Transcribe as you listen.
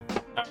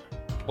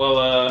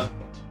While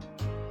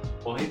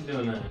he's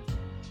doing that,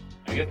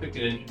 I guess we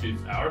could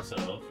introduce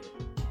ourselves.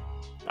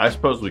 I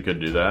suppose we could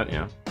do that,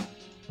 yeah.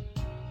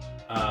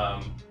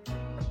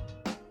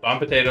 Bomb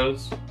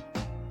potatoes.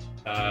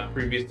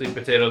 Previously,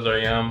 potatoes are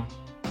yum.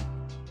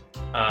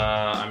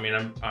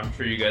 I'm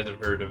sure you guys have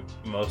heard of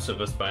most of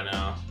us by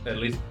now. At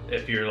least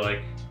if you're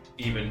like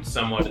even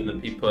somewhat in the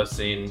P+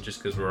 scene,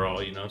 just because we're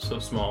all so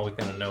small, we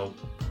kind of know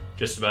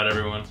just about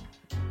everyone.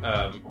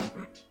 Yeah,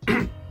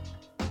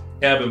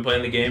 I've been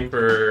playing the game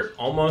for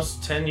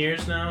almost 10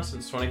 years now,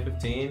 since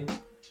 2015.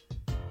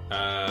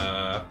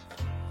 I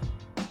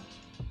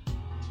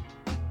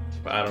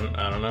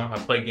don't know. I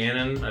play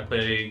Ganon. I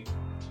play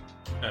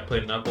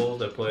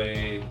Knuckles. I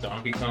play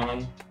Donkey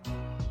Kong.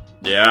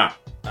 Yeah.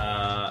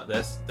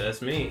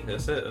 That's me.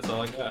 That's it. That's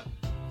all I got.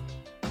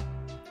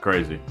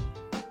 Crazy.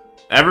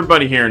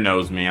 Everybody here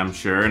knows me, I'm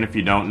sure, and if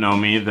you don't know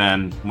me,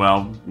 then,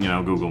 well,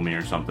 Google me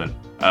or something.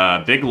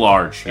 Big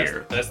Large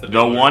here. That's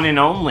the one and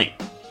only.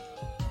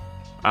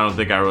 I don't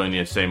think I really need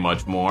to say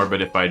much more, but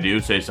if I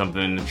do, say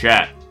something in the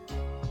chat.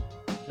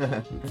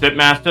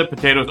 Sipmaster,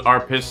 potatoes are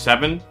piss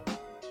 7.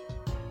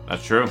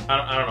 That's true.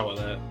 I don't know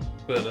about that,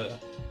 but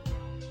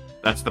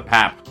that's the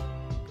pap.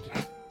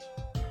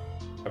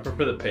 I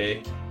prefer the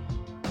pay.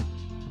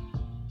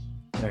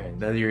 Alright,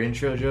 that's your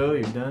intro, Joe?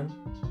 You're done?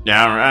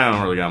 Yeah, I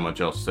don't really got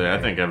much else to say. I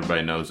think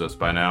everybody knows us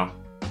by now.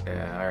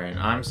 Yeah, alright.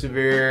 I'm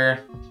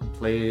Suvir.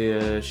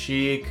 Play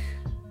Sheik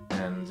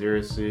and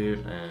Zero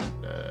Suit, and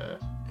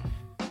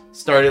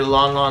started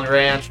Lon Lon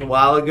Ranch a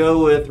while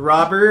ago with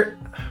Robert.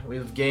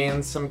 We've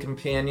gained some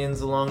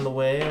companions along the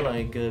way,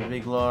 like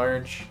Big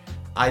Large.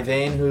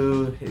 Ivayne,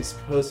 who is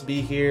supposed to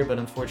be here, but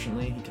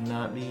unfortunately he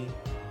cannot be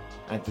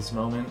at this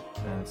moment.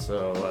 And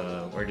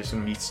so we're just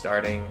going to be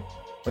starting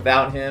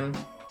without him.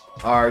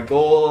 Our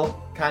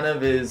goal kind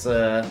of is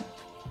to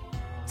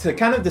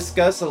kind of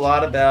discuss a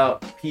lot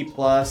about P+,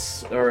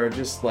 or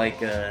just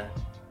like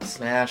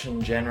Smash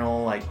in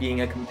general, like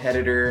being a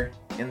competitor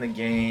in the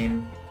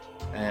game,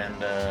 and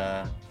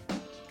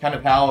kind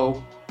of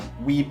how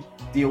we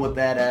deal with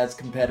that as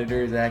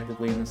competitors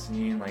actively in the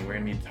scene. Like, we're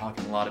going to be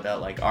talking a lot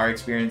about like our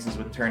experiences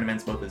with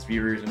tournaments, both as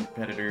viewers and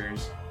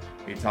competitors.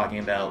 We'll be talking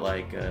about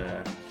like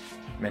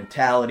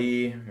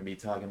mentality. We're going to be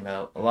talking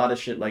about a lot of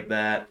shit like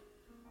that.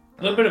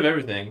 A little bit of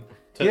everything.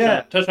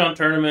 Touch on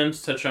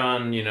tournaments, touch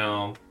on,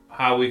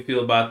 how we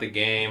feel about the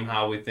game,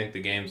 how we think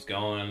the game's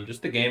going,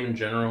 just the game in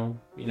general,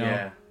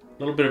 A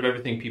little bit of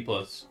everything P+.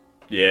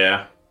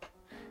 Yeah.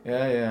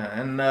 Yeah.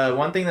 And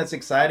one thing that's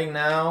exciting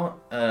now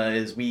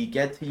is we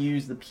get to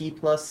use the P+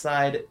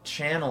 side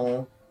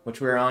channel, which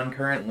we're on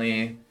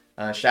currently.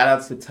 Shout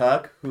outs to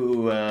Tuck,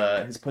 who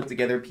has put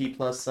together P+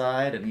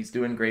 side, and he's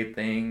doing great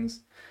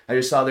things. I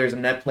just saw there's a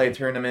net play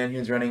tournament he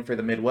was running for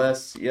the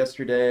Midwest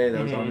yesterday.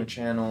 That was on the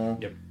channel.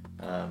 Yep.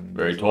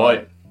 Very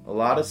tight. A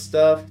lot of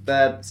stuff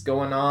that's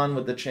going on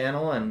with the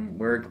channel, and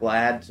we're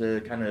glad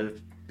to kind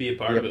of be a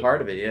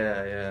part of it.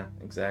 Yeah,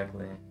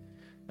 exactly.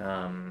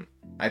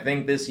 I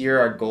think this year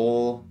our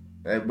goal,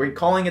 we're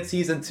calling it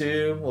Season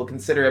 2. We'll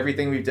consider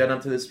everything we've done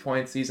up to this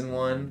point Season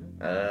 1.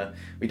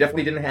 We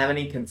definitely didn't have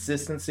any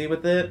consistency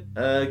with it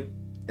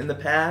in the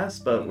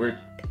past, but we're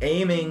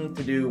aiming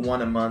to do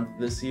one a month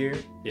this year.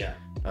 Yeah.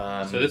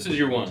 So this is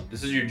your one.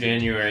 This is your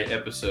January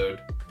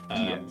episode.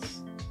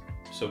 Yes.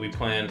 So we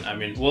plan,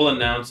 we'll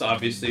announce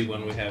obviously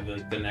when we have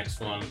the next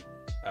one.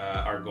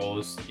 Our goal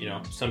is,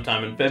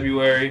 sometime in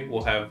February,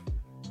 we'll have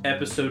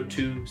Season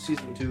 2,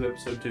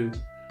 Episode 2.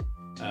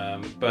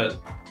 But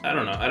I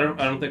don't know. I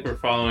don't think we're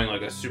following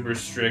like a super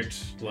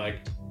strict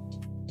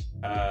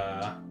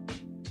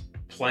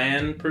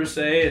plan per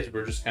se. As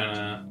we're just kind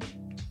of.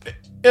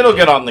 It'll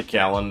get on the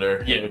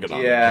calendar. Yeah. It'll get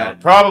on the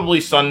calendar. Probably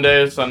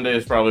Sundays.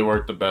 Sundays probably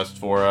work the best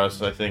for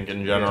us, I think,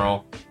 in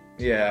general.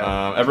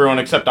 Yeah. Everyone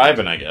except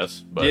Ivan, I guess.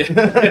 But.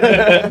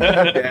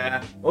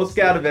 Yeah. We'll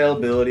scout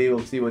availability. We'll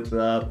see what's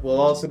up. We'll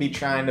also be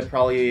trying to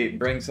probably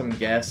bring some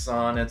guests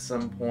on at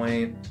some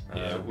point.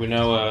 Yeah, we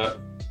know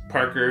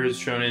Parker has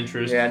shown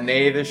interest. Yeah,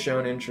 Nave has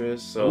shown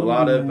interest. So a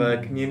lot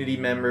of community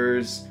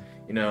members,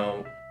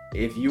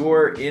 if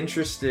you're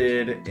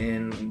interested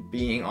in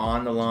being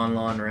on the Lon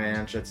Lon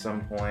Ranch at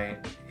some point,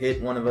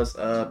 hit one of us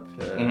up.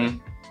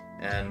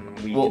 And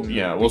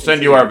we'll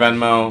send you our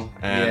Venmo,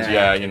 and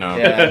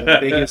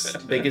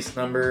the biggest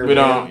number.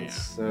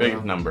 Biggest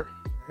number.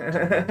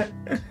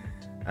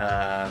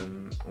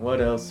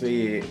 What else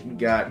we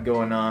got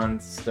going on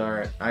to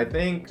start? I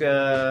think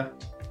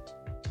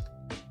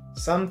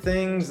some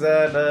things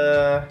that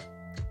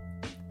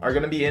are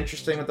going to be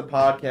interesting with the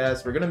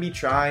podcast. We're going to be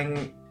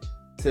trying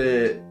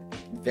to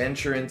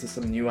venture into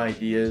some new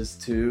ideas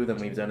too than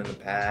we've done in the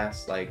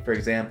past. Like, for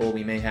example,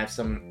 we may have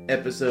some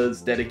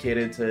episodes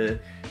dedicated to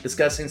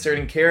discussing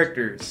certain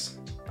characters.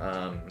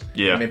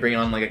 We may bring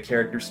on like a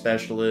character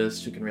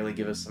specialist who can really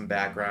give us some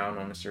background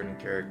on a certain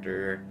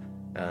character,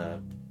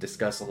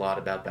 discuss a lot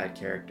about that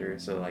character.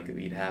 So like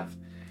we'd have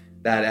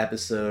that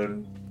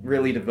episode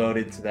really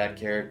devoted to that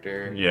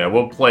character. Yeah,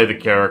 we'll play the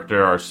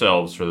character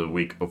ourselves for the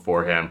week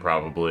beforehand,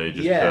 probably,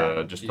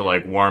 just to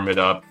like warm it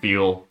up,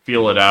 feel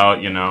it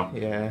out, you know.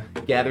 Yeah,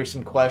 gather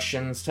some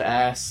questions to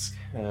ask,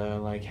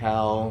 like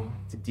how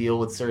to deal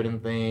with certain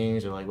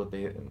things, or like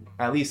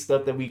at least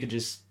stuff that we could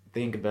just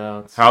think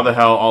about. How the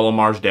hell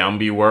Olamar's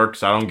downbeat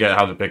works? I don't get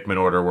how the Pikmin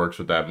order works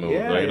with that move.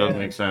 Yeah, like, it doesn't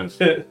make sense.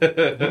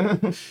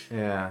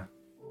 Yeah.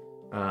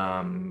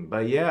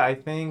 But yeah, I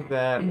think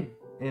that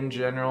in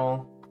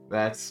general,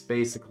 that's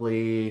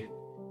basically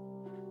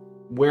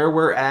where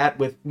we're at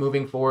with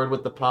moving forward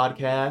with the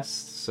podcast.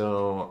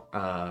 So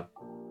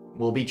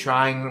we'll be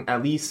trying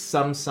at least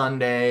some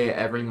Sunday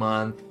every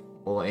month.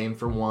 We'll aim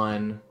for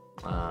one.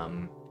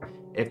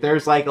 If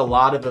there's like a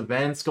lot of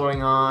events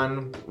going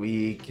on,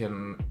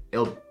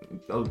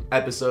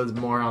 episodes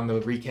more on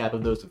the recap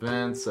of those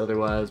events.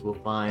 Otherwise, we'll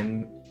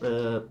find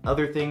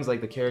other things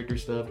like the character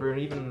stuff, or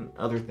even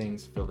other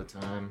things to fill the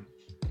time.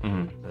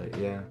 Mm-hmm. But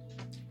yeah.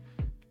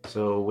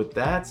 So with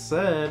that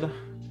said,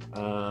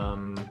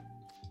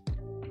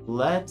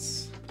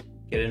 let's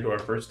get into our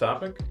first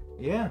topic.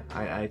 Yeah,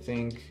 I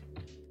think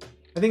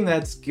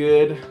that's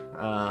good.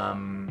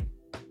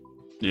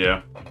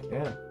 Yeah.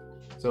 Yeah.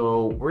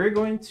 So we're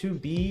going to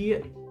be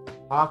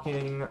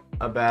talking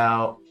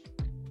about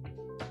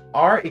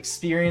our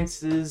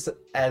experiences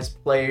as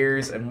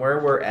players and where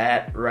we're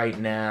at right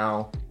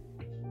now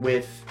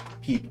with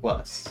P+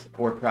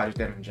 or Project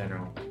M in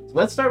general. So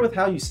let's start with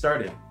how you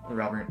started,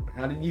 Robert.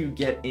 How did you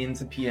get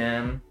into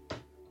PM?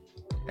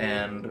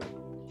 And,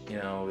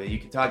 you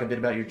can talk a bit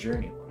about your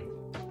journey.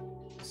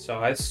 So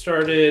I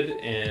started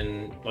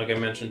in, like I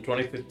mentioned,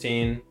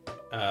 2015.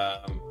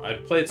 I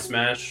played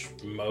Smash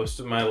most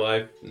of my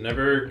life,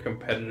 never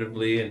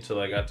competitively until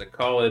I got to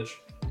college.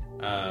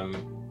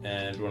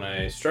 And when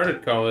I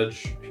started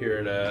college here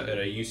at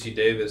a UC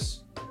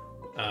Davis,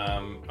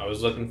 I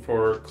was looking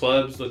for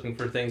clubs, looking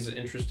for things that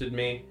interested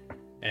me,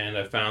 and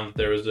I found that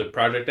there was a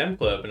Project M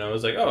club, and I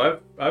was like, oh,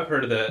 I've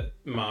heard of that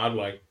mod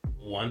like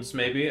once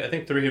maybe. I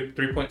think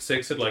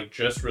 3.6 had like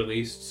just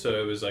released,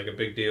 so it was like a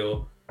big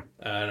deal,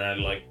 and I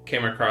like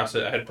came across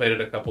it. I had played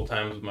it a couple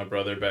times with my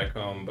brother back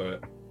home,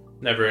 but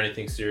never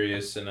anything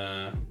serious. And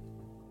I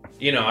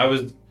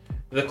was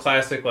the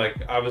classic,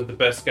 like, I was the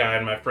best guy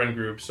in my friend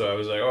group, so I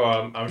was like,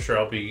 oh, I'm sure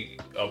I'll be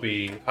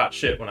hot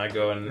shit when I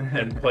go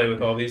and play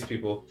with all these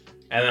people.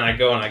 And then I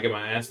go and I get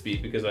my ass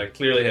beat because I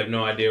clearly have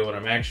no idea what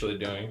I'm actually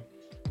doing.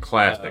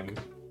 Classic.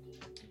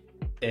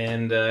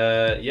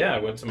 I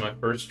went to my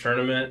first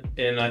tournament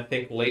in, I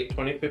think, late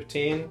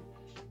 2015.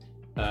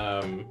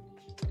 I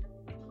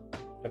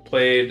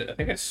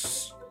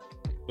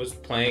was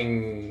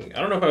playing, I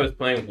don't know if I was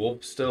playing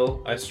Wolf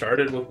still. I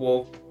started with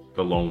Wolf.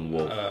 The Lone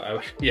Wolf.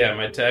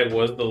 My tag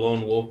was the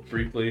Lone Wolf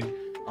briefly.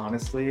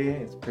 Honestly,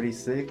 it's pretty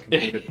sick.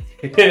 Pretty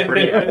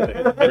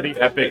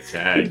epic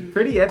tag.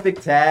 Pretty epic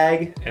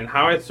tag. And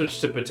how I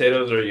switched to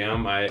Potatoes Are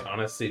Yum, I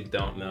honestly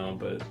don't know,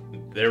 but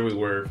there we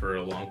were for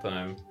a long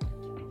time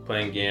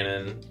playing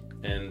Ganon.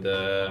 And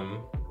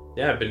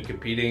I've been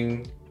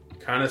competing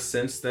kind of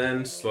since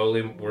then,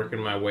 slowly working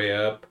my way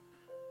up.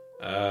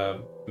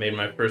 Made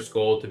my first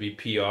goal to be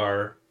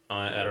PR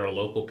at our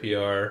local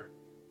PR,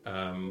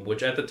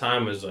 which at the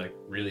time was like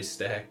really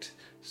stacked.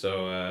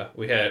 So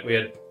we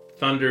had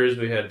Thunders,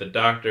 we had the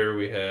Doctor,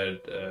 we had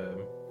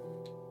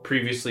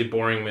previously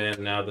Boring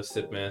Man, now the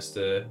Sith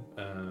Master.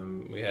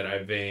 We had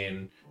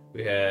Ivayne,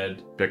 we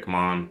had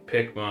Pikmin,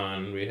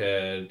 we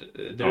had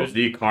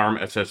LD Karm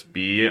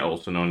SSB,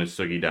 also known as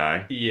Sugi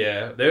Dai.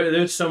 Yeah,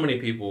 there's so many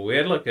people. We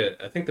had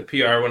I think the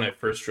PR when I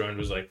first joined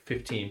was like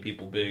 15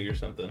 people big or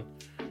something.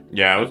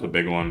 Yeah, it was a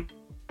big one.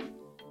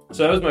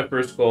 So that was my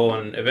first goal,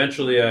 and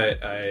eventually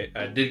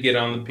I did get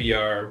on the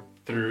PR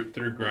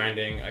through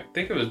grinding. I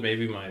think it was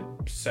maybe my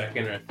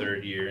second or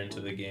third year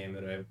into the game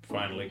that I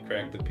finally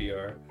cracked the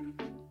PR.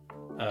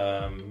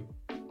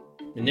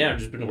 I've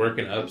just been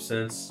working up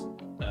since.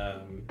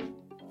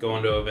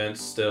 Going to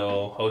events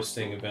still,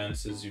 hosting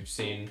events, as you've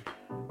seen.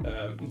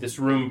 This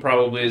room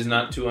probably is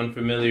not too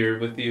unfamiliar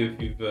with you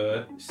if you've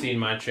seen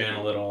my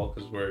channel at all,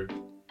 because we're,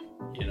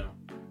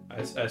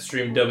 I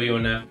stream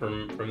WNF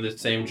from this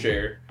same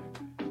chair.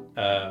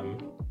 I've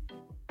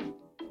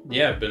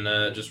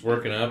been just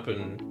working up,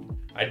 and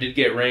I did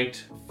get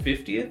ranked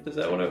 50th. Is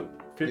that what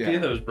 50th?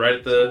 Yeah. I was right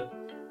at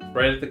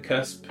the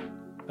cusp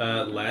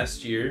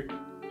last year.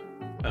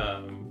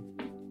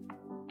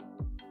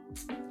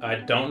 I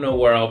don't know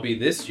where I'll be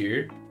this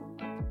year.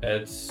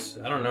 I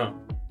don't know.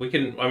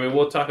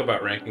 We'll talk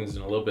about rankings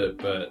in a little bit,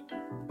 but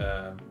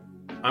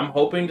I'm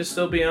hoping to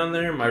still be on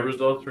there. My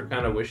results were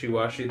kind of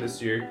wishy-washy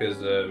this year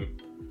because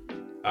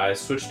I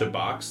switched to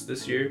box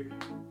this year.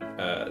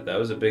 That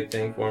was a big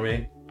thing for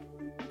me.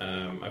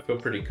 I feel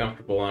pretty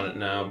comfortable on it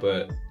now,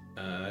 but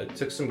it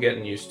took some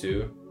getting used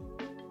to.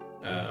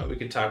 We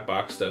could talk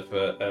box stuff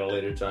at a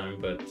later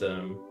time, but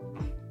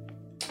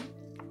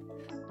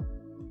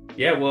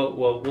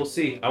we'll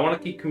see. I want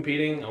to keep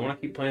competing. I want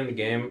to keep playing the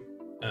game.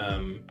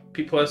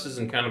 P+ is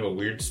in kind of a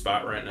weird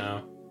spot right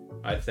now,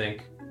 I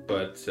think,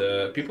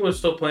 But people are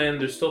still playing.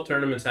 There's still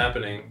tournaments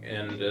happening,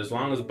 and as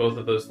long as both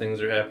of those things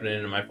are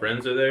happening and my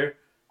friends are there,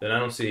 then I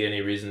don't see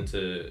any reason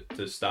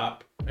to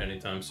stop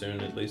anytime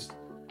soon, at least.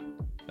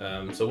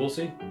 So we'll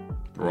see.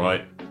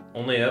 Right.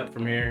 Only up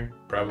from here,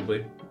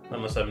 probably.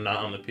 Unless I'm not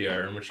on the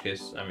PR, in which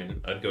case, I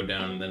mean, I'd go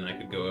down and then I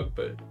could go up,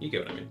 but you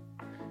get what I mean.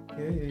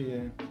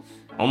 Yeah.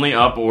 Only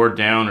up or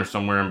down or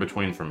somewhere in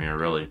between from here,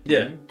 really.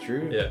 Yeah.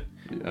 True. Yeah.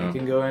 You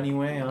can go any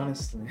way,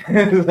 honestly.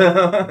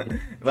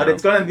 But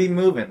it's going to be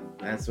moving.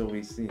 That's what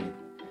we see.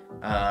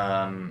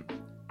 How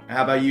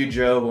about you,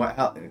 Joe?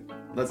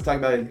 Let's talk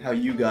about how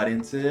you got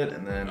into it,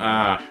 and then...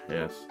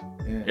 yes.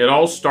 Yeah. It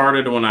all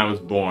started when I was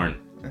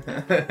born.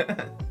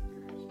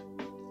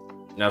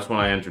 That's when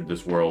I entered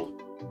this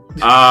world.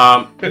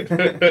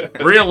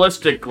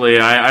 Realistically,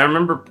 I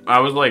remember I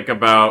was like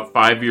about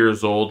 5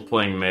 years old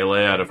playing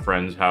Melee at a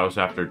friend's house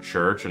after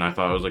church, and I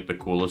thought it was like the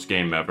coolest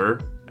game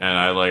ever. And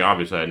I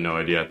obviously had no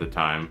idea at the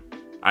time.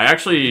 I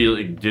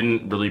actually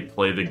didn't really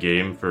play the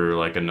game for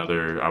like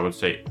another, I would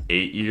say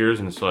 8 years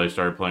until I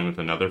started playing with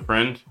another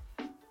friend.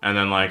 And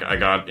then I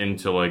got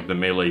into like the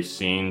Melee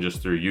scene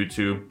just through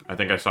YouTube. I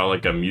think I saw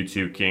like a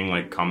Mewtwo King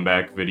like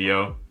comeback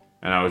video,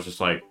 and I was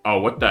just like, oh,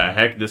 what the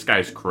heck? This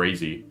guy's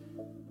crazy.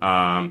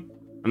 And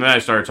then I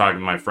started talking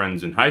to my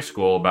friends in high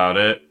school about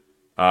it.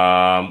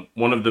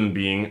 One of them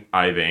being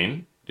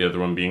Ivayne, the other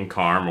one being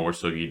Karm or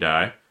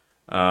Sugidai.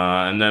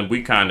 And then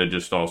we kind of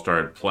just all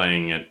started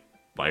playing it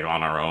like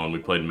on our own. We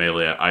played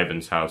Melee at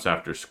Ivan's house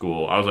after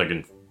school. I was like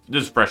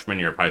this is freshman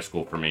year of high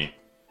school for me.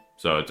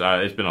 So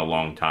it's been a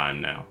long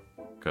time now,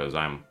 because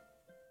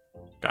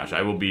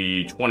I will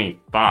be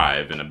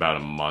 25 in about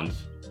a month.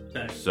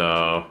 Nice.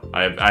 So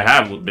I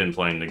have been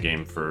playing the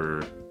game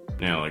for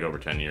like over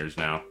 10 years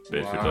now,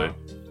 basically.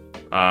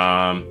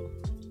 Wow.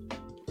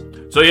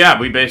 So yeah,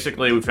 we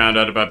found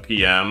out about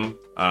PM,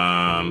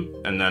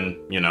 and then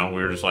we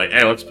were just like,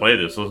 hey, let's play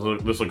this.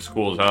 This looks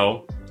cool as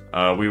hell.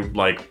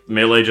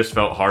 Melee just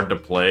felt hard to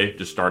play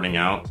just starting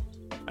out,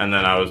 and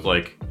then I was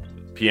like,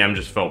 PM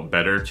just felt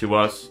better to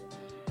us,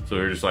 so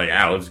we were just like,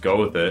 let's go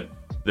with it.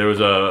 There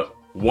was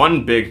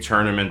one big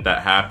tournament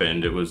that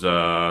happened. It was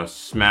a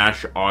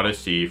Smash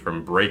Odyssey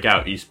from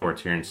Breakout Esports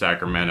here in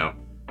Sacramento.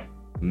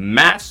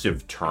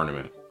 Massive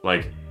tournament.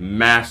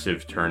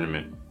 Massive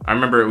tournament. I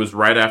remember it was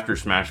right after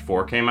Smash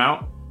 4 came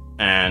out,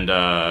 and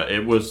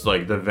it was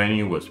like the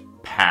venue was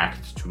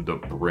packed to the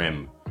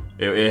brim.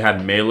 It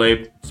had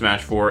Melee,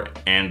 Smash 4,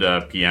 and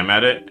PM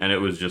at it, and it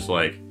was just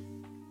like,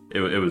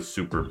 it was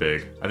super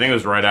big. I think it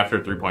was right after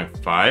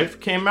 3.5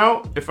 came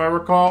out, if I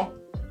recall.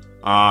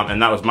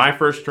 And that was my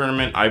first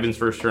tournament, Ivan's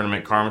first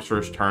tournament, Karma's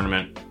first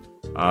tournament,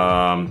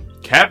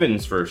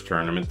 Kevin's first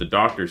tournament, the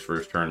Doctor's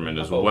first tournament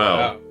as well.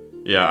 Wow.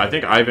 Yeah, I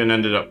think Ivan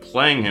ended up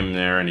playing him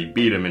there, and he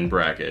beat him in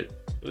bracket.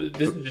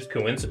 This is just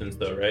coincidence,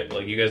 though, right?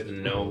 Like, you guys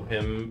didn't know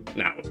him?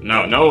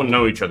 No one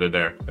know each other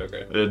there.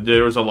 Okay.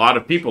 There was a lot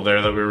of people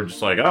there that we were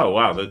just like, oh,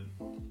 wow.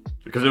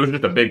 Because it was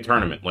just a big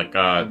tournament.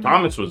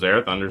 Thomas was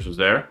there, Thunders was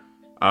there,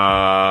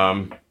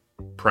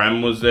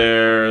 Prem was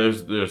there,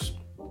 there's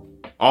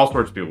all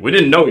sorts of people. We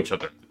didn't know each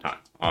other at the time,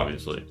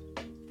 obviously.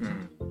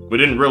 We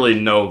didn't really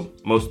know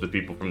most of the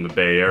people from the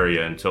Bay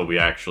Area until we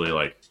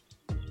actually,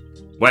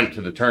 went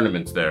to the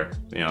tournaments there.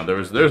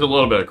 There's a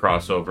little bit of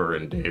crossover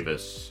in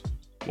Davis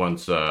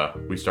once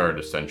we started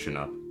Ascension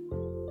up.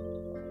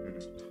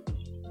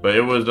 But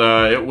it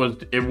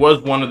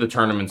was one of the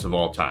tournaments of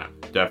all time.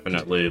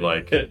 Definitely,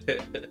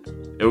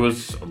 it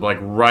was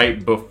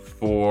right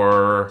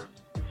before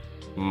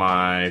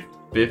my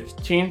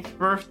 15th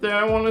birthday,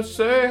 I want to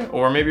say,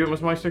 or maybe it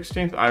was my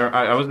 16th.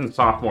 I was in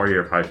sophomore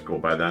year of high school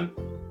by then.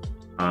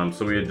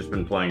 So we had just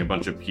been playing a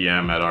bunch of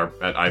PM at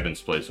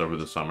Ivan's place over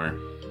the summer.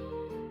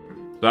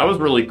 So that was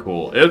really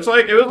cool. It was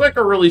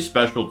a really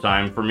special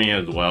time for me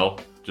as well,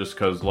 just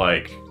because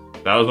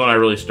that was when I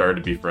really started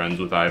to be friends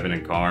with Ivan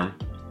and Karm.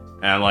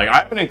 And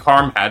Ivan and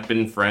Karm had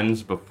been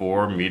friends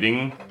before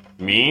meeting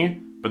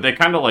me, but they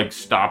kind of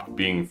stopped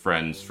being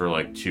friends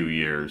for 2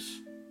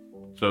 years.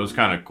 So it was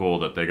kind of cool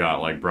that they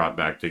got brought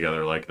back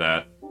together like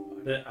that.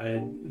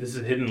 This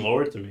is hidden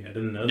lore to me. I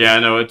didn't know. Yeah,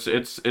 no, it's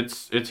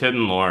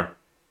hidden lore.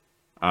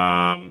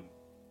 Because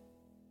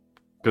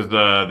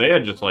they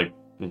had just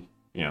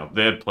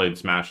they had played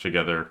Smash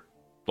together,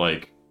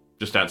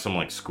 just at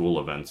some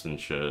school events and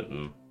shit.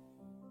 And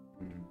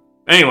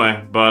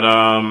anyway, but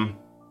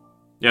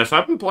yeah, so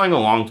I've been playing a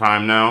long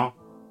time now.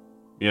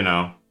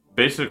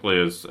 Basically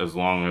as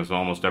long as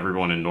almost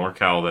everyone in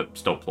NorCal that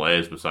still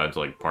plays, besides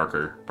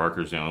Parker.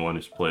 Parker's the only one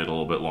who's played a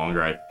little bit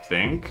longer, I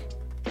think.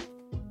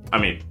 I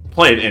mean,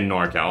 played in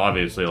NorCal,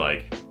 obviously.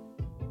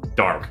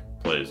 Dark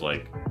plays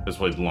has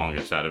played the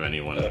longest out of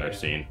anyone in our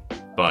scene.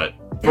 But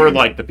for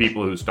the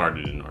people who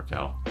started in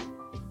NorCal.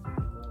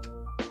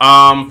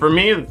 For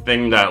me, the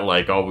thing that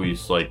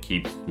always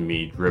keeps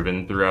me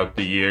driven throughout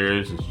the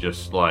years is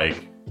just I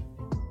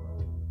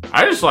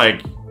just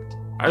want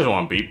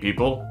to beat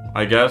people,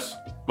 I guess.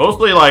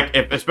 Mostly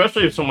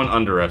especially if someone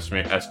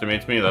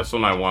underestimates me, that's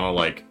when I want to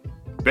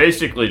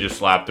basically just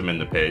slapped him in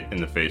the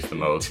face the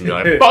most and be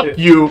like, "Fuck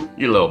you,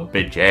 you little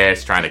bitch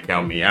ass, trying to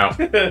count me out.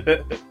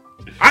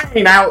 I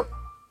ain't out."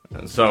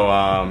 And so,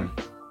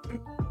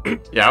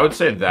 yeah, I would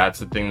say that's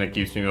the thing that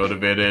keeps me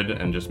motivated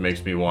and just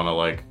makes me want to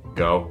like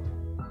go.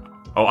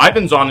 Oh,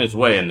 Ivan's on his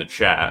way in the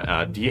chat.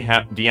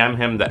 DM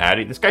him the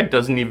Addy. This guy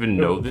doesn't even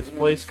know this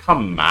place.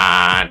 Come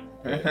on.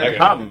 I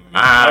got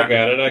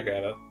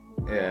it.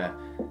 Yeah.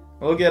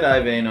 We'll get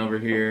Ivayne over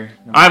here.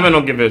 Ivan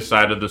will give his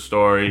side of the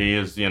story. He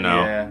is, you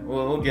know. Yeah,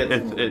 we'll get.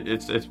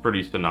 It's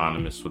pretty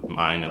synonymous with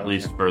mine, at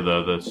least for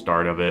the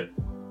start of it.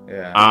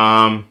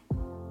 Yeah.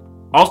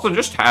 Also,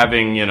 just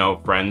having, you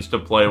know, friends to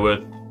play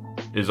with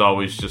is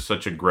always just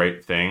such a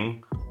great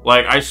thing.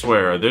 Like, I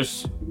swear,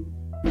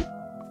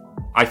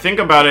 I think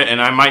about it,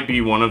 and I might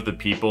be one of the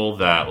people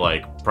that,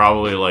 like,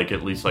 probably, like,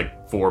 at least,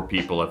 like, 4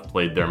 people I've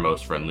played their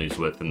most friendlies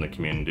with in the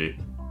community.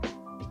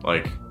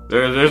 Like,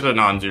 there's a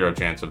non-zero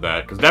chance of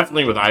that. Because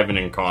definitely with Ivan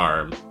and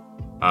Carm,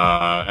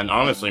 and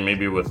honestly,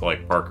 maybe with,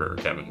 like, Parker or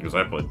Kevin, because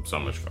I played so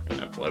much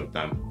fucking play with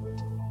them.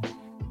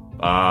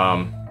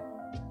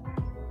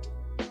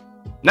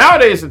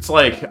 Nowadays, it's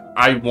like,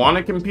 I want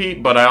to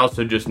compete, but I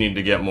also just need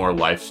to get more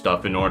life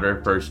stuff in order,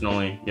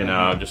 personally. You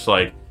know, just,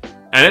 like...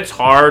 And it's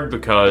hard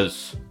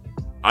because...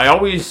 I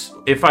always,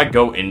 if I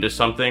go into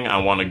something, I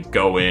want to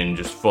go in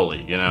just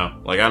fully, you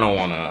know? Like, I don't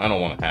want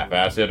to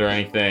half-ass it or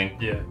anything.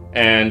 Yeah.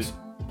 And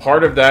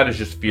part of that is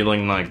just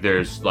feeling like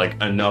there's, like,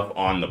 enough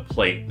on the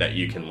plate that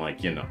you can,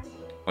 like, you know,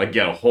 like,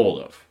 get a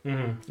hold of.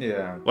 Mm-hmm.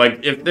 Yeah.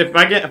 Like,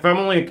 if I'm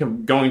only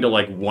going to,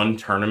 like, 1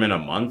 tournament a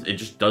month, it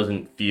just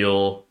doesn't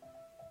feel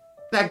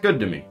that good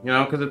to me, you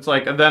know? Because it's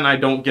like, then I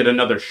don't get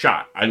another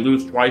shot. I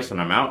lose twice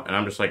and I'm out, and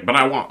I'm just like, but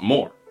I want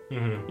more,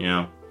 you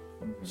know?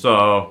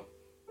 So...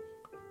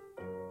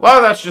 A lot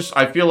of that's just,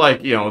 I feel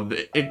like, you know,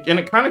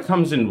 it kind of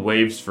comes in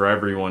waves for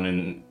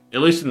everyone,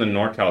 at least in the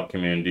NorCal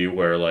community,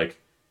 where, like,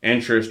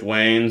 interest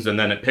wanes, and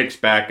then it picks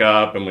back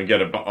up, and we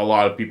get a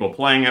lot of people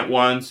playing at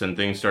once, and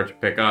things start to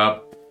pick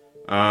up.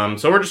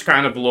 So we're just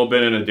kind of a little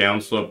bit in a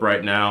downslope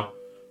right now.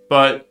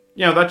 But,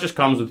 you know, that just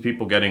comes with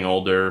people getting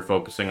older,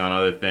 focusing on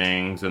other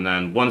things, and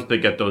then once they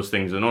get those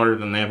things in order,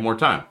 then they have more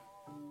time.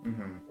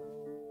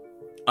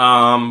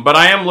 But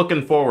I am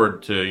looking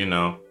forward to, you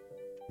know,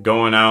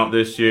 going out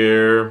this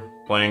year...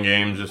 Playing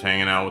games, just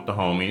hanging out with the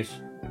homies.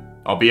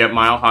 I'll be at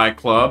Mile High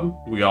Club.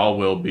 We all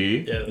will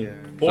be. Yeah.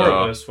 4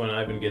 of us when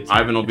Ivan gets here.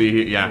 Ivan will be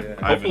here. Yeah.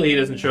 Hopefully he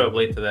doesn't show up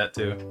late to that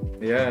too.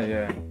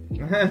 Yeah.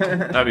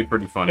 That'd be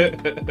pretty funny.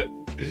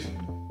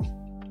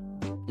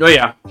 Oh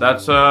yeah,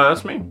 that's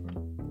me.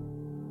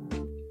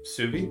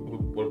 Suvi,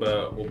 what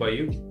about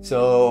you?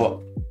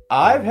 So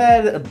I've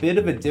had a bit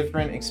of a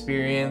different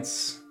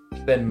experience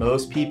than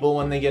most people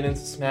when they get into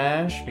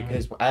Smash,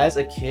 because as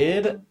a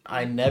kid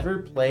I never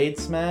played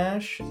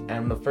Smash,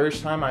 and the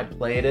first time I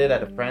played it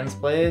at a friend's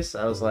place,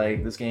 I was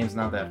like, this game's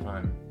not that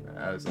fun.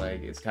 I was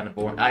like, it's kind of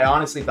boring. I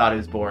honestly thought it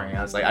was boring.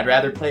 I was like, I'd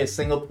rather play a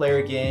single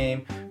player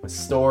game with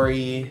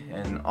story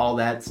and all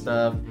that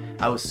stuff.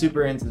 I was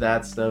super into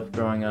that stuff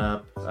growing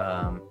up,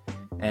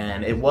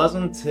 and it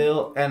wasn't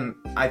until, and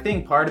I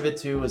think part of it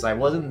too was I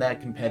wasn't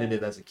that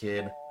competitive as a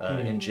kid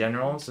in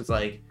general, so it's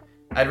like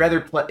I'd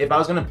rather play, if I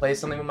was going to play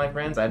something with my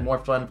friends, I had more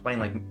fun playing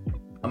like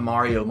a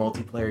Mario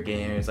multiplayer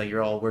game. It's like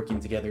you're all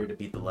working together to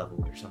beat the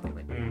level or something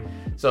like that.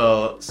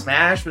 So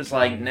Smash was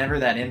like never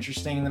that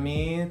interesting to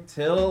me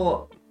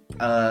till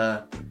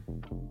I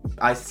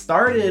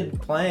started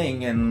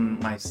playing in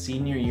my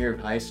senior year of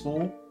high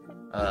school,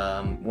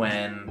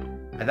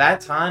 when at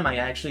that time I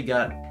actually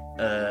got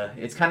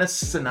it's kind of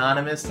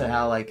synonymous to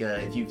how, like,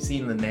 if you've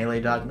seen the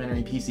Melee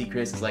documentary, PC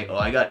Chris is like, oh,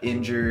 I got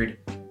injured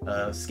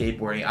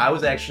skateboarding. I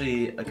was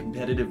actually a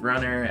competitive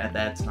runner at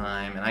that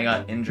time, and I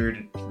got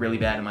injured really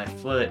bad in my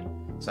foot,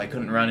 so I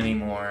couldn't run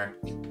anymore.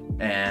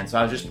 And so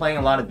I was just playing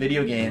a lot of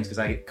video games because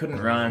I couldn't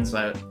run.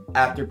 So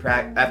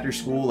after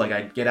school, like,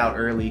 I'd get out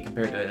early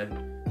compared to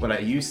what I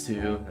used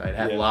to. I'd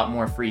have a lot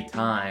more free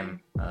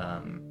time,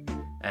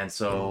 and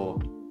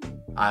so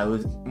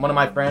one of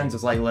my friends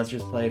was like, let's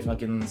just play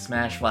fucking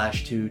Smash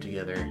Flash 2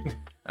 together.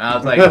 And I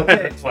was like,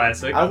 okay.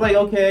 Classic. I was like,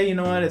 okay, you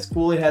know what? It's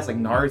cool. It has like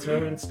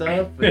Naruto and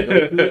stuff.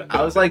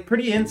 I was like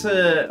pretty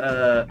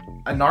into,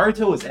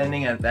 Naruto was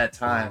ending at that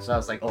time. So I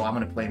was like, oh, I'm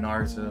going to play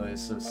Naruto.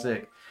 It's so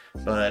sick.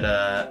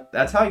 But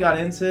that's how I got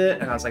into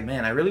it. And I was like,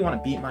 man, I really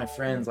want to beat my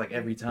friends like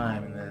every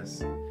time in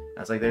this. I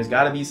was like, there's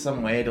got to be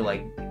some way to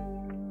like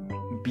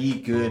be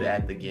good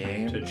at the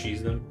game. To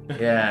cheese them?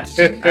 Yeah.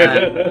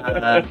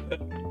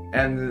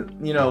 And,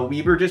 you know,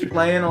 we were just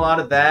playing a lot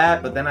of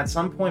that, but then at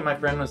some point my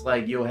friend was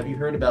like, yo, have you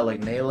heard about,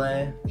 like,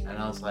 Melee? And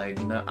I was like,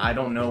 no, I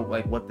don't know,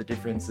 like, what the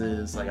difference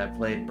is. Like, I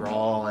played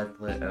Brawl,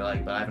 but I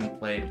haven't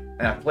played,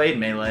 and I've played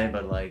Melee,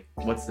 but, like,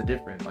 what's the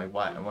difference? Like,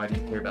 why do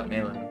you care about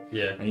Melee?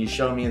 Yeah. And he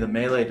showed me the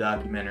Melee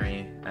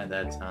documentary at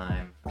that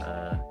time,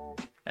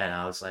 and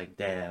I was like,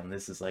 damn,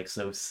 this is, like,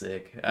 so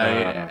sick.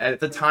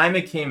 At the time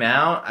it came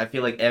out, I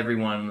feel like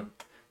everyone,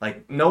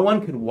 like, no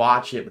one could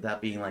watch it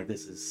without being like,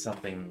 this is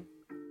something...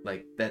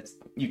 like that's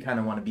you kind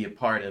of want to be a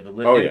part of a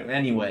little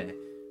anyway.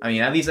 I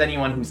mean, at least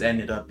anyone who's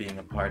ended up being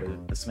a part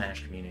of the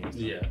Smash community.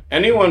 Yeah.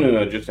 Anyone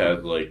who just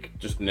has like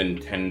just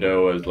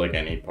Nintendo as like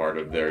any part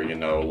of their, you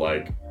know,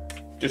 like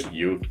just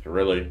youth,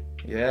 really.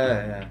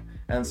 Yeah.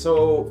 And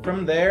so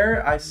from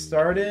there, I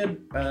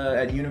started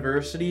at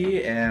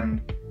university,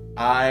 and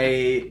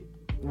I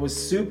was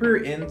super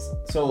in.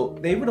 So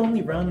they would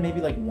only run maybe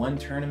like one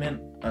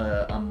tournament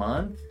a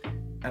month,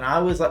 and I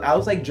was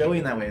like Joey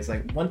in that way. It's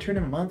like, one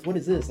tournament a month. What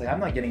is this? Like, I'm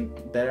not getting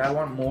better. I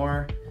want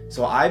more.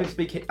 So I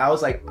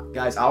was like,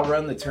 guys, I'll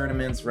run the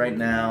tournaments right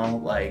now.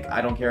 Like, I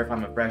don't care if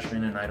I'm a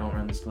freshman and I don't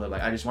run this club.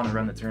 Like, I just want to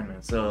run the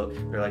tournament. So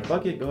they're like,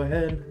 fuck it, go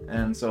ahead.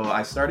 And so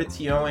I started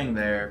TOing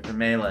there for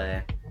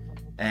Melee.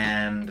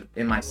 And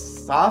in my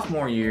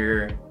sophomore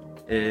year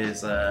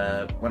is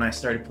when I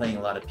started playing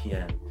a lot of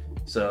PM.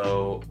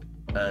 So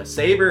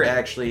Saber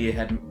actually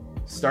had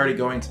started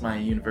going to my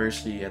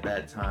university at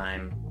that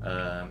time.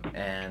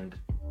 And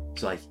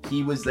so like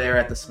he was there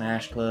at the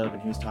Smash Club,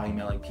 and he was talking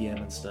about like PM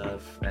and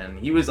stuff, and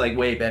he was like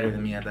way better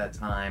than me at that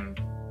time.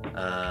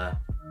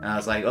 And I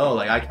was like, oh,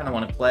 like I kind of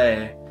want to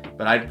play,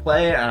 but I'd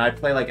play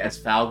like as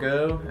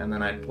Falco, and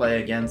then I'd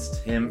play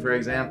against him, for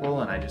example,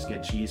 and I'd just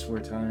get cheese 4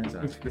 times.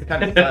 It's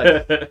kind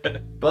of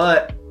fun.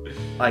 But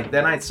like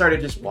then I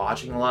started just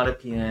watching a lot of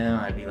PM.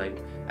 I'd be like,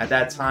 at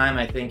that time,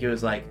 I think it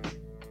was like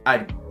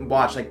I'd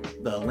watch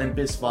like the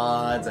Olympus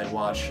VODs. I'd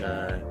watch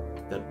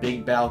the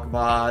Big Balk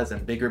VODs,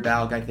 and Bigger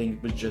Balk I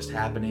think was just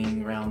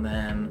happening around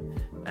then,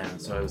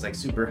 and so I was like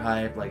super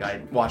hyped. Like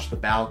I watched the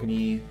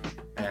balcony,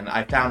 and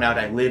I found out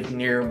I lived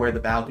near where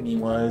the balcony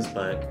was,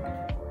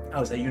 but I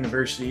was at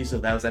university, so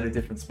that was at a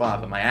different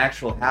spot. But my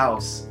actual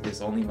house is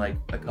only like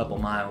a couple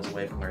miles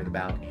away from where the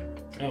balcony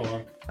was.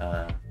 Oh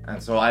wow.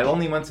 And so I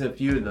only went to a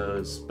few of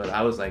those, but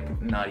I was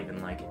like not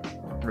even like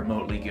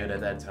remotely good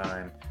at that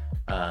time.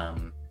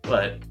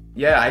 But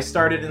yeah, I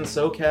started in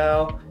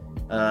SoCal.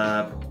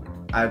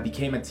 I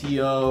became a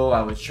TO.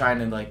 I was trying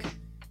to like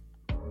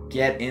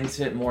get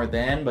into it more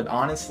then, but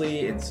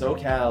honestly, in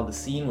SoCal, the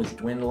scene was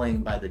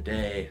dwindling by the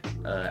day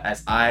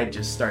as I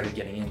just started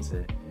getting into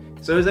it.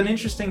 So it was an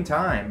interesting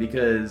time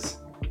because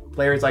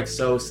players like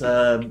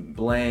Sosa,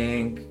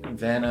 Blank,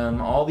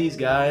 Venom, all these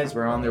guys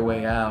were on their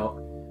way out.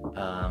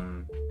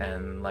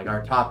 And like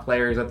our top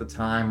players at the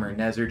time were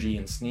Nezergy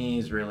and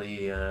Sneeze,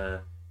 really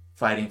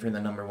fighting for the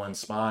 #1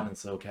 spot in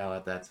SoCal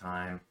at that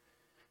time.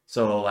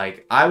 So,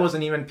 like, I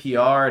wasn't even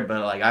PR'd, but,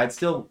 like, I'd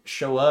still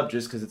show up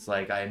just because it's,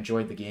 like, I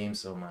enjoyed the game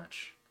so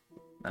much.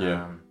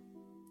 Yeah.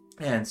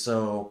 And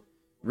so,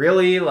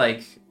 really,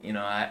 like, you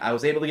know, I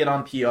was able to get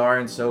on PR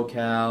in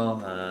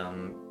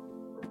SoCal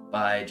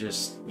by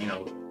just, you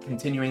know,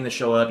 continuing to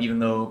show up even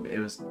though it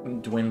was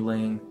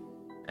dwindling.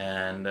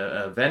 And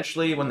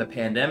eventually, when the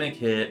pandemic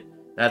hit,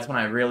 that's when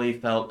I really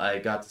felt I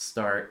got to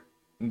start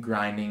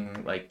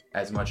grinding, like,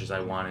 as much as I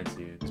wanted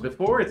to. Because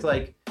before, it's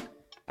like,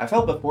 I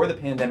felt before the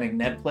pandemic,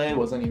 net play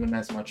wasn't even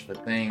as much of a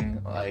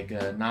thing. Like,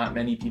 not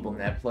many people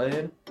net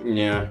played.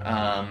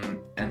 Yeah.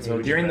 And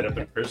so during the... up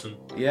in person.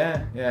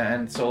 Yeah.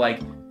 And so, like,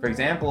 for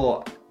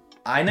example,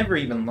 I never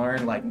even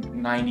learned, like,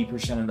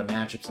 90% of the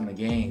matchups in the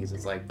game. Because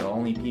it's, like, the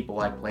only people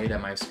I played at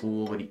my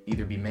school would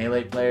either be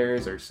Melee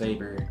players or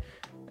Saber.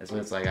 And so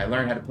it's, like, I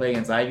learned how to play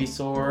against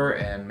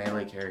Ivysaur and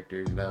Melee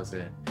characters. That was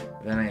it.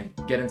 Then I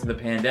get into the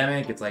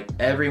pandemic. It's, like,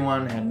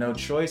 everyone had no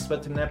choice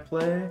but to net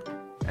play.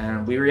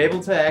 And we were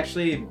able to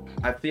actually,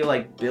 I feel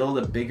like, build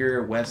a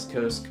bigger West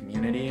Coast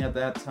community at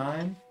that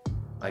time.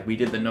 Like, we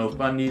did the No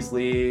Fundies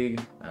League.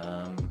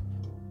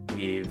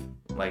 We've,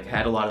 like,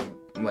 had a lot of,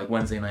 like,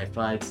 Wednesday night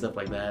fights, stuff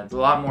like that. It's a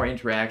lot more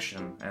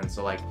interaction. And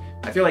so, like,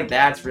 I feel like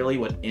that's really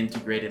what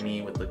integrated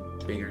me with the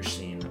bigger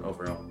scene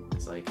overall.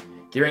 It's, like,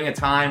 during a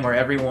time where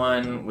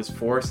everyone was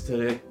forced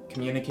to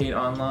communicate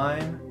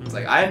online, it's,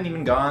 like, I hadn't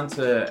even gone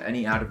to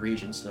any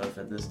out-of-region stuff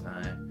at this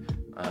time.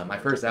 My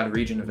first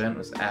out-of-region event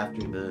was after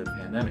the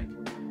pandemic,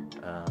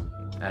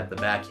 at the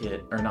back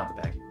hit, or not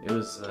the back hit, it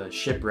was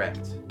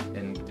Shipwrecked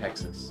in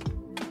Texas.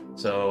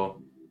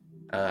 So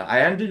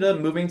I ended up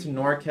moving to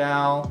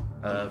NorCal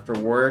for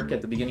work at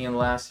the beginning of the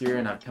last year,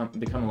 and I've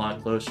become a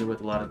lot closer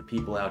with a lot of the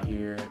people out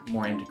here,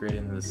 more integrated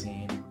into the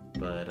scene.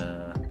 But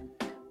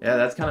yeah,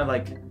 that's kind of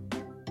like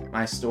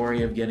my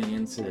story of getting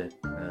into it.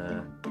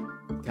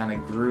 Kind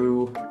of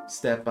grew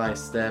step by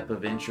step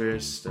of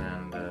interest,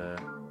 and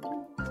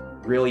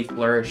really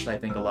flourished, I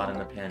think, a lot in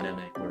the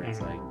pandemic, where it's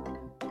like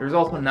there's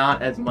also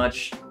not as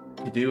much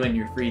to do in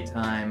your free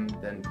time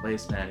than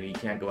placement. You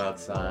can't go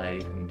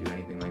outside and do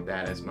anything like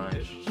that as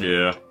much.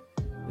 Yeah.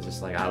 It's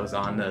just like I was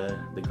on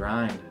the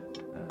grind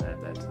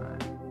at that time.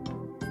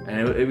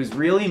 And it was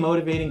really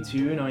motivating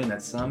too, knowing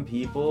that some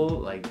people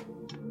like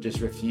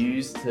just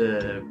refused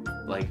to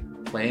like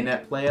play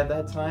net play at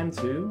that time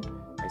too.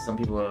 Like some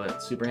people are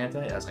super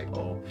anti. I was like,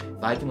 oh,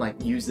 if I can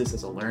like use this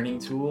as a learning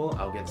tool,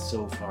 I'll get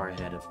so far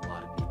ahead of a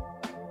lot of people.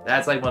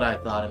 That's like what I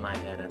thought in my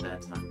head at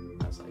that time.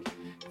 I was like,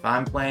 if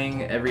I'm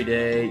playing every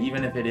day,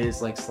 even if it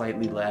is like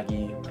slightly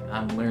laggy, like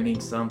I'm learning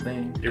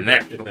something. They're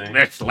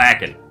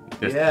slacking.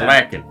 They're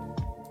slacking.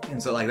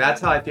 And so like that's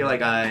how I feel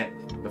like I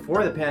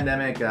before the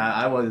pandemic,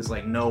 I was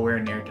like nowhere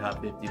near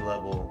top 50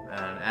 level,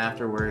 and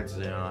afterwards,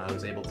 I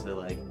was able to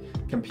like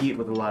compete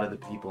with a lot of the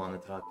people on the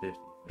top 50.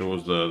 It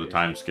was the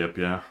time skip,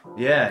 yeah.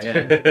 Yeah.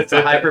 It's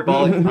a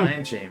hyperbolic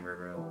time chamber,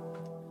 bro.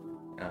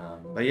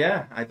 But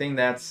yeah, I think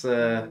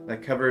that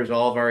covers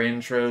all of our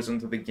intros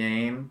into the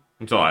game.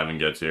 Until Ivan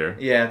gets here.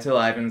 Yeah, until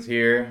Ivan's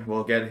here,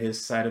 we'll get his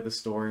side of the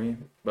story.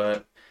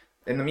 But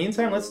in the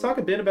meantime, let's talk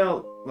a bit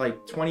about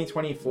like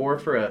 2024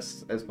 for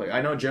us.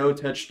 I know Joe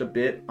touched a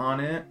bit on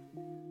it.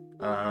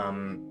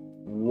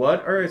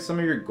 What are some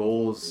of your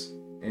goals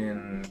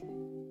in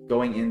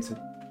going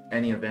into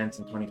any events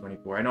in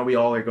 2024? I know we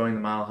all are going to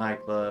Mile High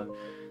Club.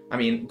 I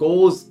mean,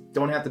 goals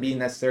don't have to be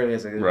necessarily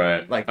as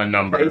a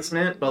number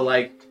placement, but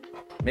like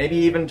maybe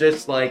even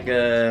just like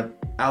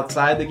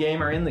outside the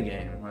game or in the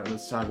game.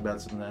 Let's talk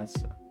about some of that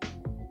stuff.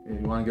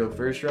 You want to go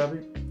first,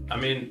 Robert? I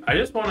mean, I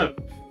just want to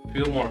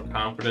feel more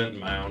confident in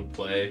my own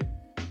play.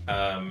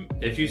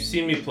 If you've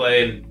seen me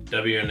play in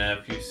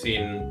WNF, you've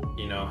seen,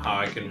 how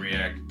I can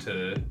react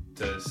to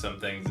some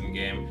things in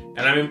game.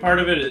 And I mean, part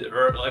of it is,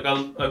 or like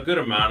a good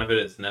amount of it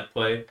is net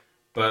play.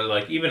 But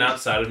like even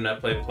outside of net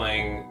play,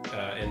 playing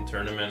in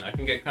tournament, I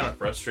can get kind of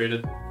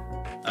frustrated.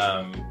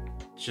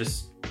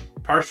 Just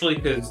partially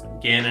because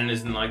Ganon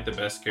isn't like the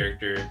best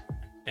character,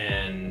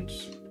 and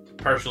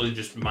partially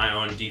just my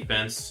own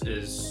defense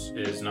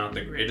is not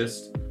the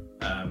greatest.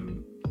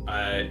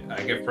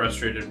 I get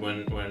frustrated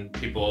when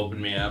people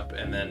open me up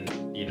and then,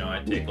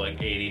 I take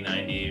like 80,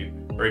 90,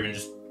 or even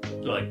just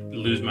like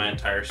lose my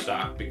entire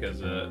stock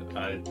because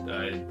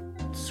I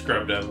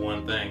scrubbed up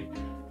one thing.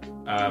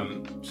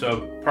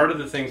 So part of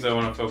the things I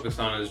want to focus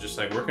on is just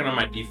like working on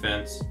my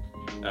defense.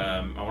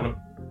 I want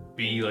to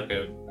be like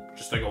a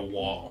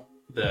wall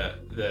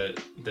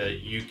that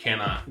you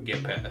cannot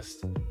get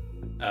past.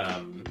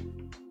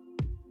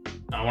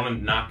 I want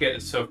to not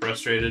get so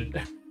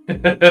frustrated,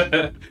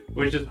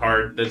 which is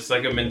hard. That's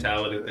like a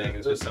mentality thing.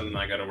 It's just something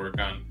I got to work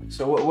on.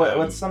 So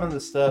what's some of the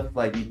stuff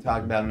like you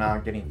talk about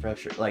not getting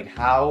frustrated? Like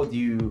how do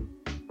you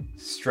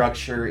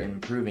structure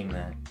improving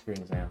that, for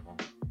example?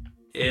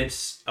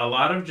 It's a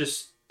lot of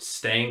just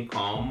staying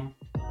calm,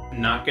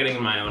 not getting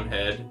in my own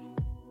head,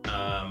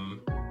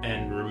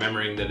 and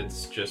remembering that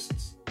it's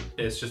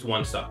just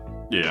one stop.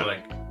 Yeah.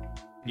 Like,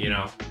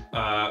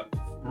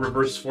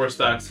 reverse 4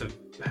 stocks have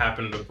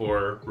happened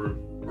before.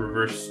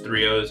 Reverse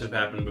 3-0s have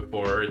happened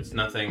before. It's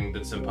nothing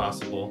that's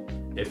impossible.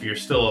 If you're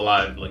still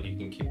alive, like you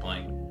can keep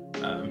playing.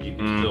 You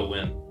can still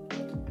win.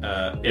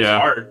 It's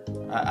hard.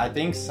 I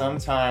think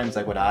sometimes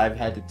like what I've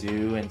had to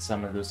do in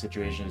some of those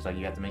situations, like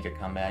you have to make a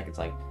comeback. It's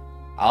like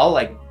I'll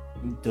like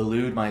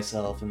delude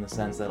myself in the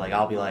sense that like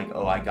I'll be like,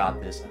 oh, I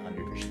got this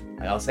 100%.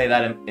 Like, I'll say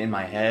that in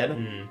my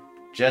head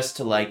just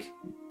to like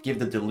give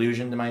the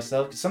delusion to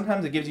myself, because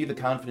sometimes it gives you the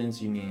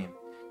confidence you need.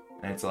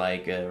 And it's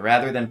like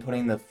rather than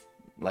putting the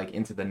like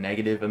into the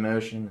negative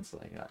emotion, it's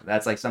like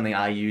that's like something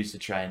I use to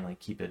try and like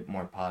keep it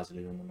more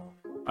positive in the moment.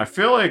 I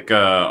feel like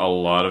a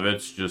lot of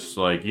it's just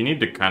like you need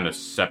to kind of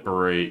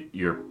separate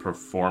your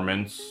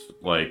performance,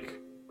 like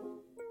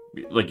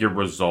your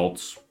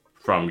results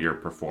from your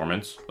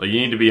performance. Like you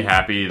need to be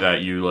happy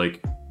that you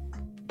like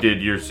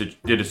did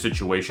a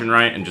situation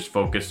right and just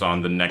focus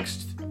on the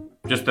next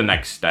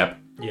step.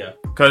 Yeah.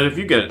 Because if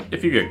you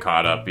get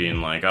caught up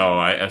being like, oh,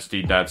 I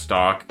SD'd that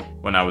stock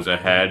when I was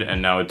ahead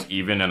and now it's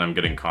even and I'm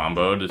getting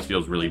comboed, this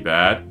feels really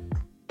bad.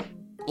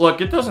 Look,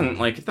 it doesn't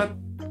like that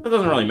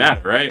doesn't really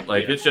matter, right?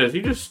 Like it's just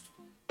you just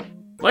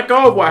let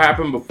go of what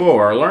happened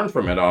before, learn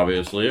from it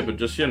obviously, but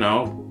just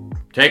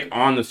take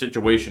on the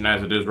situation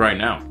as it is right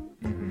now.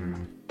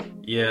 Mm-hmm.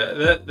 Yeah,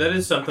 that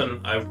is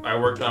something I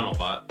worked on a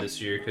lot this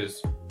year,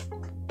 because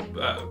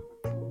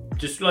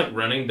just like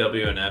running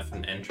WNF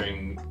and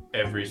entering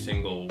every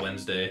single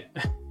Wednesday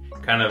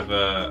kind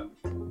of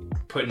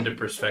put into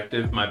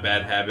perspective my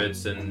bad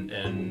habits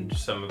and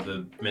some of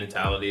the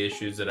mentality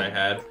issues that I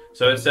had.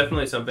 So it's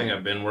definitely something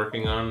I've been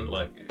working on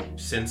like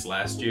since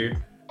last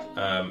year.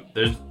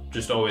 There's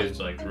just always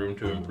like room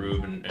to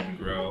improve and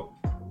grow.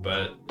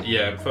 But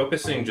yeah,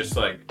 focusing just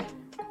like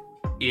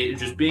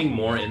just being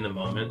more in the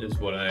moment is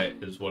what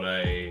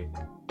I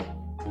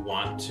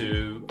want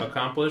to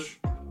accomplish.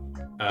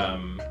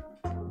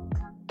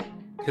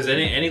 Because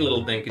any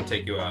little thing could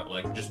take you out,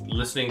 like just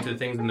listening to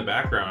things in the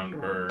background,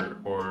 or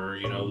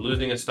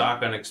losing a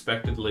stock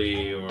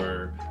unexpectedly,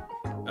 or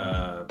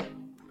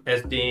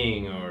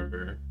SDing,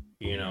 or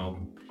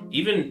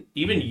even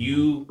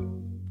you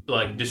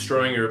like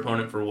destroying your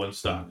opponent for one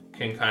stock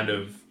can kind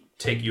of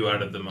take you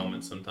out of the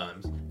moment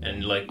sometimes,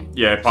 and like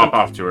pop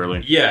off too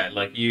early. Yeah,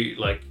 like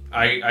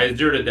I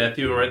zeroed a death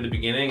you right in the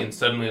beginning, and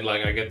suddenly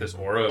like I get this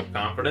aura of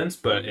confidence,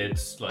 but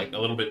it's like a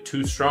little bit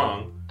too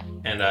strong,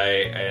 and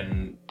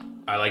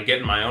I like get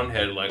in my own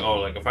head like, oh,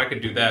 like if I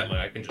could do that, like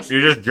I can just... You're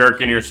just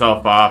jerking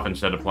yourself off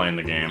instead of playing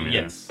the game.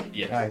 Yeah.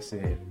 Yes. I see.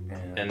 Yeah.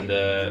 And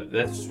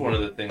that's just one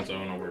of the things I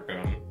want to work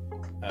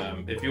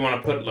on. If you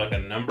want to put like a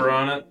number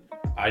on it,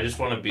 I just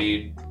want to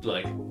be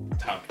like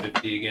top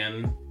 50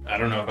 again. I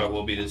don't know if I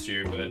will be this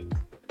year, but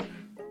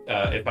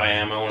if I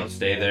am, I want to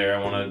stay there.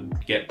 I want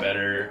to get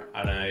better,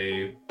 and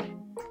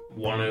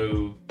want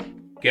to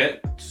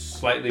get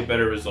slightly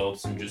better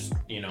results and just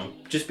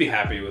be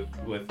happy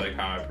with like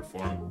how I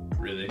perform,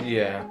 really.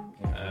 Yeah.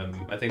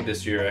 I think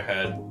this year I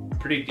had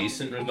pretty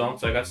decent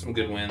results. I got some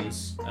good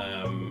wins.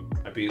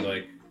 I beat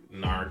like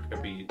Narc. I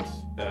beat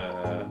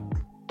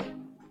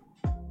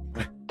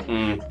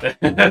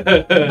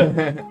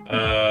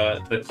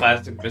the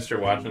classic Mr.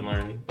 Watch and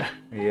Learn.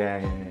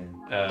 Yeah.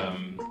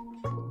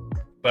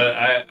 But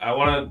I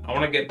want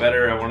to get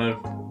better. I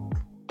want to.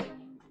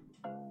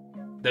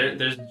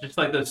 There's just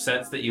like those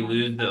sets that you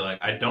lose that like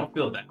I don't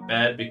feel that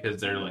bad because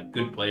they're like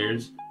good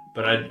players,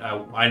 but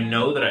I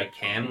know that I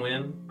can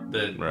win.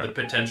 The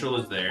potential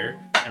is there,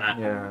 and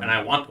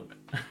I want to win.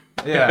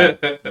 Yeah.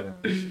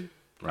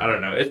 I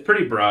don't know. It's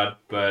pretty broad,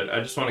 but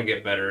I just want to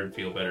get better and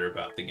feel better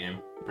about the game.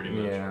 Pretty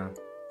much. Yeah,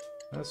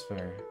 that's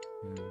fair.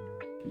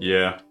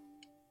 Yeah.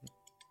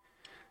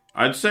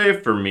 I'd say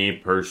for me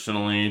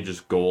personally,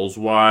 just goals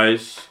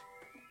wise.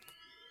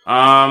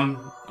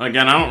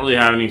 Again, I don't really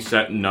have any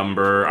set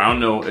number. I don't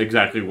know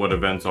exactly what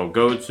events I'll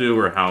go to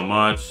or how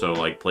much. So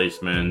like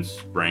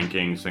placements,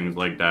 rankings, things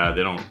like that.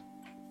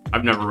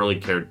 I've never really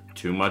cared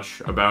too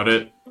much about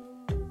it.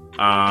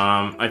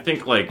 I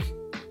think like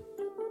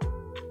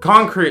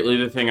concretely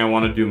the thing I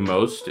want to do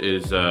most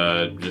is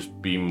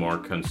just be more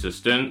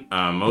consistent.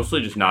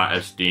 Mostly just not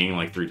SDing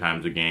like 3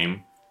 times a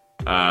game.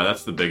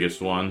 That's the biggest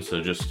one.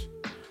 So just,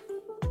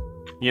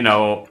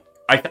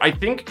 I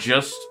think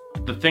just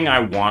the thing I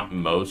want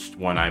most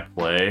when I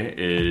play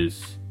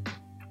is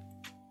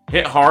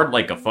hit hard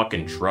like a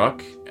fucking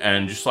truck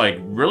and just like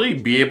really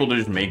be able to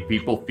just make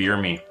people fear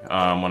me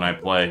when I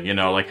play.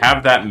 Like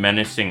have that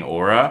menacing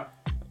aura.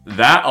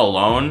 That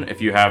alone,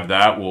 if you have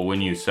that, will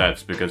win you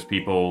sets because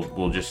people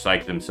will just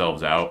psych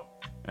themselves out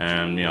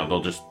and they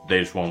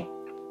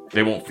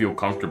won't feel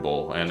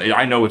comfortable. And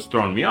I know it's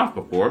thrown me off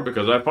before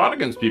because I fought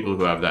against people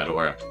who have that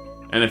aura.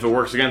 And if it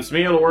works against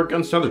me, it'll work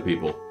against other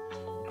people.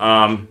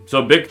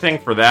 So big thing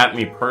for that,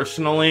 me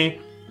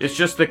personally, it's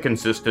just the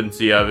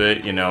consistency of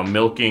it,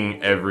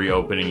 milking every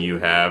opening you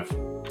have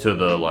to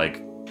the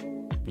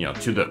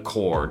to the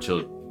core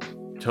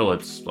till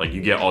it's like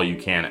you get all you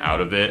can out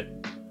of it.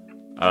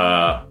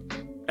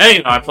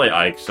 And I play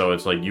Ike, so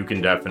it's like you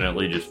can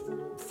definitely just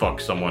fuck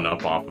someone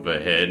up off of a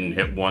hit and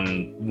hit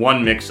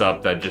one mix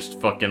up that just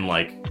fucking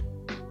like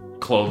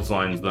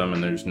clotheslines them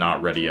and they're just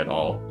not ready at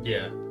all.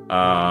 Yeah.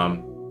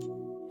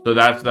 So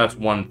that's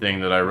one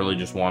thing that I really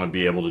just want to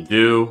be able to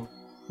do.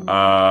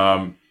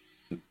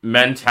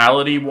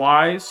 Mentality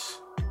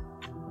wise,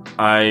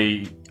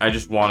 I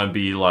just want to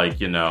be like,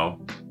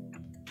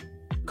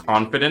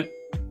 confident.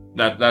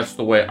 That's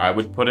the way I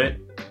would put it.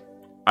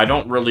 I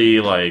don't really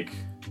like,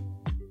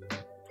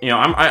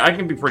 I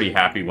can be pretty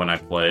happy when I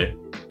play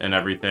and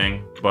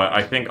everything, but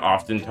I think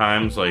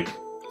oftentimes like,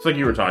 it's like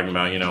you were talking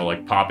about,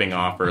 like popping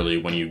off early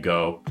when you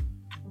go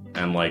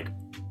and like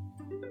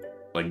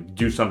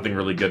do something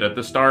really good at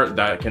the start,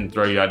 that can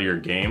throw you out of your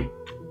game.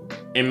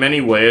 In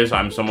many ways,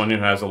 I'm someone who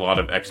has a lot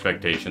of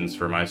expectations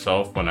for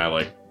myself when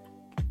I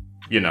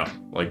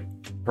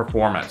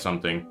perform at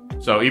something.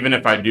 So even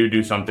if I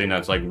do something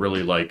that's like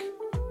really like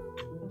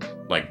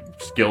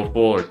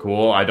skillful or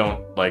cool, I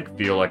don't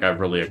feel like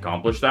I've really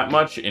accomplished that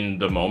much in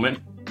the moment.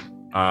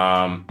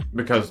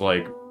 Because I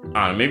don't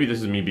know, maybe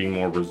this is me being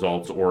more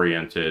results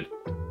oriented,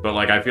 but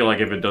I feel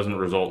like if it doesn't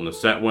result in a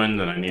set win,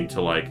 then I need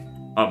to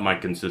up my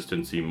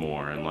consistency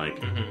more and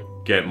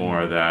get more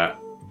of that.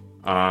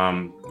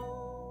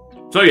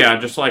 So yeah,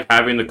 just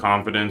having the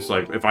confidence,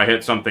 if I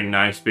hit something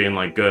nice, being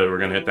good, we're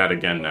gonna hit that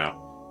again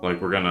now.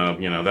 We're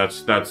gonna,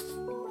 that's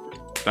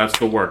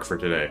the work for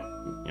today.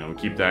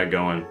 Keep that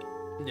going.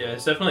 Yeah,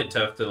 it's definitely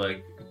tough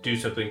to do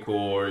something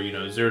cool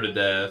or 0 to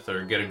death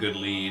or get a good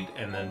lead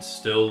and then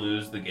still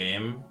lose the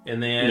game in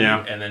the end.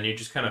 Yeah. And then you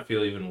just kind of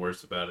feel even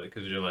worse about it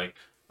because you're like,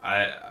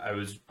 I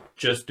was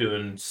just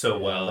doing so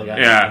well, and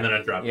then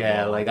I dropped the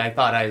ball. I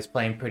thought I was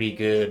playing pretty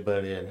good,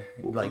 but it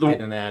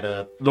didn't add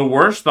up. The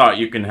worst thought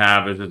you can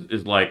have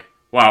is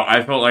wow,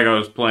 I felt like I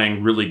was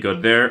playing really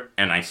good there,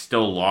 and I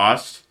still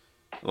lost.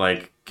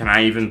 Can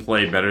I even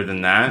play better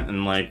than that?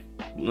 And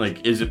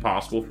is it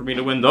possible for me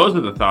to win? Those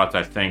are the thoughts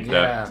I think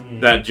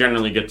that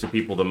generally get to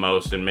people the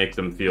most and make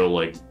them feel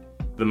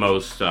the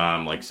most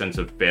sense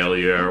of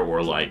failure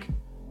or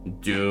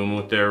doom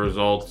with their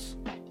results.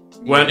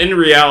 When in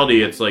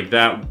reality, it's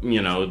that,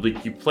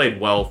 you played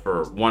well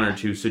for 1 or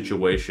 2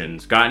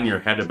 situations, got in your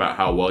head about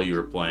how well you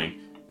were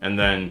playing, and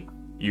then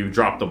you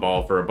dropped the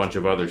ball for a bunch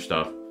of other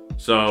stuff.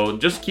 So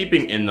just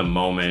keeping in the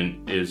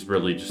moment is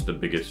really just the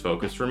biggest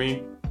focus for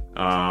me,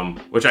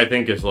 which I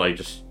think is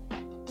just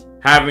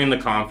having the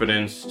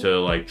confidence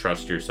to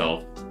trust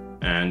yourself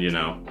and,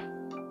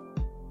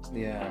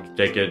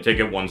 take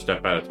it one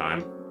step at a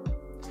time.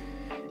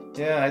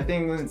 Yeah, I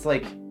think it's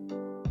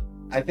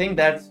I think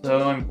that's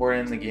so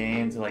important in the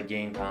game to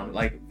gain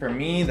confidence. For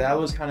me, that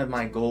was kind of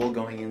my goal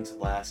going into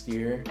last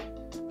year.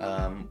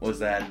 Was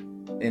that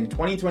in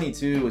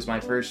 2022 was my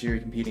first year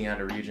competing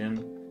out of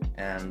region,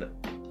 and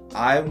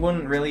I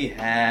wouldn't really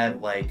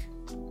have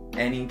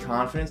any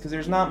confidence because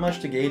there's not much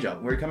to gauge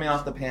up. We're coming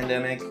off the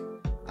pandemic.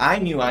 I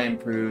knew I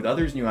improved,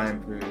 others knew I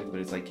improved, but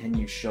it's like, can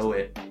you show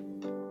it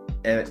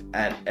at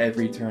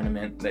every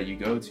tournament that you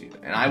go to?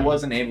 And I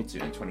wasn't able to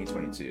in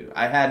 2022.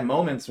 I had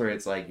moments where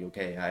it's like,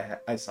 okay,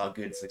 I saw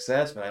good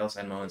success, but I also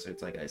had moments where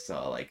it's like I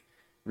saw like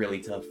really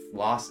tough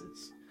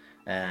losses.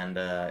 And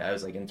I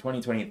was like, in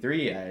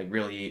 2023, I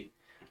really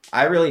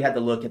had to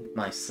look at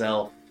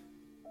myself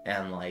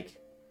and like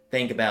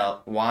think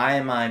about, why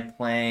am I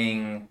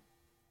playing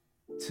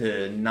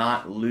to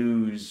not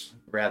lose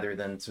rather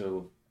than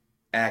to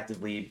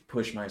actively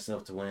push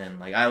myself to win?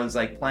 Like, I was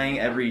like playing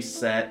every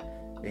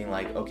set being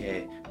like,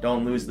 okay,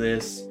 don't lose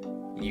this.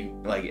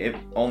 You like, if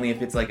only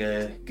if it's like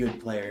a good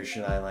player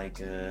should I like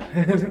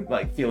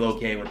like feel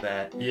okay with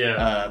that.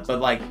 Yeah. But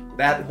like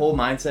that whole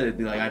mindset would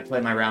be like, I'd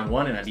play my round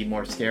one and I'd be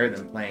more scared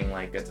than playing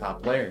like a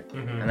top player.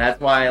 And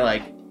that's why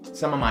like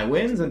some of my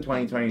wins in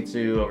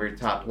 2022 over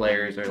top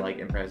players are like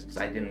impressive,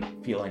 because I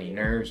didn't feel any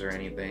nerves or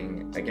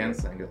anything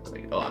against them. It's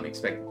like, oh, I'm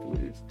expected to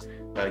lose.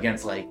 But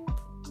against like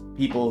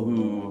people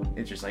who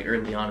it's just like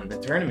early on in the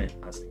tournament,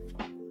 I was like,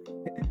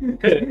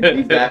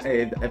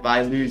 if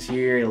I lose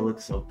here, it'll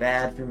look so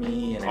bad for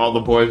me. And all the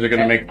boys are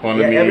gonna make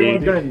fun of me.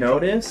 Everyone's gonna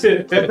notice.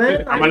 But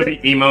then I'm gonna be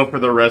emo for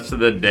the rest of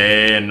the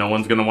day, and no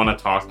one's gonna want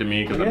to talk to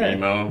me because I'm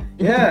emo.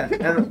 Yeah,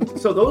 and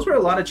so those were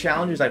a lot of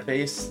challenges I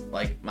faced,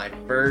 like my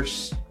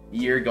first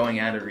year going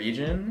out of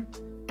region,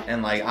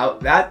 and like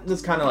that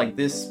was kind of like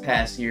this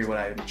past year what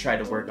I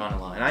tried to work on a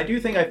lot, and I do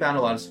think I found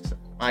a lot of success.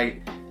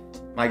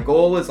 My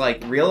goal was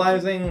like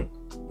realizing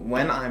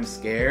when I'm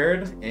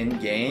scared in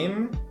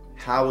game,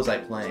 how was I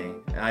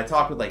playing? And I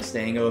talked with like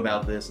Stango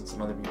about this and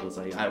some other people. It's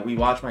like we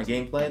watched my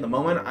gameplay. The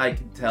moment I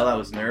could tell I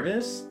was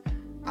nervous,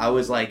 I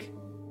was like,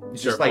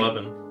 just like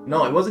flipping.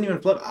 No, it wasn't even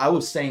flip. I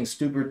was staying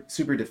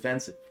super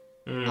defensive.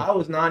 I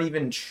was not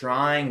even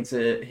trying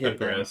to hit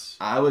them.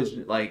 I was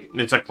like,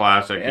 it's a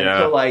classic, and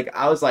so like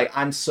I was like,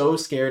 I'm so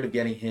scared of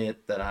getting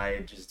hit that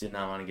I just did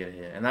not want to get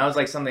hit. And that was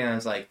like something I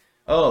was like,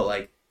 oh,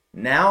 like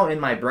now in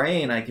my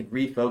brain I could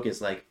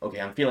refocus. Like, okay,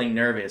 I'm feeling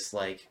nervous.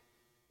 Like,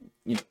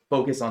 you know,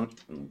 focus on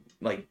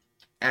like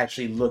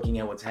actually looking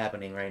at what's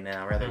happening right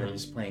now rather than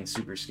just playing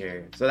super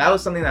scared. So that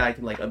was something that I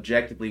could like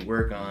objectively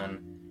work on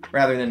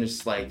rather than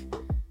just like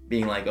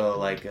being like, oh,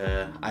 like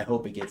I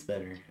hope it gets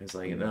better. It's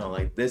like, no,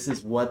 like this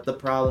is what the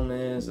problem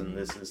is and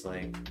this is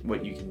like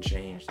what you can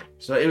change.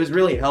 So it was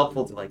really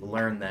helpful to like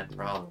learn that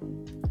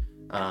problem.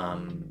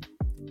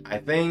 I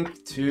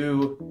think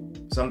too,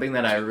 something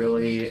that I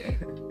really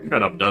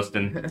shut up,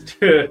 Dustin.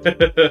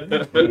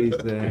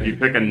 You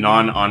pick a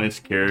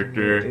non-honest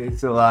character,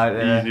 it's a lot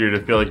easier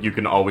to feel like you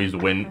can always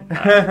win.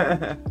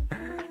 I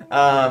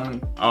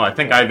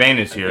think Ivayne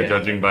is here,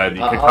 judging by the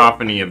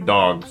cacophony of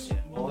dogs. Yeah,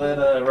 we'll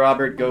let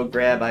Robert go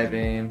grab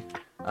Ivayne.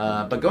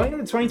 But going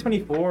into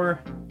 2024,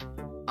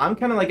 I'm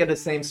kind of like at the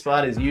same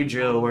spot as you,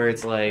 Joe, where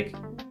it's like,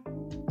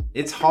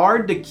 it's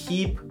hard to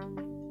keep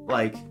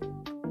like,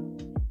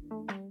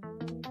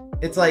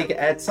 it's like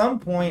at some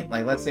point,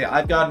 like let's say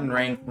I've gotten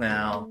ranked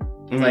now.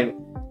 It's like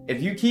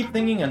if you keep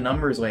thinking a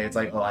numbers way, it's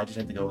like, oh, I just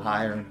have to go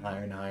higher and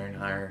higher and higher and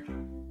higher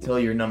till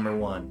you're number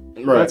one.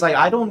 Right. But it's like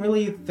I don't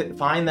really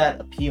find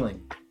that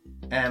appealing.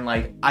 And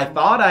like I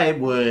thought I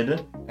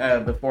would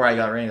before I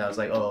got ranked. I was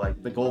like, oh,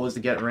 like the goal was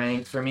to get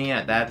ranked for me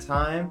at that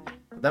time.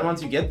 But then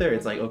once you get there,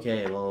 it's like,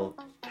 okay, well,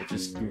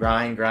 just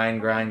grind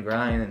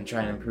and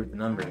try and improve the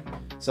number.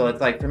 So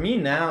it's like for me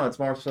now, it's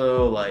more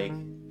so like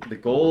the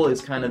goal is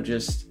kind of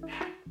just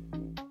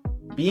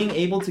being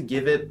able to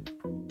give it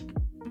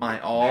my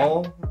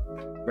all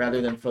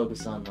rather than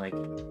focus on like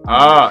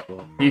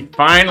he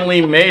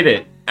finally made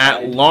it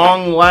at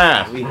long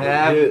last. We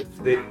have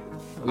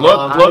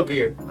look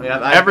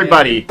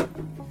everybody,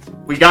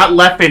 we got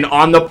Leffen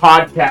on the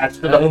podcast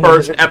for the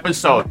first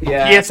episode.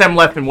 TSM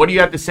Leffen, what do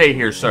you have to say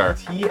here, sir?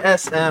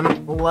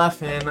 TSM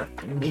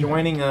Leffen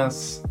joining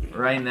us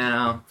right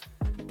now.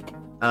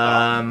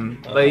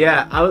 But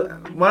yeah,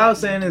 what I was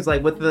saying is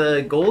like with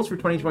the goals for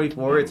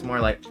 2024, it's more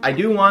like I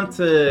do want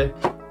to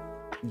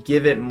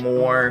give it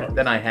more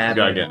than I have.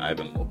 You gotta get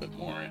Ivan a little bit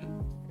more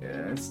in.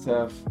 Yeah, it's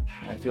tough.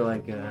 I feel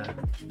like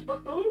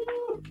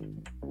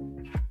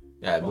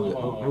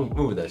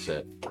move that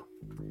shit.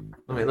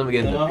 Let me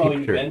get in the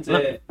picture.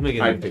 Let me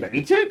get in the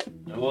picture.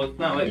 Well, it's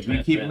not like if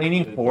you keep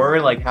leaning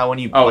forward, like how when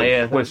you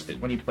play a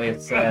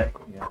set.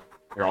 Yeah.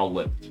 You're all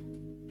lipped.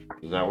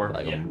 Does that work?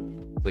 Like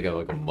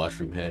a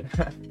mushroom head.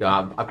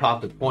 I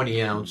popped a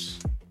 20 ounce.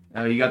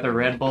 Oh, you got the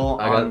Red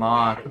Bull on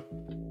lock.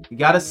 You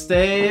gotta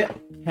stay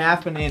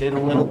caffeinated a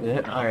little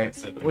bit. All right,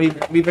 so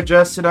we've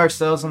adjusted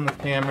ourselves on the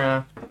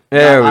camera.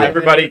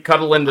 Everybody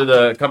cuddle into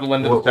the center.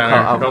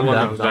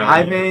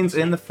 Ivayne's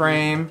in the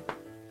frame.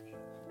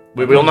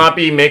 We will not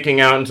be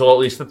making out until at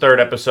least the third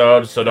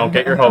episode, so don't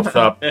get your hopes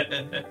up.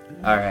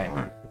 All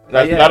right.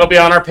 That'll be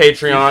on our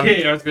Patreon.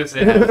 Yeah, I was gonna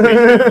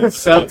say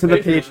sub to the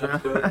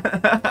Patreon.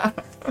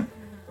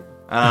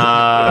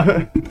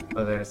 What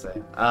was I gonna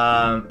say?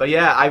 But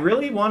yeah, I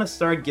really want to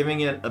start giving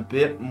it a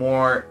bit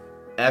more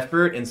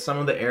effort in some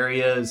of the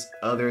areas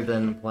other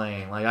than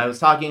playing. Like I was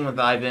talking with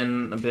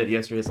Ivan a bit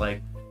yesterday. It's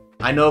like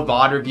I know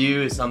VOD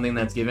review is something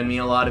that's given me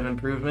a lot of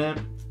improvement,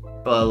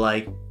 But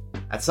like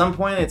at some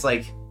point, it's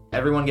like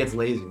everyone gets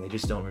lazy. They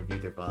just don't review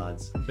their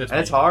VODs, and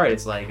it's hard.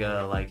 It's like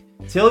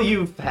till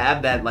you've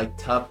had that like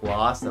tough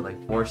loss that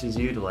like forces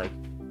you to like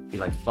be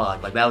like,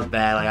 fuck, like that was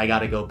bad. Like I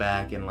gotta go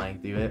back and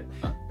like do it.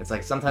 It's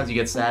like sometimes you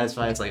get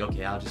satisfied. It's like,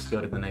 okay, I'll just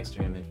go to the next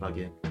stream and fuck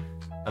it.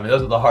 I mean,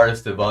 those are the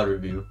hardest to VOD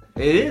review.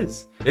 It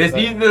is. It's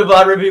easy to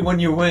VOD review when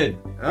you win.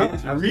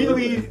 It's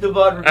really easy to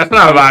VOD review. That's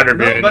not VOD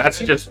reviewing. That's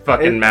just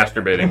fucking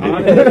masturbating.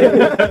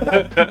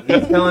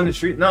 He's telling the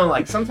truth. No,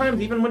 like sometimes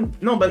even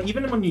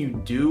when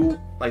you do,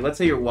 like let's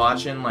say you're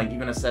watching like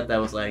even a set that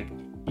was like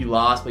you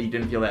lost but you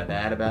didn't feel that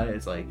bad about it.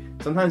 It's like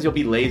sometimes you'll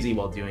be lazy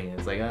while doing it.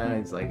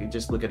 It's like you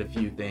just look at a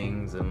few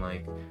things and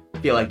like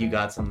feel like you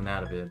got something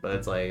out of it. But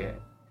it's like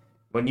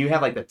when you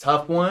have like the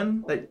tough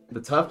one, like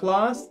the tough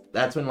loss,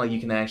 that's when like you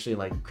can actually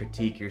like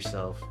critique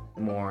yourself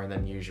more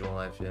than usual,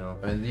 I feel.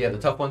 I mean, yeah, the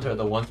tough ones are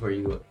the ones where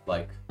you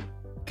like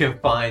can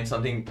find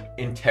something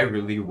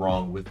integrally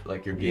wrong with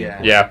like your game.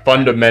 Yeah,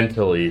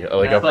 fundamentally,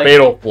 like a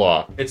fatal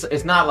flaw.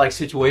 It's not like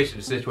situation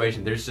to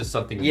situation. There's just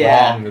something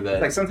wrong with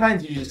it. Like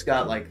sometimes you just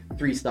got like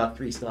three stock,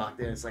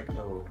 and it's like,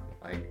 oh,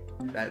 like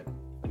that.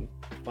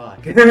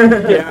 Fuck.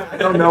 Yeah, I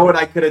don't know what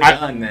I could have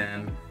done,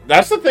 man.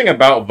 That's the thing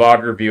about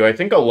VOD review. I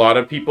think a lot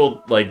of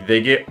people, like,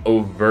 they get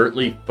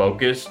overtly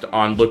focused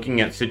on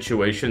looking at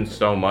situations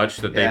so much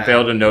that they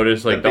fail to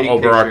notice, like, the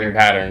overarching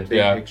patterns.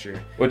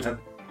 Picture. Which,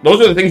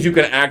 those are the things you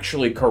can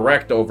actually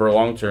correct over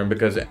long term,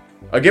 because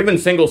a given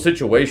single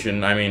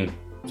situation, I mean,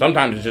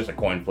 sometimes it's just a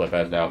coin flip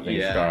as to how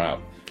things start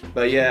out.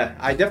 But yeah,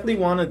 I definitely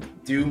want to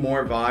do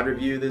more VOD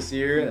review this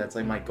year. That's,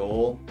 like, my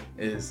goal,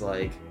 is,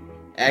 like,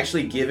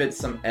 actually give it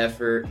some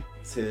effort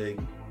to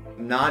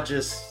not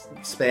just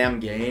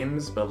spam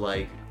games, but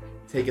like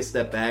take a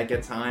step back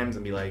at times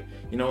and be like,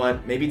 you know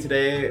what, maybe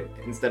today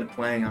instead of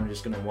playing I'm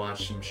just gonna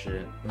watch some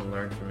shit and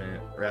learn from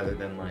it rather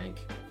than like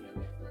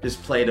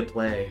just play to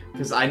play,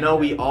 because I know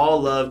we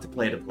all love to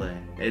play.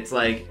 It's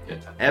like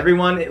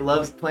everyone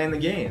loves playing the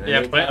game.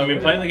 Yeah, playing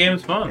the game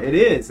is fun. It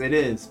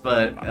is,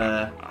 but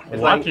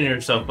watching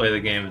yourself play the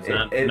game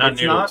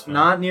is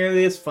not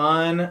nearly as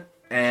fun,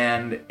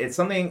 and it's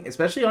something,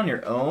 especially on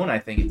your own, I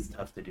think it's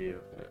tough to do.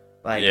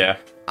 Like,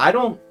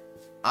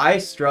 I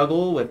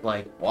struggle with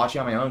like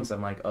watching on my own, because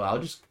I'm like,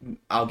 oh,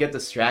 I'll get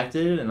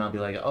distracted and I'll be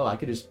like, oh, I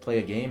could just play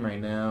a game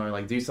right now or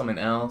like do something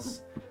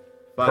else.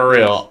 But for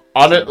real,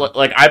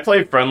 like I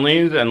play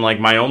friendlies and like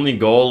my only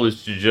goal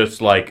is to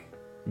just like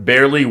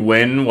barely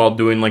win while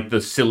doing like the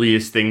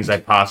silliest things I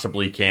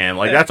possibly can.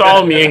 Like that's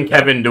all me and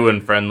Kevin do in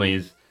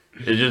friendlies,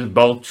 is just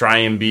both try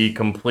and be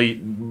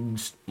complete,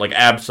 like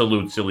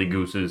absolute silly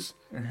gooses.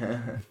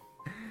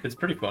 It's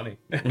pretty funny.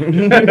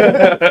 And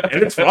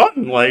it's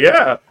fun, like,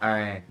 yeah.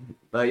 Alright.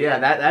 But yeah,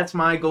 that's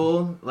my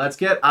goal. Let's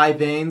get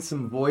Ivayne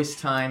some voice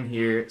time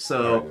here.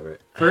 So,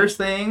 first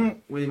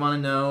thing we want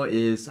to know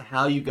is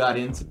how you got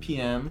into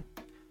PM.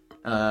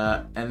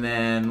 And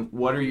then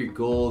what are your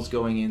goals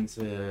going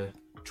into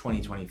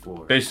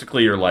 2024?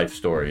 Basically your life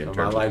story in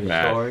terms of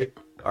Matt. Story.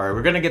 Alright,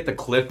 we're going to get the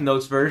Cliff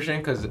Notes version,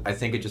 because I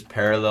think it just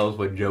parallels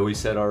what Joey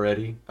said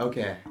already.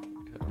 Okay.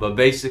 But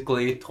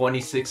basically,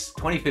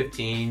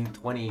 2015,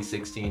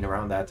 2016,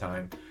 around that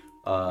time,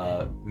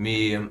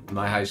 me and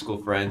my high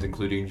school friends,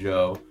 including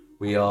Joe,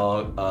 we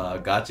all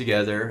got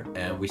together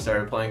and we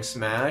started playing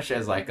Smash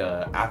as like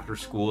a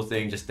after-school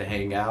thing just to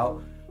hang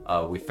out.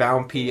 We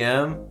found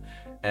PM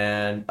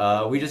and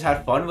we just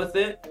had fun with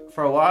it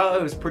for a while.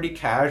 It was pretty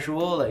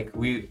casual. Like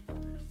we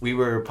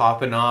were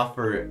popping off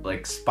or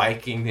like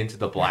spiking into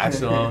the black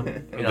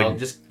zone, you know,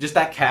 just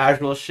that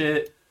casual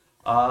shit.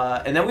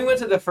 And then we went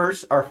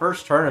to our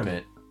first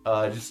tournament,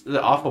 just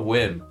off a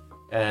whim,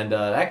 and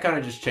that kind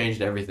of just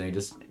changed everything.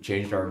 Just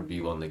changed our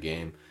view on the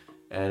game,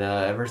 and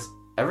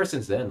ever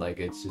since then, like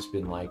it's just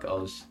been like,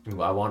 oh,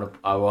 I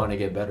want to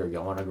get better. I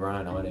want to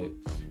grind. I want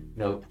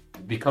to,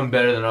 become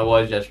better than I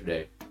was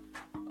yesterday.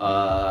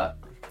 I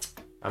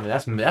mean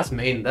that's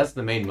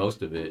the main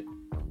most of it.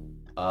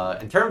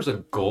 In terms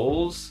of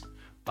goals,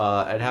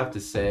 I'd have to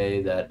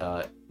say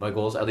that my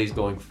goals, at least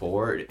going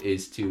forward,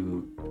 is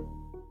to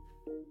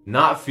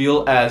not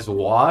feel as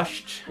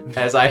washed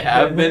as I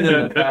have been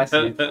in the past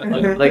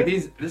year. Like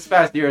this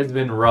past year has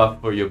been rough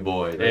for your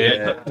boy.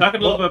 Talk a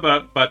little bit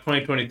about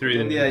 2023.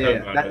 Then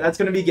that's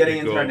going to be getting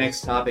into our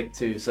next topic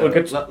too. So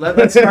let's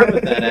start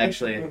with that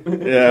actually.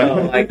 Yeah.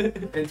 So, like in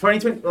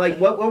 2020, like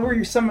what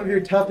were some of your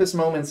toughest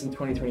moments in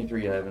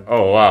 2023, Ivan?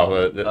 Oh wow,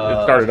 it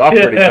started off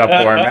pretty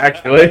tough for him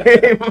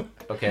actually.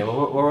 Okay, well,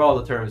 what were all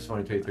the tournaments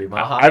 2023?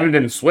 Ivan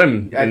didn't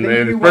swim in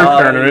the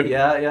first tournament.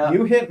 Yeah.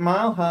 You hit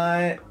Mile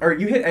High, or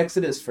you hit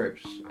Exodus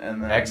first,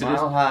 and then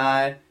Mile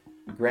High,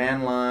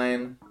 Grand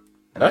Line.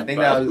 And I think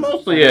that was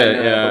mostly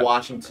it. Yeah. The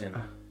Washington.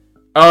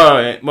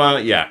 Oh well,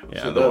 yeah.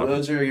 So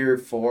those are your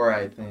four,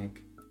 I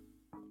think.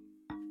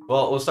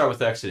 Well, we'll start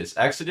with Exodus.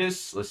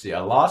 Exodus. Let's see. I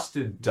lost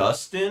to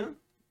Dustin,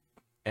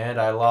 and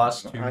I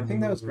lost to. I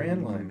think that was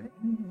Grand Line.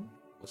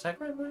 Was that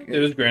Grand Line? It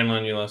was Grand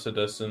Line. You lost to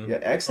Dustin. Yeah,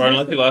 Exodus. Or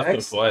unless you lost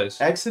it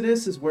twice.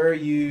 Exodus is where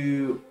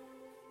you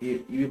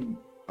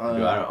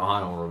I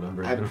don't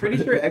remember. I'm pretty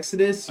sure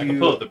Exodus. I can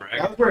pull up the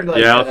bracket. That was where,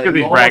 like, Yeah, let's get these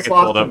you almost brackets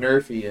lost pulled to up.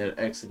 Nerfy at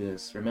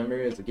Exodus.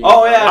 Remember? As a game.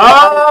 Oh yeah.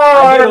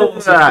 I I did remember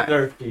almost that.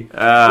 hit the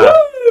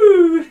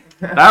Nerfy.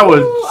 That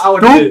was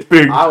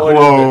stupid I would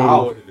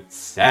close. have been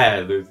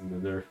sad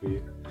losing the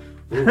Nerfy.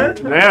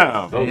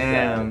 Damn. So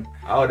Damn. sad.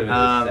 I would have been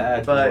a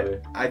sad but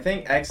boy. I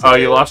think Exodus. Oh,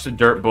 you lost to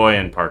Dirt Boy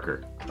and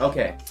Parker.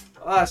 Okay.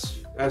 Well,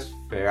 that's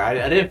fair.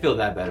 I didn't feel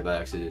that bad about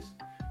Exodus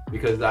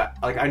because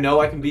I know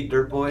I can beat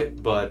Dirt Boy,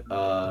 but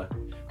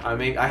I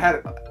mean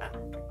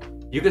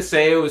you could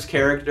say it was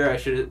character. I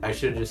should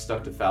have just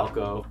stuck to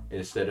Falco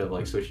instead of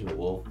like switching to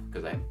Wolf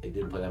because I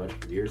didn't play that much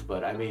for years.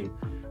 But I mean,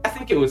 I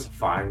think it was a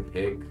fine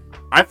pick.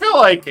 I feel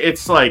like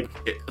it's like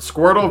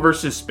Squirtle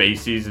versus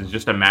Spaceys is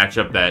just a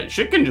matchup that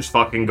shit can just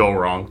fucking go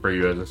wrong for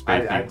you as a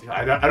Spacey.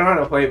 I don't know how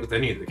to play it with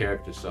any of the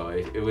characters, so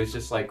it was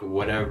just like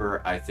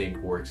whatever I think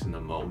works in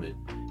the moment.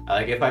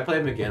 Like if I play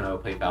him again, I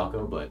would play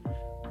Falco, but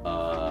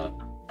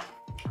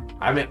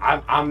I mean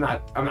I'm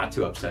not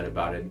too upset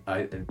about it.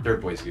 And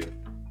Third Boy's good.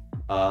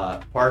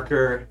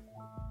 Parker.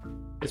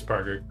 It's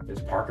Parker.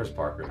 Parker's.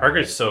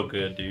 Parker's so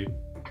good, dude.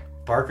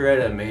 Parker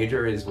at a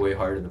major is way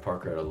harder than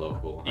Parker at a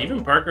local.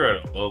 Even Parker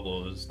at a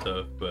local is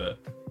tough, but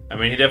I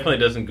mean, he definitely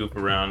doesn't goof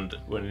around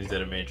when he's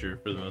at a major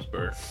for the most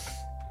part.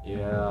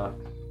 Yeah.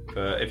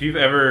 But if you've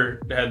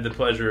ever had the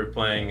pleasure of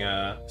playing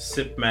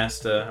Sip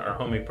Master, our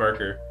homie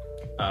Parker,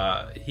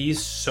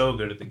 he's so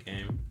good at the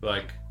game.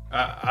 Like,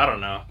 I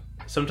don't know.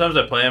 Sometimes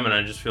I play him and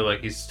I just feel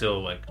like he's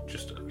still like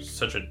just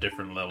such a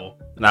different level.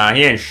 Nah,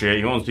 he ain't shit.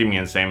 You won't see me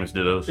in Samus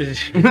Dittos.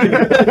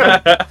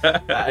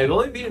 I've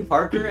only beaten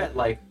Parker at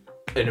like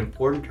an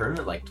important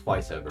tournament like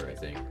twice ever, I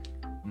think.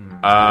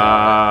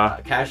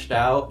 Cashed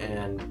Out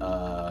and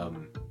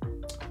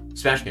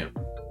Smash Camp.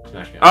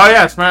 Oh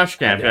yeah, Smash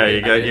Camp. Yeah,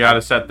 you got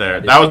a set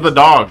there. That was the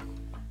dog.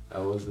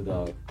 That was the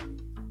dog.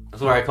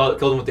 That's why I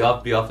killed him with the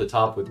off the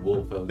top with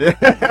Wolf.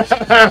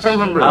 I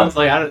remember. I was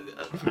like, I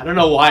don't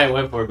know why I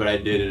went for it, but I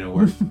did and it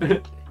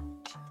worked.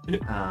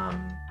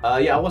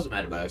 Yeah, I wasn't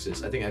mad about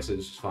Exodus. I think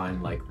Exodus was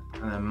fine. Like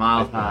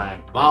Mile High.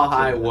 Mile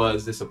High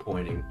was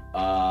disappointing.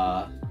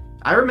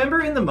 I remember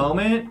in the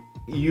moment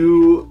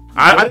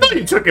I thought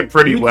you took it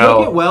pretty well.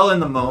 You took it well in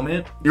the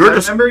moment. I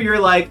remember you're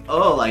like,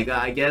 oh, like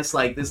I guess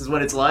like this is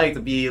what it's like to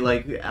be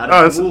like out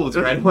of the pools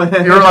right away.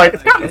 You were like,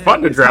 it's kind of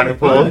fun to drown in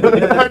pool.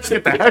 I just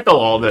get the heckle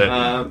all day.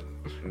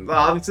 Well,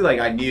 obviously,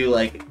 like I knew,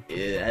 like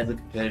as a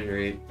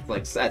competitor,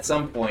 like at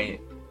some point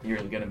you're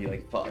gonna be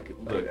like, fuck.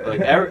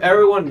 Like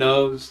everyone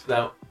knows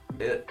that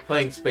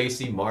playing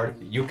Spacey Marth,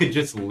 you could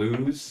just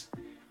lose,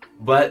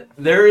 but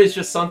there is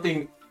just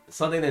something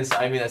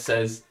inside me that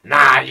says,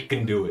 nah, you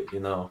can do it.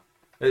 You know.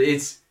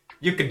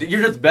 You're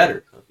just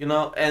better, you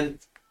know, and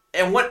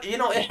what, you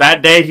know.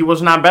 That day he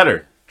was not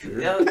better.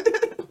 Yeah,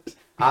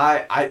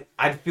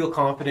 I'd feel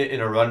confident in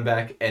a run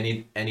back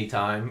any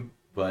time,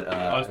 but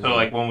also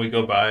like when we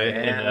go by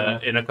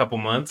in a couple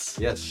months.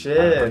 Yes,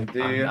 shit,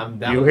 dude. I'm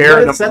down. You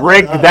hear them?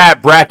 Rig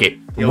that bracket.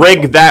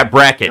 Rig that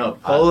bracket. No,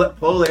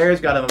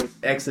 Polair's got an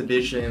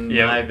exhibition.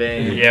 Yeah,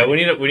 Ivayne. Yeah, we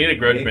need a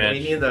grudge match.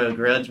 We need the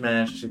grudge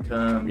match to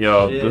come.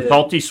 Yo, Shit. the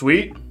salty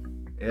sweet.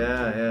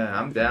 Yeah,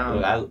 I'm down.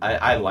 Look,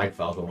 I like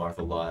Falcon Marth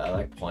a lot. I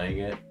like playing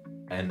it,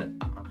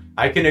 and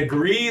I can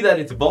agree that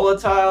it's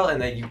volatile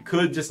and that you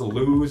could just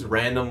lose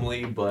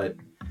randomly, but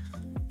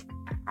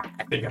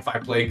I think if I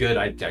play good,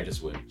 I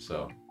just win.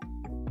 So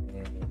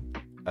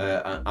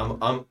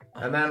I'm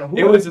And then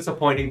it was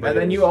disappointing, but and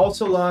then you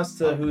also lost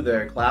to who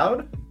there?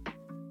 Cloud?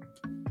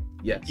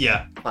 Yes.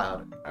 Yeah.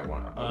 Cloud. I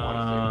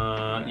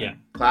want Yeah.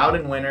 Cloud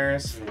and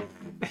winners.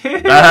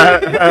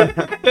 That's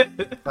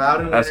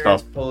Cloud and winners.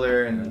 tough.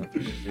 Polar and.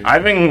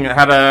 Ivayne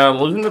had a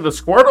losing to the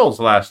Squirtles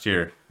last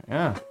year.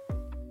 Yeah.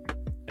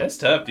 That's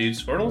tough, dude.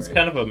 Squirtle's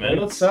kind of a menace.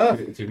 What's up?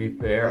 to be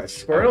fair,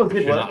 Squirtle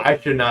did well. I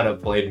should not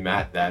have played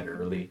Matt that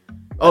early.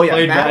 Oh yeah,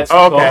 Played Matt.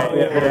 Matt.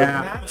 Okay.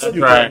 That's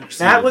right.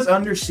 Matt was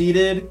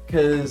underseeded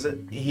because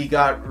he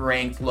got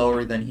ranked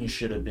lower than he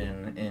should have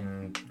been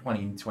in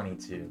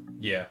 2022.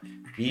 Yeah.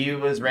 He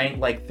was ranked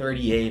like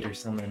 38 or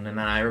something,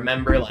 and I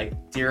remember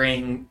like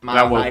during my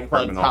That was high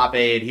club criminal. top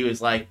 8, he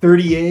was like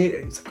 38.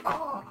 And he's like,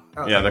 oh.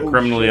 I was Yeah, like, the oh,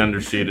 criminally shit.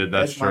 underseeded.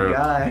 That's my true.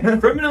 guy.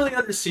 Criminally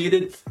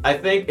underseeded. I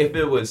think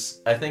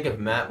if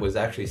Matt was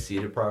actually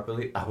seated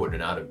properly, I would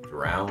not have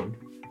drowned.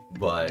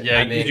 But Yeah,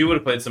 I mean, you would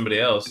have played somebody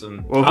else.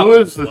 And Well, who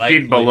is the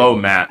seed below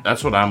Matt?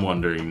 That's what I'm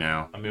wondering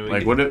now. I mean,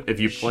 Like, what if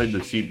you played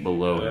the seed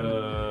below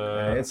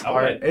him? It's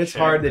hard. It's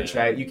hard to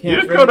check. You You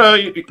can't. just go to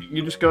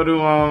you just go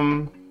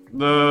to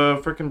the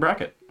freaking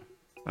bracket.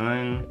 I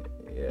mean,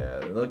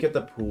 Yeah, look at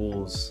the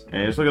pools.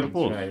 yeah, just look at the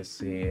pools. Try to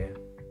see.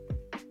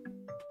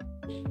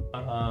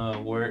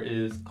 Where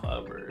is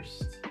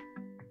Cloudburst?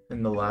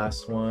 In the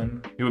last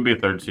one, He would be a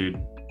third seed,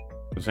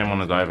 the same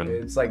one as Ivan.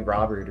 it's like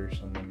Robert or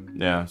something.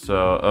 Yeah.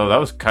 So, that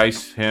was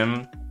Kais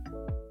him.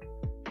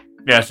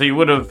 Yeah. So you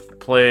would have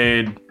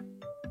played.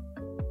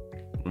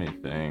 Let me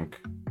think.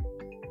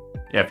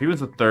 Yeah, if he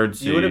was a third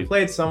seed, You would have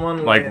played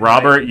someone like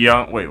Robert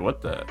Young. Wait,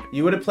 what the?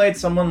 You would have played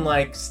someone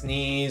like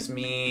Sneeze,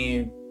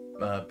 me,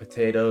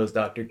 Potatoes,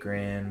 Dr.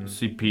 Grin.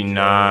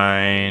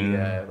 CP9.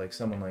 Yeah, like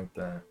someone like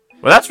that.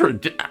 Well, that's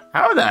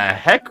how the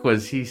heck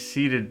was he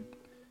seated?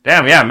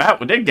 Damn, yeah, Matt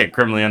did get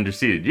criminally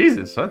underseated.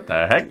 Jesus, what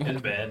the heck?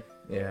 It's bad.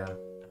 Yeah.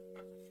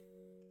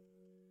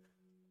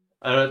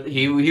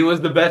 He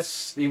was the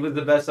best. He was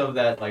the best of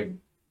that like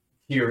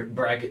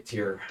bracket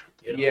tier.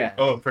 You know? Yeah.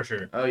 Oh, for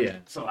sure. Oh yeah.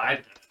 So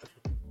I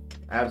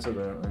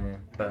Absolutely.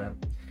 But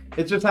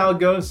it's just how it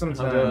goes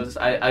sometimes.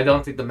 I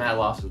don't think the Matt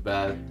loss was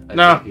bad.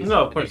 No,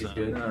 of course not.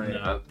 Good. No,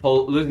 yeah.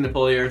 Losing to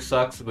Polier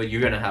sucks, but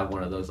you're gonna have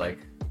one of those like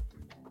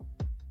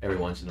every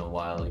once in a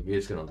while. Like you're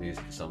just gonna lose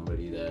to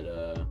somebody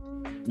that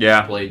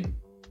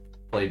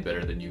played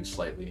better than you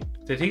slightly.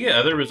 Did he get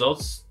other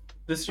results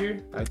this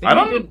year? I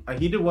think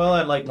he did well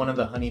at like one of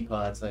the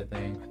honeypots, I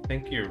think. I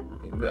think you're.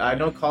 I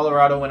know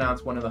Colorado went out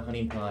to one of the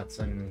honeypots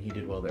and he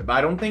did well there. But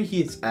I don't think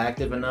he's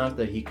active enough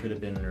that he could have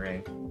been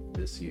ranked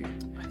this year.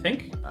 I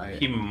think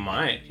he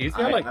might. He's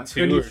got like I'm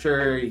 2 pretty or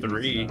sure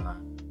 3.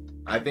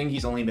 I think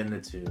he's only been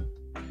to 2.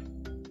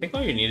 I think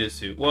all you need is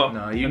 2. Well,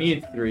 No, you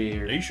need 3.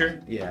 Are you sure?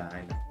 Yeah,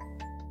 I know.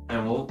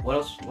 And what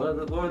else? What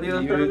were the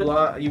other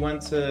tournaments? You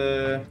went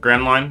to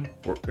Grand Line.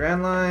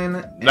 Grand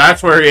Line.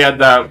 That's where he had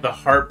that. The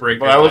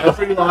heartbreaker. Well, That's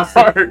where you lost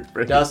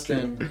Heartbreak.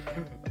 Dustin.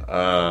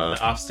 The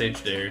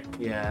offstage dare.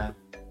 Yeah.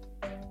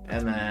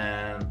 And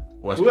then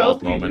West who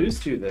else Falls did you moment. lose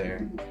to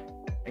there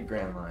at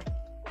Grand Line?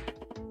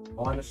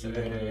 I want to say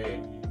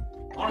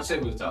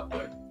it was top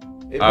player.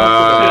 It had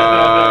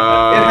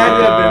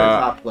to have been a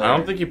top player. I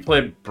don't think he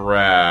played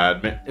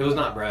Brad. It was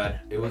not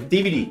Brad. It was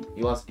DVD.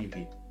 You lost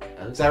DVD.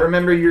 So I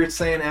remember you were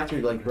saying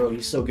after, like, bro,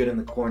 he's so good in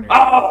the corner.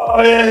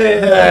 Oh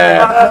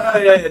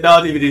yeah. No,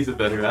 DVDs is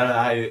better.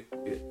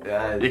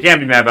 You can't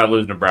be mad about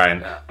losing to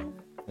Brian.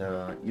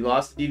 You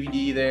lost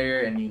DVD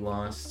there, and you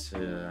lost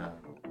to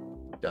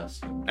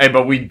Dustin. Hey,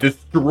 but we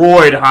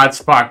destroyed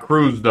Hotspot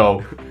Cruise,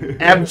 though.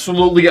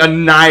 Absolutely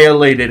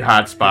annihilated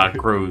Hotspot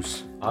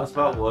Cruise.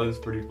 Hotspot was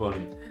pretty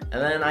funny.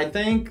 And then I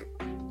think,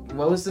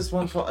 what was this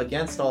one called?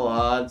 Against All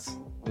Odds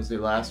was the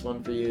last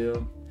one for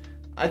you.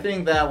 I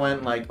think that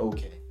went, like,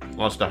 okay.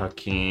 Lost to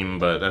Hakeem,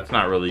 but that's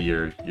not really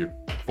your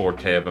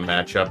forte of a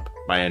matchup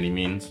by any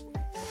means.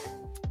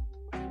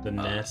 The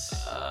Ness.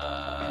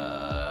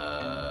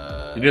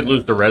 You did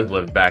lose to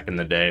Resliv back in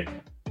the day.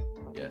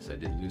 Yes, I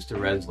did lose to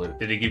Resliv.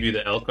 Did he give you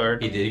the L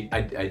card? He did.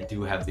 I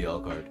do have the L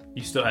card.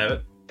 You still have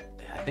it?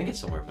 I think it's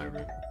somewhere in my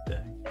room.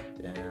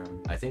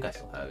 Damn. I think I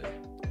still have it.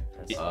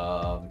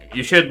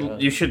 You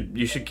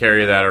should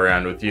carry that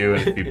around with you,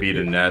 and if you beat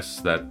a Ness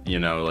that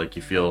like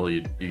you feel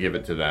you give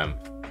it to them.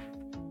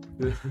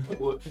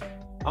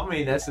 How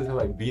many Nesses have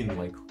I beaten?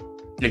 Like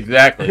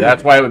Exactly.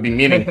 That's why it would be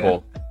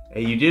meaningful.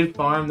 Hey, you did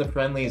farm the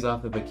friendlies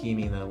off of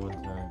Bikini that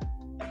one time.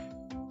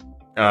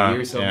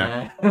 You're so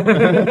mad.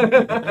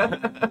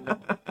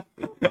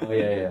 Oh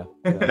yeah.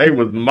 They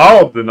was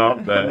mobbing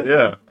off that.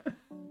 Yeah.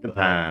 Good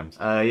times.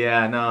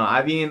 Yeah, no.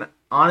 I mean,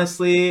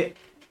 honestly,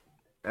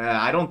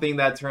 I don't think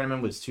that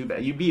tournament was too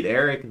bad. You beat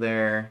Eric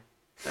there,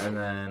 and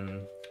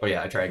then. Oh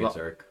yeah, I tried against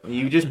Eric.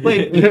 You just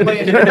played. You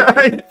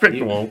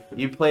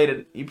played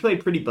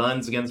pretty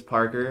buns against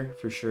Parker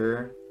for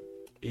sure.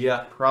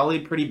 Yeah, probably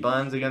pretty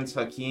buns against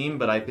Hakeem,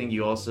 but I think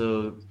you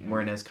also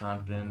weren't as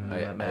confident in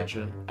that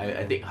matchup.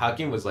 I think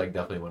Hakeem was like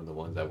definitely one of the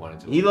ones I wanted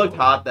to. He looked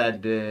hot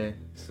that day,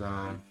 so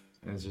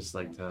it was just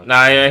like tough.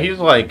 Nah, yeah, he's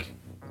like.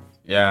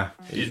 Yeah,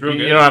 he's real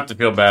good. You don't have to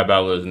feel bad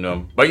about losing to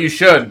him, but you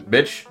should,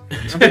 bitch.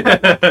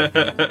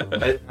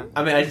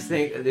 I mean, I just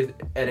think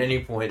at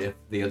any point, if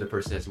the other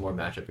person has more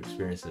matchup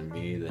experience than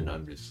me, then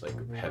I'm just like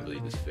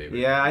heavily disfavored.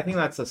 Yeah, I think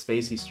that's a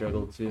space he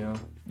struggled to.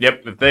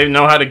 Yep, if they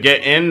know how to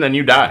get in, then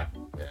you die.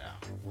 Yeah.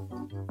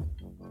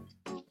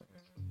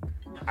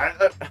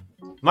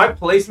 My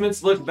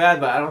placements look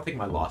bad, but I don't think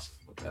my losses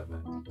look that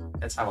bad.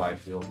 That's how I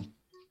feel.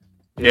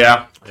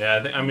 Yeah.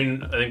 Yeah, I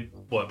think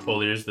what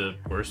Polier's the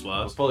worst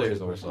loss. Polier's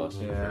the worst loss.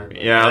 Yeah.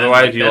 Yeah.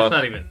 Otherwise, you that's lost.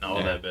 not even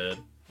all that bad.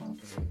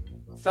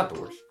 It's not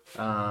the worst.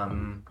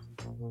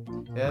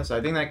 Yeah. So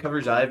I think that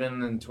covers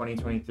Ivan in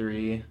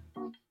 2023.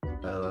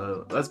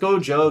 Let's go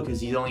Joe because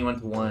he only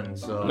went to 1.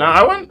 So No,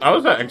 I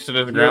was at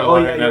Exodus Grand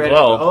Line as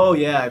well. Oh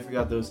yeah, I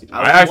forgot those two. I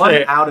was actually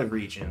one out of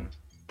region.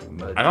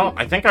 But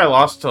I think I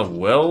lost to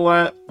Will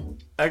at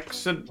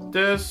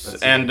Exodus,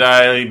 and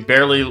I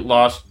barely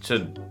lost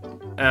to.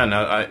 I don't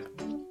know.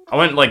 I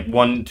went like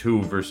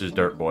 1-2 versus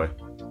Dirt Boy.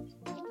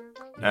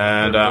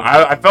 And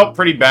I felt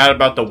pretty bad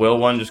about the Will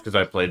one just because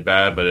I played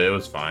bad, but it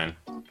was fine.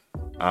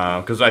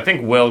 Because I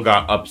think Will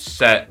got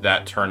upset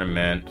that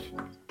tournament,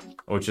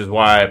 which is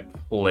why I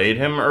played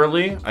him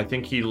early. I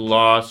think he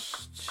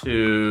lost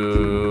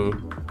to...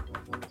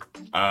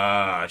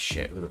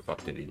 shit, who the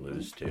fuck did he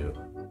lose to?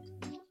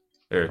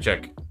 Here,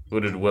 check. Who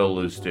did Will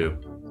lose to?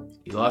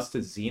 he lost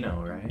to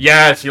Zeno, right?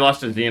 Yes, he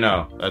lost to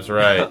Zeno. That's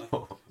right.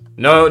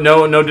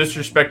 No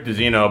disrespect to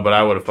Zeno, but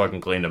I would have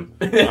fucking cleaned him.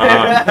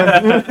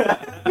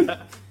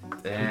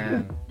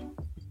 Damn.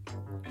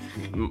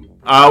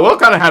 Will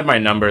kind of had my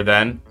number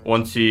then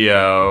once he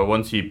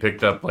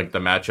picked up like the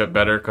matchup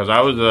better because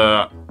I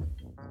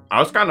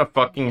was kind of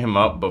fucking him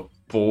up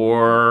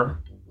before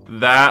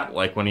that,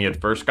 like when he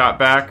had first got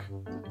back.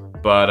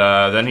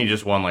 But then he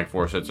just won like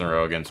 4 sets in a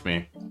row against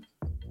me.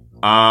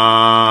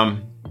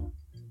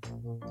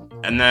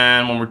 And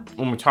then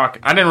when we talk,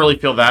 I didn't really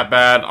feel that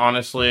bad,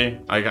 honestly.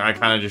 I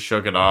kind of just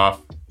shook it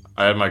off.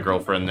 I had my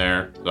girlfriend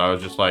there, so I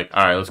was just like,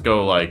 all right, let's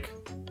go like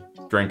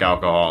drink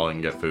alcohol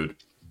and get food.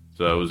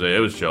 So it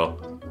was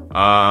chill.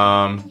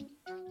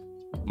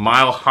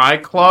 Mile High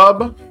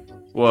Club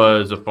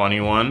was a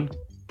funny one.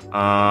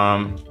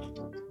 I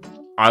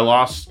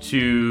lost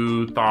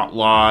to Thought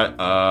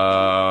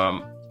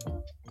Lot.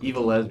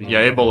 Evil Lesbian.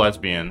 Yeah, Evil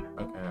Lesbian.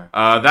 Okay.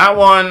 That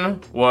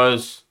one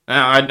was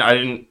I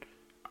didn't.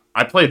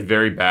 I played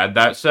very bad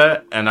that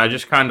set, and I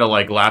just kind of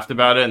like laughed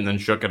about it and then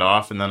shook it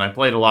off, and then I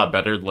played a lot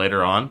better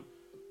later on.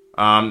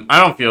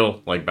 I don't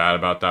feel like bad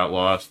about that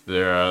loss.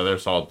 They're a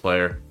solid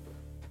player.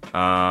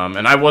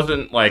 And I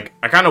wasn't like,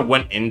 I kind of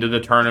went into the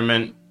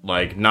tournament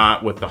like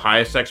not with the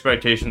highest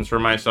expectations for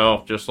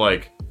myself, just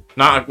like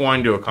not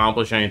wanting to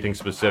accomplish anything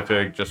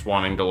specific, just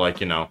wanting to like,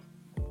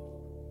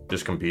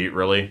 just compete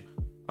really.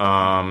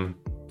 So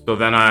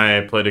then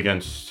I played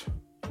against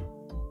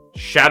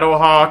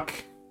Shadowhawk.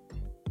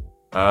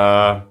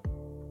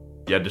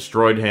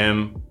 Destroyed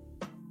him.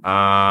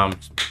 That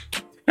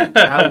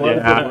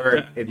was the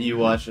work. If you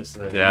watch this,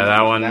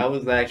 that one. That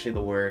was actually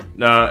the work.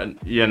 No,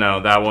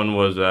 that one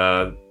was.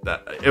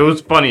 It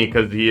was funny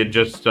because he had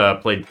just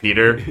played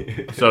Peter,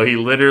 so he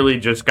literally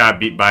just got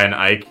beat by an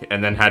Ike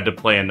and then had to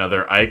play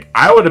another Ike.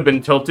 I would have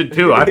been tilted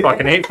too. I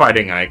fucking hate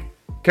fighting Ike.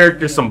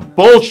 Character's some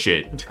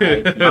bullshit.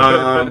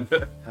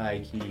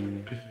 High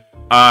key.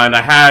 And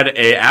I had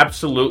a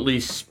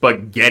absolutely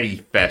spaghetti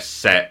fest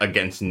set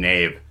against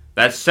Knave.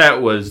 That set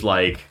was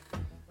like,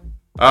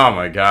 oh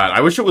my god!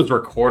 I wish it was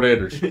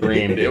recorded or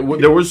streamed.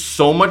 There was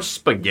so much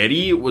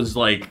spaghetti. It was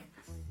like,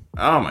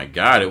 oh my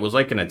god! It was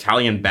like an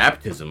Italian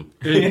baptism.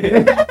 Is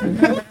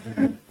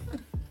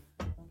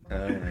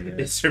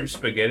there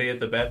spaghetti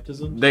at the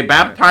baptism? They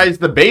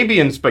baptized the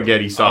baby in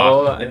spaghetti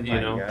sauce. That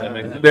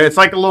makes sense. It's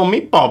like a little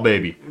meatball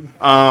baby.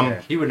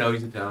 He would know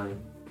he's Italian.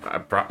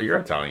 You're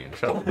Italian.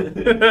 Shut up.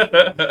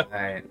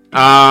 Alright.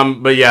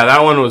 But yeah,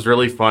 that one was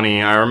really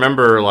funny. I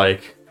remember,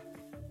 like,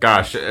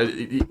 gosh,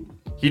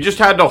 he just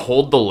had to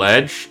hold the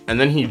ledge, and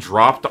then he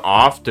dropped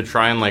off to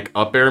try and like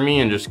up air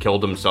me and just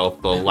killed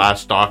himself the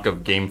last stock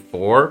of game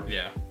 4.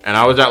 Yeah. And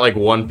I was at like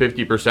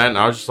 150%, and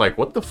I was just like,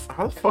 "What the?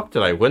 How the fuck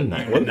did I win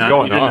that? What's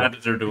going you did on?" not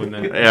deserve to win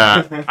that.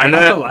 Yeah. And The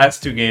then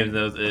last 2 games,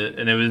 that was it,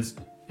 and it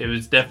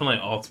was definitely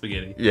all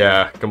spaghetti.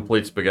 yeah,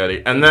 complete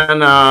spaghetti. And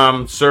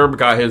then Serb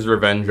got his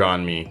revenge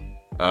on me,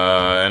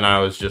 and I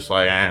was just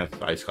like,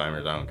 ice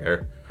climbers, I don't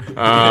care.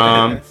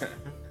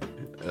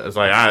 It's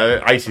like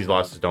Icy's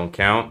losses don't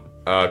count.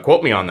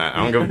 Quote me on that.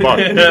 I don't give a fuck.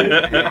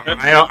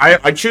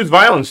 I choose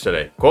violence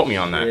today. Quote me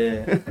on that.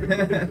 Yeah.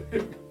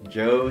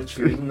 Joe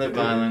choosing the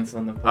violence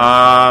on the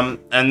podcast.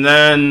 And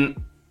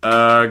then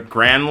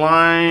Grand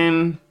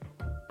Line.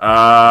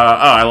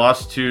 I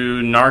lost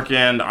to Narc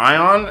and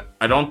Ion.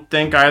 I don't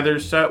think either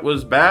set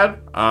was bad.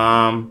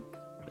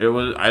 It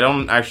was. I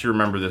don't actually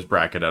remember this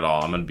bracket at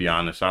all. I'm gonna be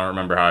honest. I don't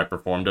remember how I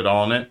performed at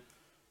all in it.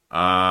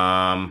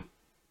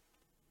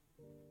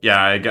 Yeah,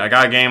 I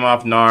got a game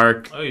off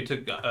Narc. Oh, you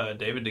took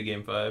David to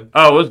game 5.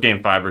 Oh, it was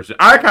game 5 versus.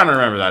 I kind of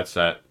remember that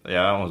set.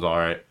 Yeah, that one was all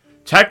right.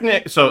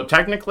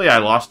 Technically, I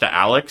lost to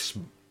Alex,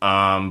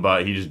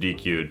 but he just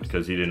DQ'd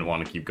because he didn't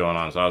want to keep going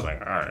on. So I was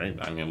like, all right.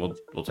 I mean, we'll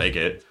take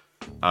it.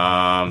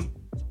 I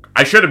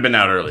should have been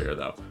out earlier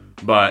though,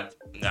 but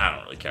I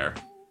don't really care.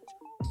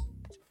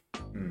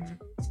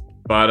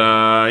 But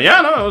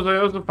yeah, no,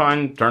 it was a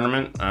fine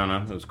tournament. I don't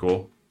know, it was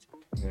cool.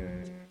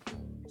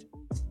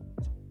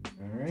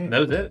 That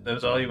was it. That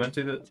was all you went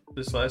to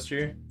this last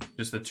year.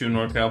 Just the 2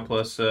 NorCal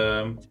plus.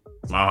 Yeah,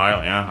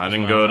 I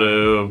didn't go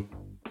to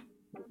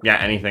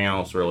anything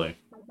else really.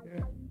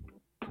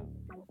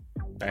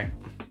 Okay.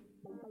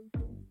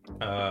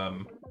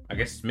 I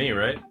guess it's me,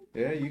 right?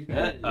 Yeah, you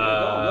can.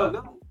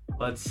 Go.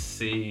 Let's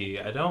see.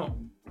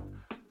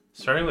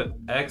 Starting with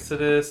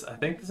Exodus. I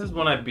think this is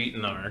when I beat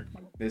Narc.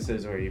 This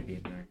is where you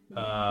beat Narc.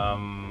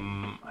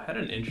 I had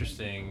an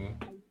interesting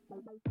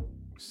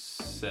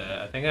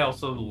set. I think I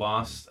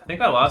lost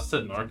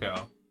to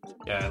NorCal.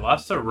 Yeah, I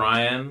lost to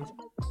Ryan.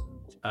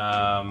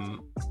 I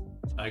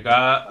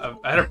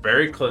had a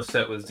very close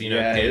set with Xeno.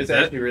 Yeah, it was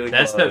actually really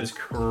close. That set was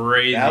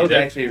crazy. That was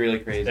actually really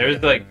crazy. There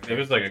was like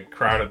a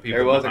crowd of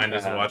people behind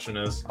us watching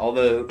us. All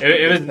the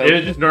it was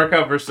just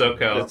NorCal versus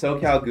SoCal. The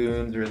SoCal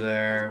goons were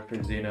there for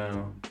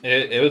Xeno.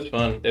 It was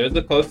fun. It was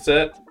a close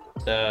set.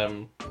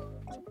 But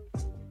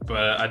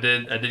I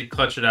did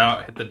clutch it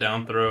out, hit the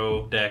down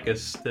throw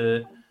Dacus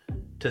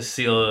to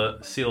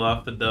seal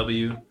off the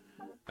W,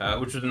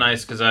 which was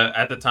nice because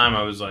at the time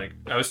I was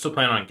still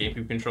playing on a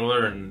GameCube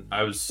controller and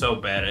I was so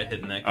bad at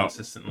hitting that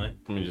consistently.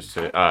 Let me just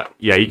say,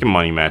 yeah, you can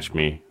money match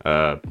me.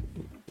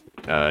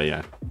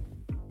 Yeah,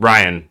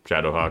 Ryan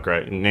Shadowhawk,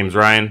 right? Name's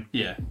Ryan.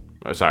 Yeah.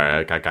 Oh, sorry,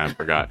 I kind of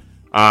forgot.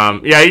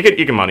 Yeah,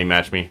 you can money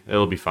match me.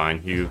 It'll be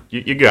fine. You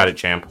got it,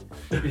 champ.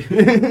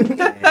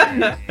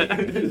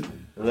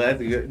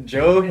 Let's go.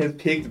 Joe has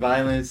picked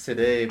violence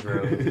today,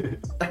 bro.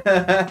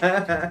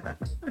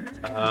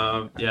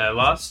 Yeah, I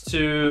lost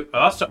to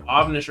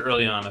Avnish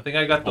early on. I think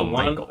I got the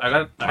Michael.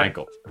 I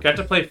Michael. got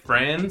to play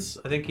Franz.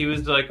 I think he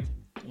was like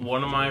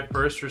one of my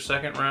first or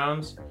second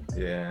rounds.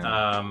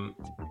 Yeah.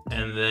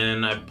 And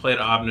then I played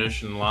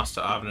Avnish and lost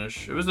to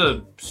Avnish. It was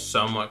a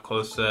somewhat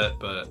close set,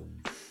 but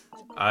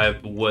I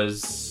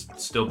was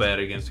still bad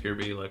against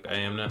Kirby like I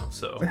am now.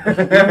 So,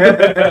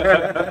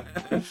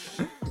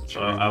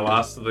 I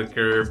lost to the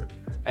Curb.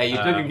 Hey, you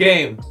took a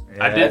game.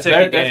 I did take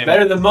a game. That's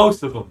better than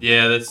most of them.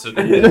 Yeah, that's. Got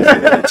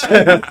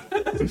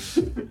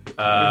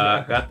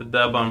the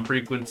dub on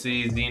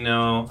Frequency,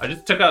 Xeno. I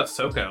just took out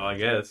SoCal, I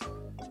guess.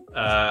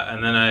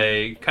 And then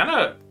I kind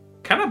of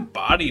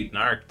bodied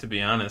Narc, to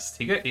be honest.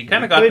 He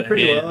kind of got the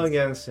pretty hit. well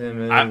against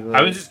him.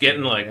 I was just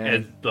getting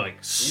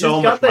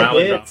so much got the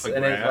mileage hits, off the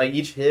and grab. like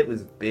each hit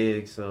was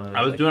big. So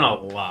I was doing a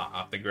lot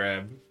off the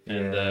grab,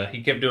 and Yeah.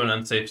 he kept doing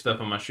unsafe stuff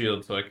on my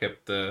shield, so I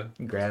kept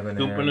grabbing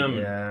scooping him.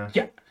 Yeah.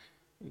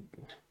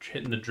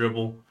 Hitting the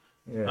dribble.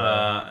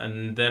 Yeah.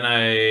 And then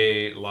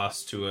I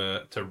lost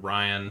to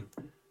Ryan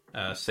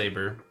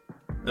Saber.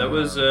 That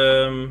was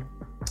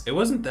it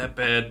wasn't that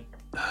bad.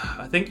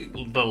 I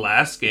think the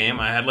last game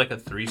I had like a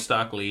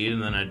 3-stock lead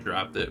and then I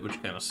dropped it,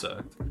 which kind of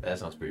sucked. That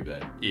sounds pretty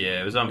bad.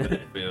 Yeah, it was on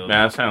Battlefield.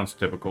 That sounds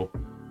typical.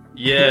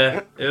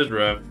 Yeah, it was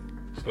rough.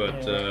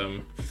 But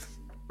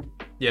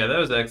yeah, that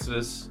was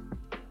Exodus.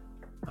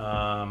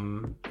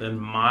 Then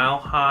Mile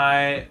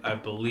High, I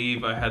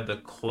believe I had the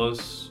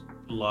close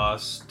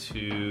loss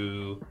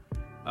to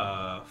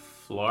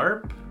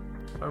Flarp,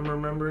 if I'm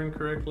remembering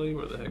correctly.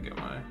 Where the heck am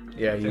I?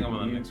 Yeah, I think I'm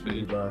on the next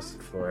you page. lost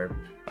for.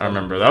 I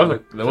remember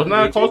wasn't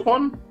that a close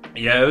one?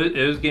 Yeah, it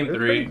was game It was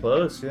 3. pretty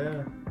close,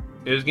 yeah.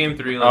 It was game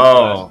 3.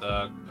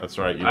 Oh. That's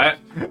right. You I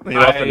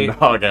lost a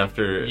dog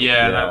after.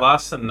 Yeah, and I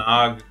lost to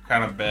Nog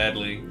kind of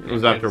badly. It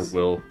was after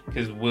Will.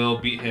 Because Will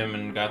beat him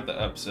and got the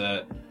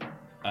upset.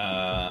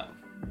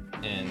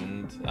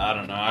 And I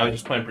don't know. I was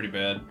just playing pretty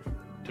bad,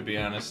 to be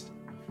honest.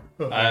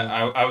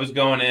 I was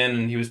going in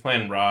and he was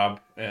playing Rob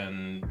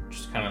and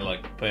just kind of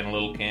like playing a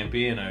little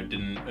campy, and I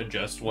didn't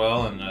adjust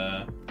well and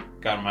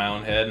got in my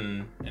own head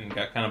and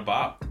got kind of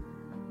bopped.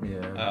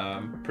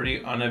 Yeah.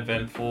 Pretty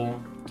uneventful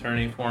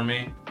tourney for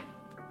me.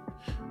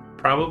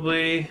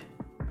 Probably,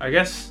 I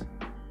guess,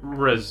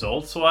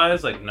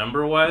 results-wise, like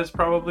number-wise,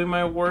 probably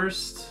my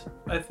worst,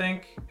 I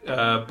think.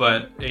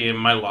 But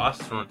my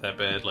losses weren't that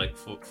bad. Like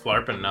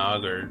Flarp and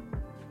Nog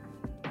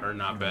are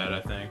not bad,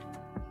 I think.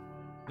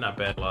 Not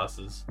bad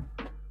losses.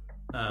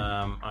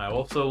 I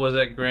also was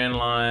at Grand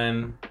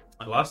Line.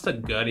 I lost to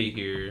Gutty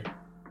here.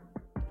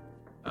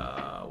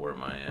 Where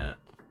am I at?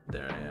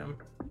 There I am.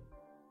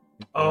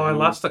 Oh, I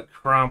lost to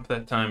Crump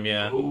that time,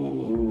 yeah.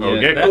 Oh,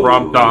 get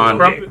crumped on.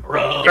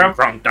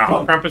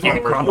 Crump is my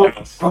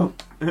first.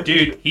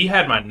 Dude, he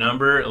had my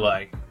number,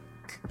 like,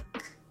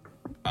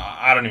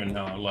 I don't even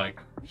know.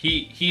 Like,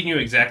 he knew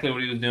exactly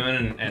what he was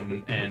doing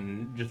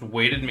and just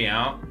waited me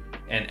out.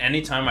 And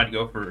anytime I'd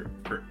go for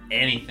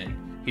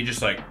anything, he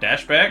just, like,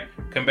 dash back,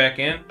 come back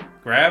in,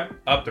 grab,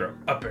 up throw,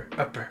 upper.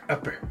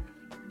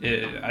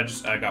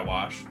 I got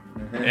washed.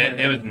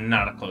 It was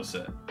not a close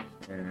set.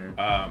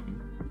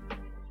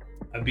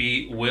 I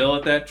beat Will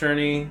at that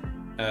tourney.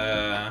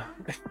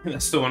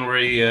 That's the one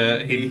where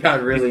he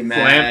got really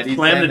mad. He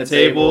slammed the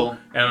table,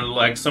 and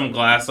like some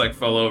glass like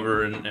fell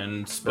over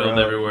and spilled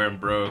everywhere and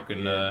broke,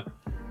 and that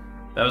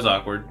was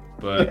awkward.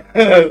 But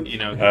you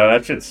know,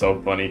 that shit's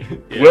so funny.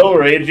 Yeah. Will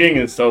raging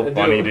is so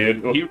funny,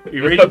 dude. He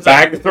The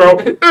back throw.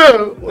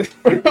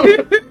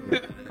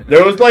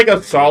 There was like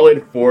a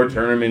solid 4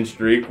 tournament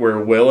streak where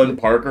Will and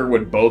Parker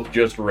would both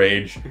just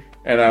rage,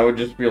 and I would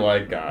just be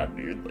like, God,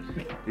 dude.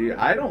 Dude,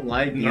 I don't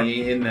like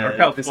being in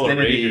Norcal's the full of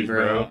vicinity, ragers,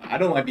 bro. I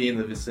don't like being in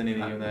the vicinity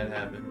when that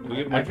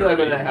happened. I feel like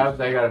in the house,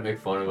 I gotta make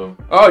fun of him.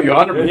 Oh, you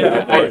 100%.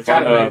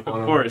 Yeah, of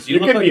course. You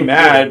look can like be a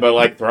mad, baby. but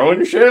like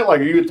throwing shit,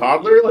 like are you a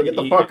toddler? Like get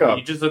the fuck up.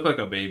 You just look like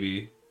a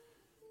baby.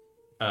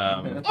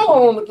 I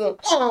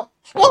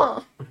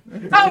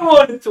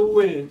wanted to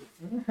win.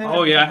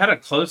 Oh yeah, I had a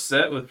close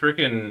set with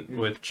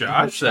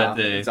Josh that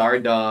day. It's our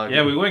dog.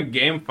 Yeah, we went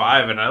game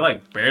 5 and I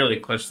like barely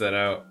clutched that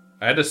out.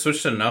 I had to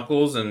switch to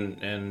Knuckles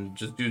and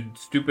just do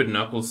stupid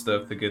Knuckles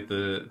stuff to get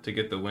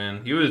the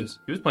win. He was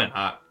playing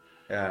hot.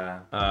 Yeah.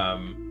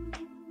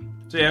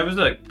 So yeah, it was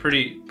like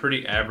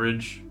pretty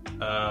average.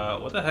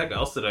 What the heck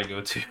else did I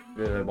go to?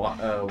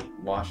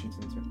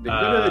 Washington. Did you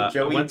go to I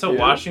Joey went to too?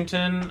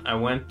 Washington. I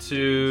went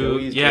to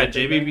Joey's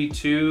JBB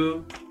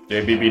 2.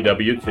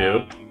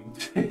 JBBW2.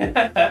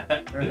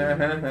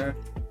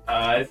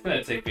 It's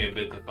gonna take me a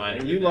bit to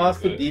find it. You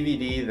lost the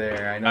DVD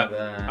there. I know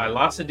that. I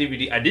lost a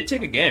DVD. I did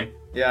take a game.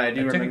 Yeah, I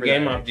do I took remember a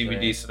game that, off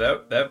DVD,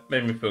 so that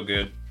made me feel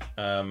good.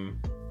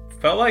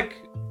 Felt like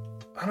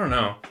I don't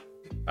know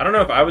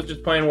if I was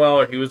just playing well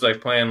or he was like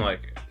playing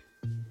like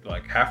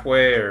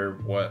halfway or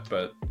what,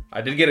 but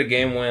I did get a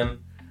game win.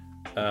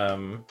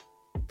 So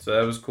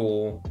that was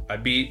cool. I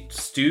beat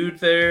Stewed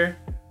there.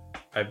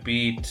 I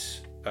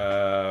beat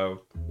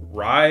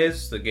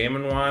Rise, the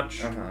Game &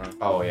 Watch.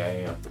 Oh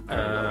yeah.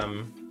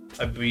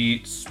 I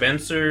beat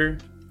Spencer.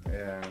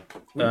 Yeah.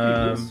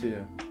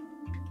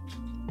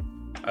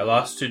 I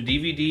lost to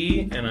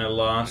DVD, and I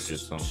lost to.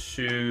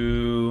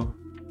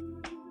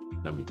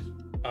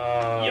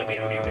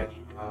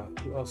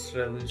 Who else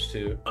did I lose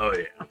to? Oh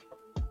yeah.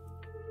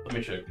 Let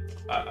me check.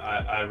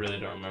 I really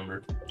don't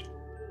remember.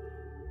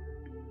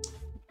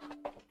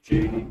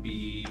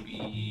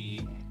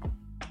 JBB.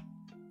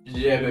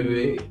 Yeah,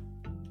 baby.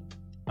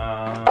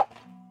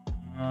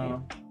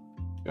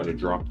 Gotta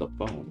drop the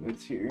phone.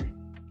 It's here.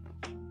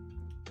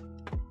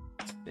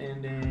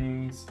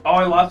 Standings. Oh,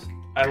 I lost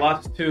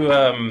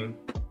to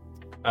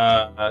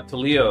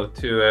Leo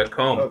to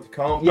Comb. Oh,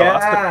 Comb. I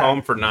lost to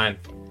Comb for 9th.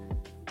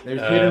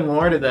 There's even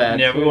more to that.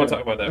 Yeah, we won't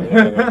talk about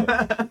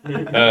that.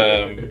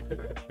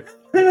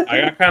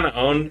 I got kind of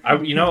owned.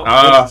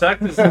 What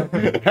sucked is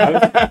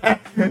I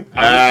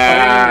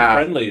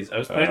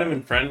was playing him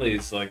in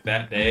friendlies like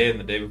that day and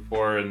the day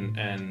before,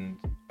 and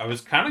I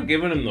was kind of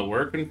giving him the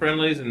work in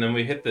friendlies, and then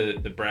we hit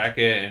the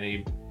bracket, and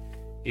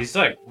he's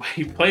like,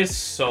 he plays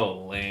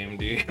so lame,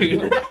 dude.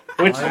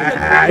 Which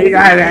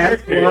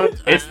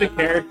it's the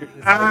character.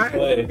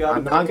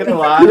 I'm not gonna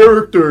lie.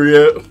 Character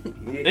yet.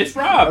 It's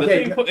Rob.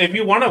 Okay. If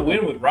you want to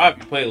win with Rob,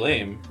 you play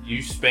lame. You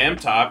spam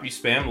top, you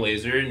spam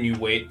laser, and you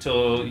wait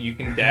till you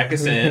can dack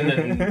us in,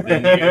 and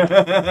then you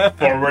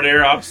forward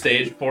air off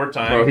stage 4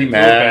 times. Bro, he and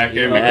mad.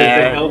 Go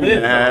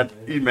back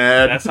He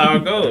mad. That's how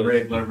it goes.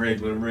 Let him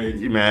rage.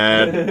 He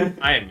mad.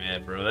 I ain't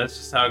mad, bro. That's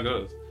just how it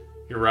goes.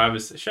 Your Rob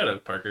is. Shut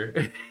up, Parker.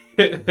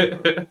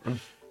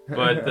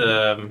 But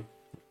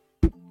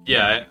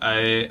yeah,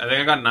 I think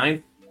I got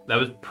 9th. That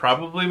was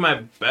probably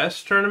my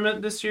best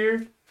tournament this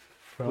year.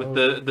 With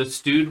the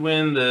Stewed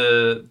win,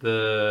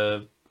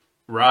 the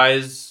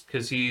Rise,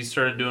 because he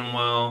started doing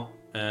well,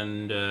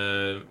 and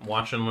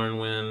Watch and Learn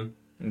win.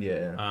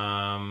 Yeah.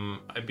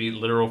 I beat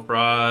Literal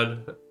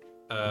Fraud.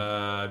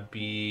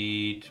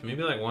 Beat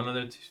maybe like one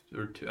other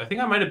or two. I think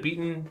I might have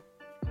beaten.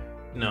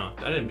 No,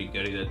 I didn't beat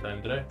Gutty that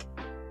time, did I?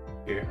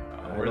 Here,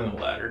 we're in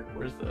the ladder.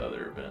 Where's the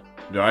other event?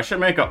 Dude, I should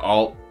make an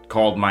alt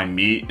called My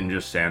Meat and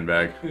just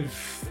sandbag.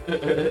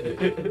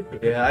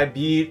 Yeah, I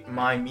beat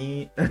my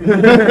meat.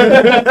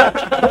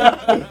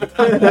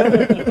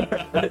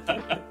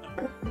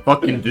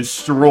 Fucking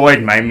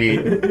destroyed my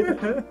meat.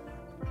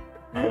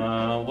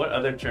 What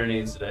other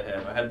tourneys did I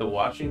have? I had the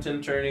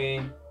Washington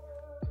tourney.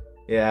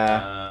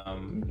 Yeah.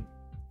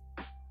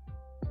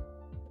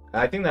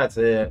 I think that's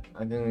it.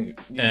 I think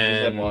you just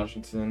have And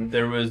Washington.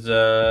 There was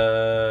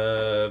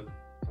the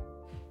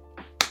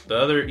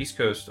other East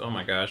Coast. Oh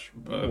my gosh,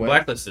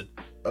 Blacklisted.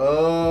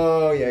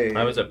 Oh yeah.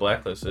 I was at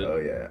Blacklisted. Oh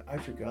yeah, I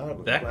forgot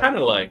about That kind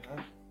of like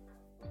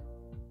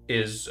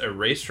is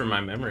erased from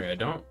my memory. I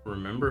don't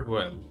remember who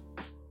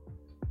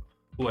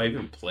I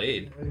even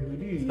played. Who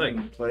do you It's like-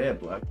 even play at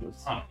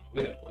Blacklist? Oh,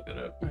 we gotta look it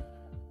up.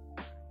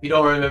 You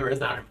don't remember?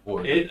 It's not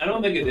important. I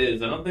don't think it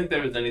is. I don't think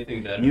there was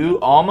anything that.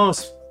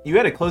 You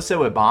had a close set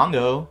with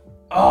Bongo.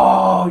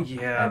 Oh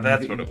yeah,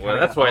 that's what it was.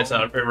 That's why it's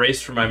not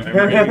erased from my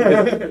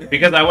memory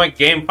because I went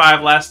game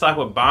 5 last stock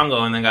with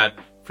Bongo and then got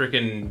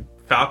freaking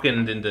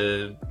falconed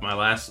into my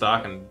last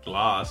stock and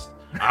lost.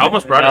 I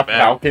almost brought it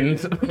back.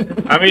 Falcons.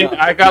 I mean,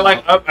 I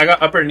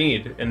got upper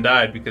kneed and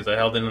died because I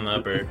held in on the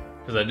upper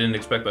because I didn't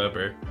expect the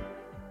upper.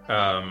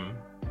 I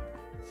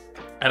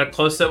had a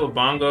close set with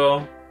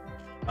Bongo.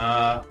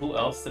 Who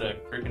else did I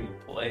freaking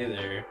play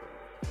there?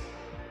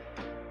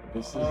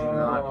 This is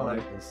not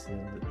Blacklisted.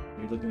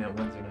 You're looking at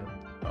Windsor now.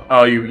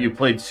 Oh, you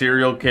played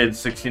Serial Kid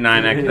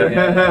 69X.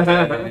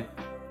 Yeah.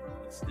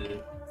 Let's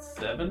do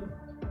 7,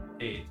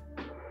 8.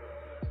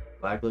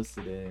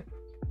 Blacklisted it.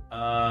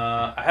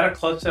 I had a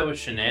close set with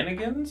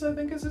Shenanigans, I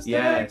think is his name.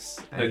 Yes,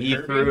 and The he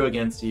Kirby? threw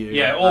against you.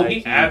 Yeah,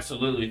 he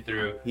absolutely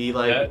threw. He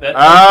like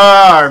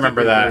I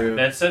remember that.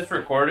 That set's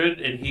recorded,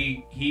 and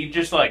he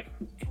just like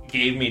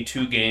gave me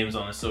 2 games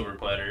on a silver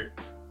platter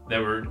that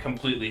were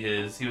completely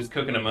his. He was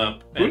cooking them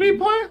up. Who did he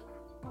play?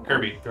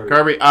 Kirby.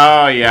 Kirby.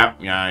 Oh yeah.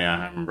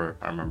 I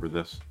remember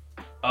this.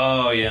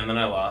 Oh yeah, and then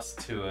I lost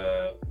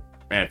to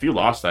Man, if you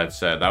lost that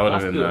set, that would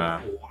have been.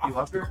 You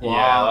lost your yeah,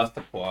 I lost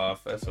to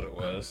Quaff. That's what it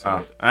was.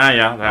 Yeah.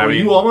 I mean,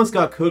 you almost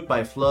got cooked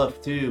by Fluff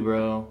too,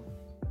 bro.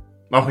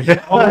 Oh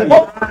yeah.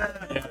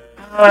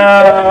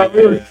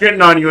 We were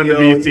shitting on you in the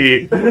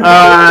VC.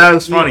 That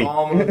was funny. You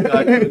almost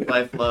got cooked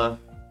by Fluff.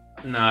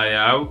 No,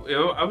 yeah,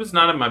 I was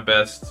not at my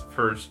best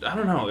first. I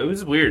don't know. It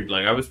was weird.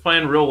 Like I was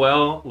playing real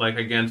well, like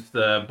against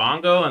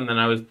Bongo, and then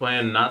I was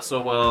playing not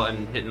so well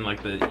and hitting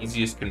like the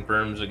easiest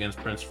confirms against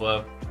Prince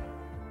Fluff.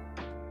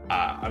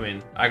 I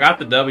mean, I got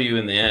the W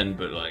in the end,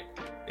 but like,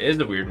 it is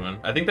a weird one.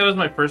 I think that was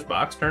my first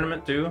box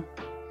tournament too.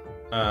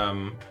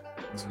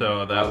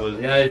 So that was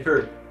Yeah,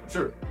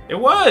 sure. It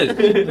was.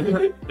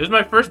 It was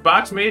my first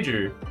box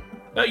major.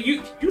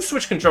 You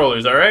switch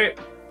controllers, all right?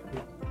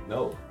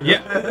 No. Yeah.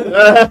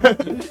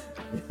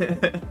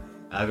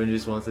 Ivan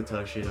just wants to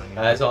talk shit on you.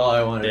 That's all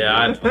I wanted. Yeah.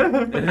 I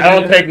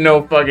don't take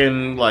no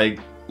fucking like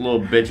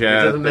little bitch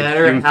ass. It doesn't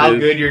matter how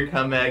good your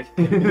comeback.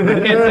 I can't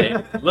say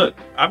it. Look,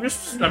 I'm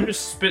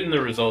just spitting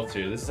the results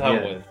here. This is how it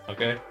Yeah. went,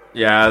 okay?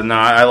 Yeah, no,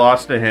 I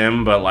lost to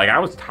him, but like I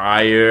was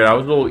tired. I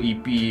was a little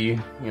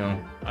eepy,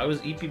 I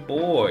was EP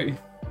boy.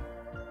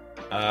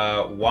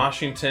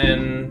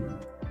 Washington,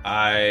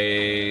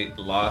 I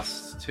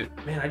lost to.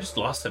 Man, I just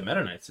lost to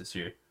Meta Knights this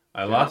year.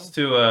 I lost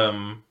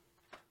to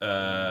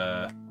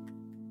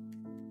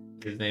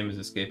his name is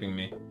escaping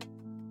me.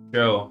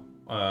 Joe.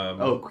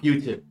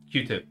 Q-Tip.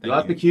 Q-Tip. You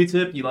lost the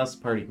Q-Tip, you lost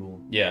the Party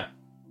Ghoul. Yeah.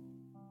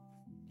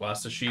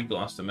 Lost to Sheik,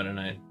 lost to Meta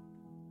Knight.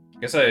 I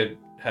guess I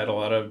had a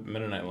lot of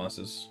Meta Knight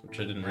losses, which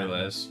I didn't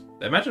realize.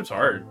 That matchup's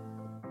hard.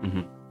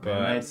 Mm-hmm.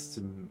 But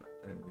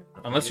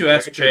unless you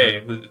ask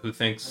Che, who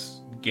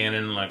thinks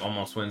Ganon like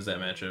almost wins that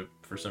matchup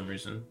for some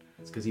reason.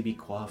 It's because he beat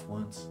Quaff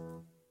once.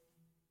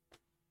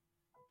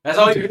 That's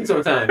all you do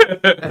sometimes.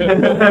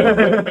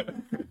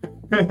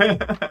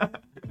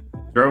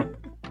 True.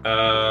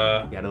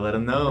 Gotta let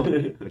him know.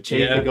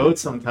 Che's the GOAT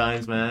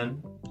sometimes,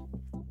 man.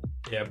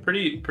 Yeah,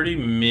 pretty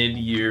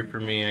mid-year for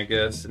me, I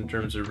guess, in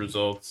terms of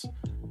results.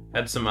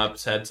 Had some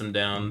ups, had some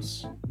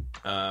downs.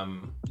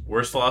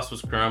 Worst loss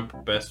was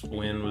Crump. Best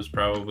win was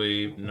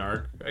probably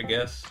Narc, I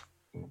guess.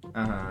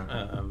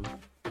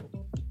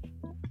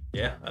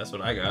 Yeah, that's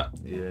what I got.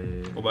 Yeah.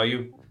 What about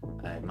you?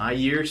 My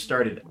year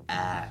started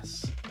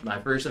ass. My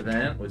first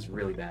event was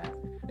really bad.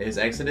 It was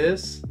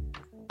Exodus.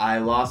 I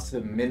lost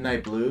to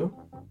Midnight Blue.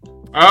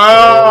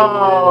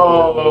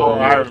 Oh,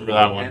 I remember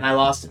that one. And I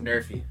lost to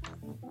Nerfy.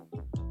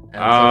 And so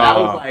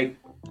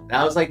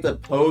that was like the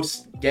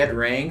post get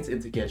ranked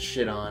and to get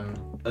shit on.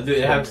 Dude,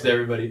 it happens to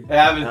everybody. It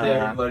happens to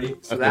everybody.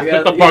 So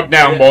Get the fuck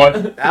down, boy.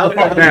 Get the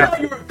fuck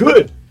down. You were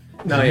good.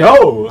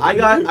 No. I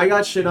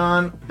got shit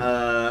on.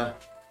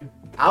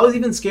 I was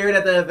even scared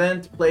at the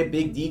event to play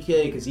Big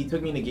DK because he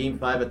took me to Game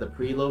 5 at the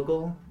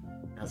pre-local.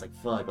 I was like,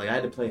 fuck, like I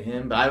had to play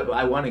him, but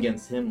I won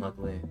against him,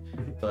 luckily.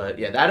 But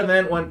yeah, that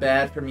event went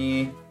bad for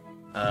me.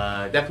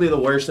 Definitely the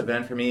worst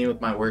event for me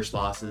with my worst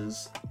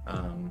losses.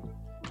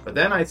 But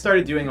then I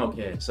started doing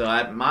okay. So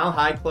at Mile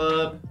High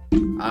Club,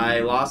 I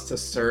lost to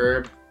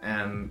Serb,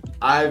 and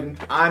I'm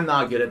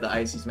not good at the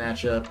Ices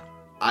matchup.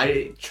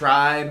 I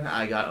tried,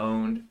 I got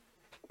owned.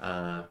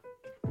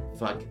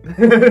 Fuck.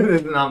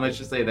 There's not much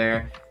to say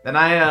there. Then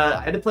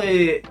I had to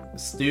play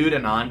Stewed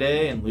and Ande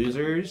in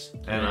losers,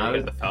 and I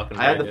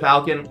had the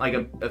Falcon, like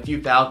a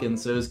few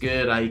Falcons, so it was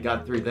good. I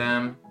got through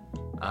them.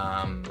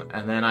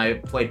 And then I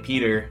played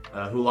Peter,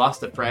 who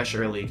lost to Fresh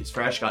early because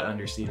Fresh got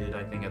underseeded,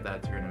 I think, at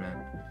that tournament.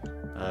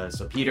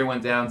 So Peter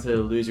went down to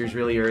losers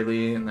really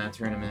early in that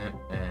tournament,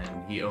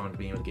 and he owned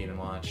me with Game &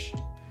 Watch.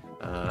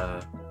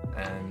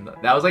 And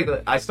that was like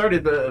I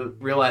started to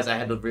realize I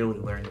had to really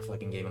learn the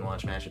fucking Game &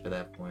 Watch matchup at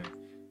that point.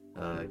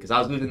 Because I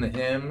was losing to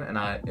him, and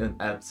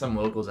at some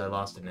locals I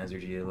lost to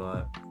Nezergy a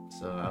lot.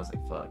 So I was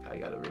like, fuck, I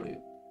gotta really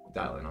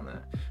dial in on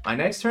that. My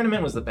next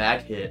tournament was the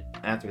back hit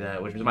after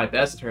that, which was my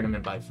best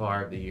tournament by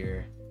far of the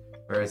year.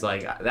 Whereas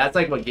like that's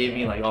like what gave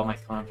me like all my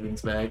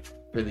confidence back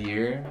for the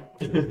year.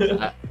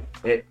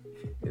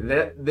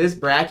 This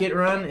bracket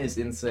run is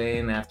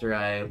insane after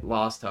I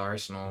lost to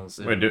Arsenal's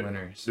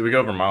winners. Did we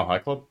go over Mile High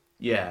Club?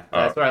 Yeah,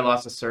 that's where I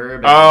lost to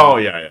Serb. Oh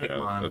yeah.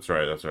 That's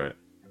right.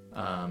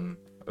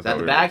 At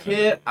the back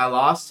hit, I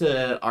lost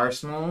to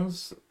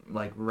Arsenal's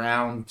like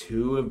round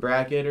 2 of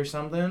bracket or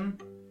something.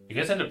 You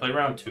guys had to play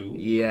round 2?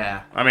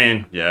 Yeah. I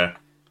mean, yeah.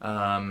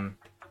 And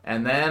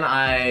then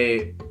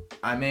I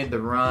made the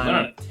run. Went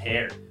on a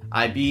tear.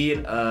 I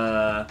beat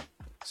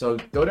so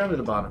go down to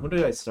the bottom. Who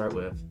did I start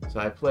with? So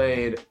I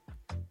played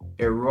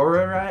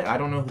Aurora, right? I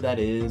don't know who that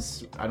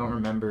is. I don't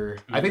remember.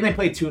 I think they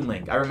played Toon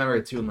Link. I remember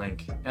a Toon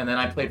Link. And then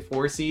I played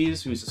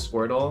 4Cs, who's a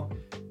Squirtle.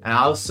 And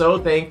I was so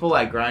thankful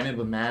I grinded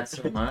with Matt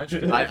so much.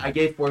 I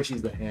gave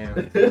 4Cs the hand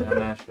in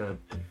that matchup.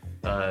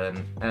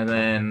 And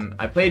then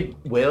I played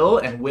Will,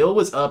 and Will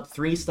was up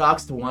 3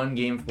 stocks to 1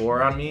 game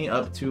 4 on me,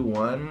 up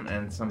 2-1,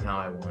 and somehow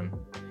I won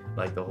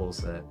like the whole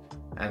set.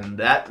 And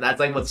that's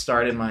like what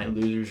started my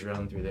losers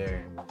run through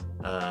there.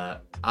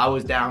 I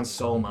was down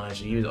so much.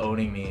 He was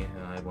owning me,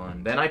 and I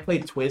won. Then I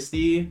played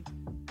Twisty,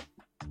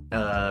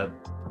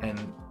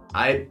 and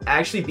I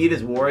actually beat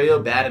his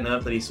Wario bad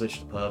enough that he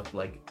switched to Puff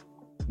like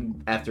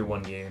after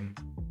 1 game.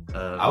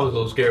 I was a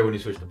little scared when he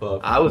switched to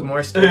Puff. I was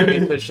more scared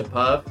when he switched to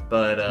Puff,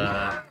 but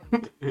I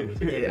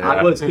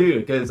was too,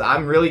 because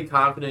I'm really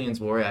confident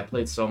against Wario. I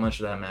played so much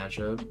of that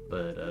matchup,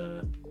 but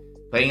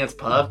playing against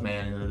Puff,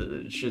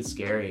 man, shit's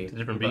scary. It's a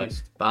different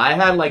beast. But I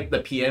had like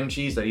the PM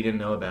cheese that he didn't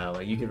know about.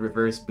 Like you could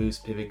reverse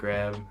boost pivot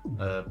grab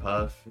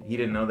Puff. He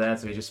didn't know that,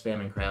 so he just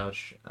spamming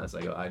crouch. I was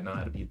like, oh, I know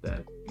how to beat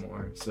that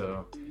more.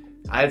 So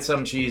I had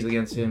some cheese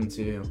against him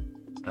too.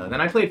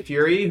 Then I played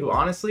Fury, who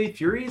honestly,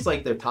 Fury's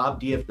like their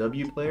top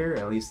DFW player,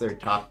 at least their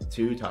top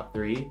 2, top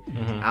 3.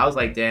 Mm-hmm. I was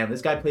like, damn,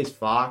 this guy plays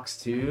Fox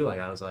too.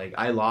 Like I was like,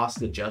 I lost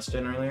to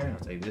Justin earlier. I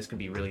was like, this could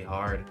be really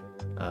hard.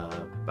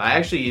 But I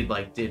actually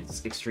like did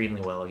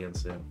extremely well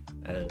against him.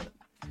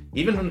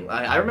 Even when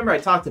I remember I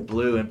talked to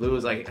Blue, and Blue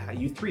was like,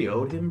 you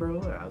 3-0'd him,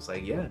 bro? And I was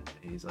like, yeah.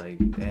 He's like,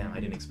 damn, I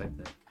didn't expect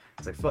that.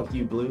 It's like, fuck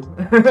you, Blue.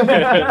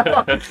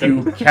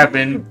 You,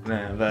 Kevin.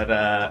 Nah, but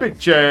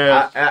Bitch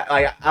ass.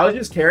 I was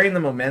just carrying the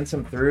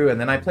momentum through, and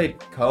then I played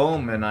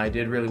Combe, and I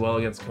did really well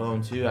against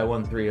Combe too. I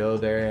won 3-0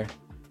 there,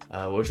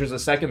 which was the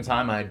second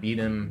time I beat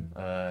him.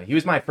 He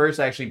was my first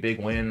actually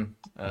big win.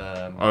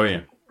 Oh,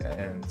 yeah.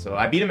 And so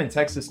I beat him in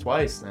Texas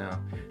twice now.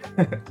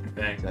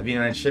 Thanks. I beat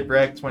him at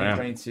Shipwreck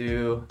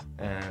 2022,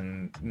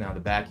 and now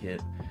the back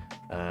hit.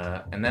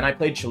 And then I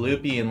played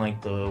Chalupi in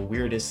like the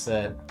weirdest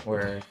set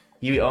where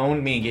he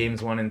owned me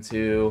games 1 and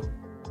 2,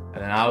 and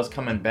then I was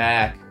coming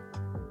back,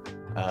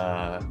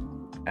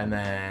 and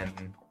then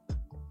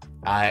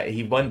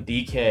he won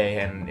DK,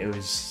 and it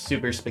was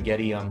super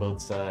spaghetti on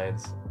both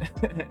sides.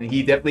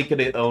 He definitely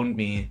could have owned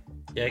me.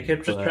 Yeah, I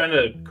kept just trying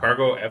to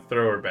cargo F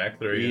throw or back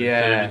throw you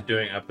instead of just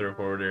doing up throw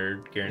forward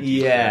or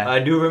guaranteed. Yeah. I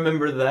do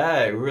remember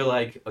that. We were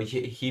like, oh,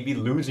 he'd be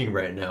losing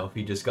right now if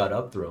he just got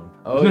up thrown.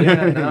 Oh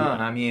yeah, no.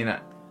 I mean,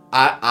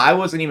 I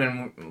wasn't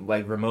even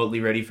like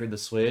remotely ready for the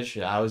switch.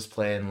 I was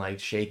playing like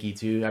shaky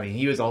too. I mean,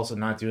 he was also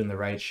not doing the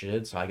right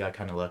shit, so I got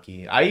kind of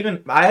lucky. I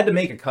had to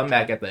make a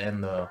comeback at the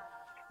end though,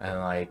 and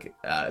like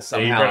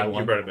somehow I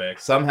won. You brought it back.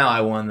 Somehow I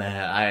won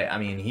that. I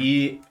mean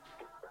he.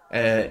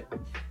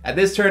 At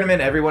this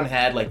tournament, everyone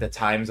had like the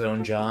time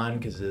zone John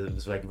because it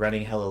was like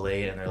running hella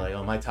late, and they're like,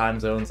 "Oh, my time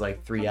zone's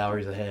like 3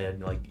 hours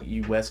ahead." Like,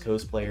 you West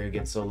Coast player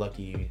get so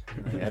lucky.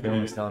 Like,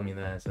 everyone was telling me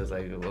that, so I was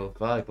like, "Well,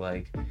 fuck!"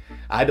 Like,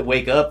 I had to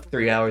wake up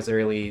 3 hours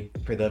early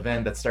for the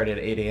event that started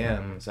at 8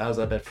 a.m. So I was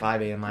up at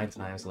 5 a.m. my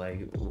time. So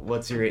like,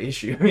 what's your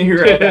issue?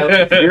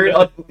 you're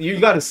up, you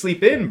got to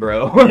sleep in,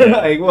 bro.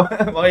 Like,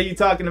 why are you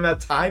talking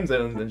about time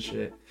zones and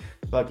shit?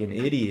 Fucking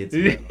idiots.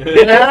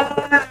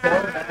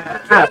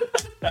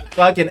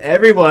 Fucking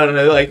everyone,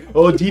 they're like,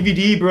 oh,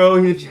 DVD,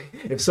 bro.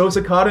 If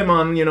Sosa caught him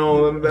on,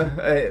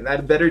 at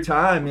a better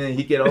time,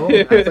 he'd get home.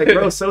 I was like,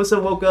 bro, Sosa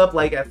woke up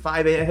like at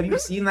 5 a.m. Have you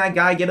seen that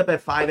guy get up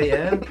at 5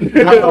 a.m.?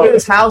 At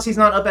his house, he's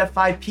not up at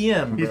 5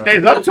 p.m. He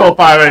stays up till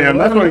 5 a.m.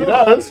 That's what he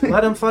does.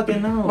 Let him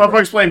fucking know.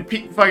 Motherfuckers playing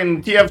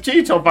fucking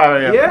TFT till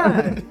 5 a.m.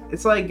 Yeah,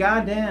 it's like,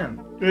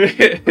 goddamn.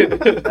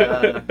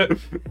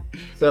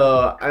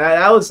 So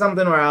that was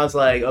something where I was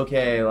like,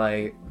 okay,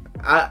 like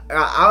I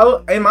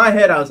in my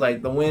head I was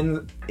like, the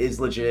win is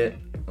legit.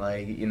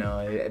 Like,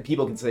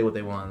 people can say what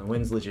they want. The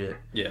win's legit.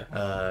 Yeah.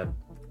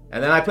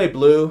 And then I played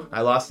Blue.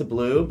 I lost to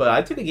Blue, but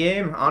I took a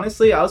game.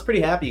 Honestly, I was pretty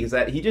happy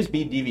because he just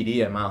beat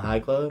DVD at Mile High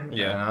Club.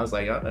 Yeah. And I was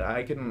like,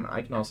 I can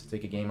also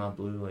take a game on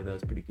Blue. Like, that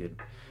was pretty good.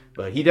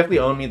 But he definitely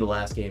owned me the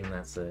last game, and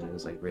it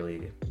was like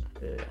really,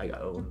 I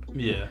got owned.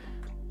 Yeah.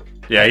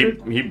 Yeah,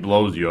 he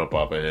blows you up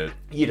off a hit.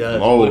 He does.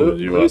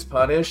 Blue's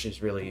punish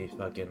is really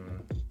fucking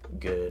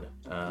good.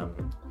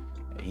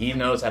 He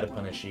knows how to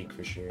punish Sheik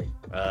for sure.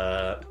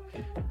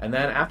 And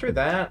then after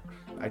that,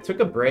 I took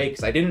a break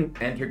because I didn't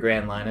enter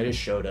Grand Line. I just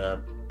showed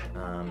up.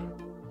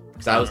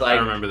 Because I was like,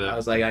 I remember that. I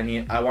was like,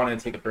 I wanted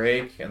to take a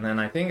break, and then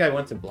I think I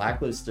went to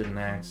Blacklisted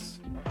next.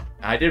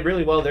 I did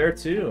really well there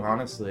too,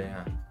 honestly.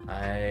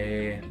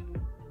 I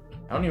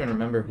don't even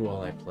remember who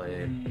all I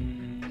played.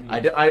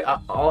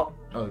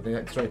 Oh,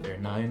 that's right there.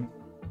 9.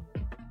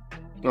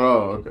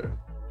 Oh, okay.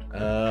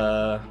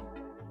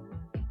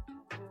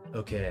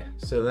 Okay.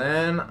 So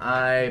then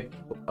I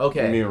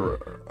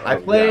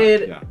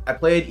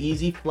played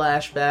Easy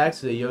Flashbacks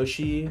to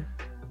Yoshi,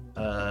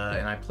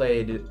 and I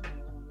played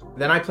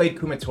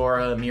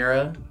Kumatora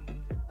Mira.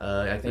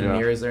 I think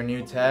Mira's their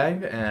new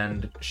tag,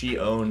 and she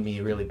owned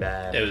me really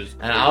bad.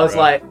 I was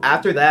like,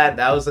 after that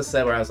was the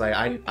set where I was like,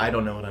 I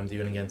don't know what I'm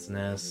doing against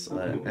Ness,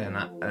 and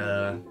I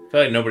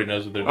feel like nobody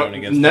knows what they're doing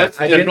against Ness.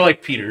 I feel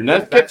like Peter.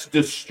 Ness gets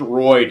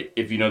destroyed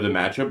if you know the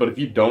matchup, but if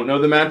you don't know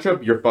the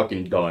matchup, you're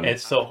fucking done.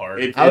 It's so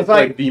hard. It's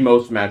like the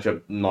most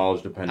matchup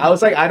knowledge dependent. I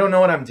was like, I don't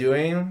know what I'm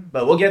doing,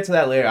 but we'll get to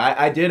that later.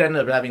 I did end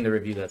up having to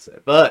review that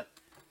set, but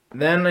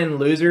then in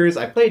losers,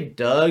 I played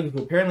Doug,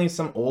 who apparently is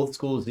some old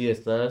school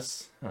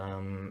ZSS,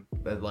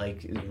 that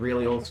like is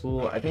really old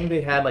school. I think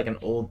they had like an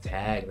old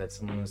tag that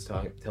someone was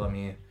telling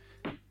me.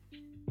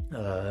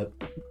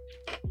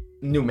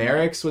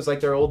 Numerics was like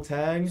their old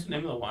tag. What's the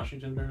name of the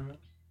Washington tournament?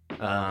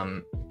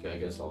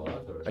 Against all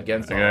odds.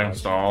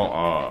 Against all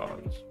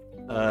odds.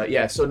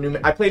 Yeah, so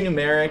I played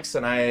Numerics,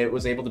 and I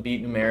was able to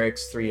beat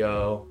Numerics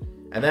 3-0.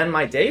 And then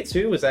my day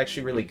 2 was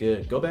actually really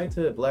good. Go back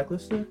to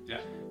Blacklisted? Yeah.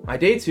 My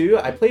day 2,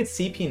 I played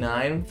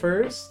CP9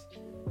 first.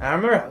 And I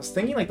remember I was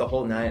thinking like the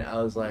whole night,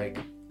 I was like,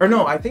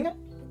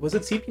 was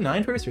it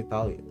CP9 first or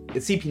Thalia?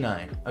 It's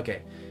CP9.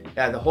 Okay.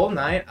 Yeah, the whole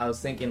night I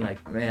was thinking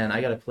like, man, I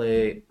gotta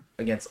play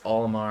against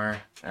Olimar.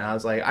 And I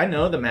was like, I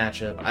know the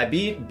matchup. I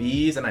beat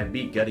Bees and I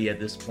beat Gutty at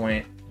this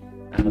point.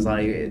 I was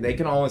like, they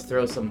can always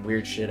throw some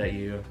weird shit at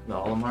you, the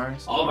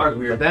Olimars. Olimar's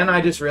weird. But then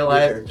I just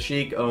realized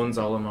Sheik owns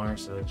Olimar,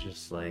 so it's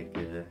just like,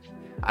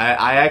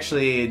 I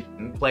actually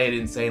played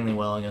insanely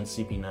well against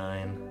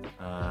CP9.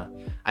 I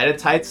had a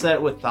tight set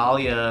with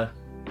Thalia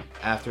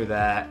after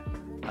that.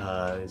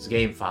 It's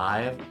game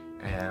 5,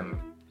 and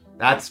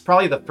that's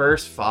probably the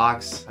first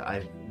Fox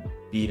I've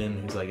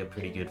beaten who's like a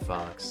pretty good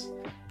Fox.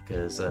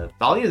 Because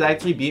Thalia's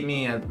actually beat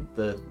me at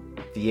the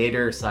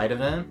theater side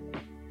event.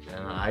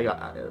 And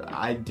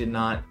I did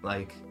not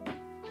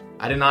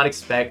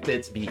expect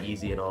it to be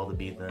easy at all to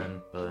beat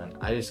them, but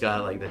I just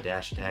got like the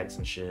dash attacks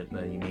and shit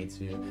that you need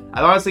to.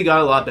 I honestly got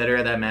a lot better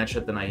at that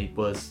matchup than I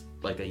was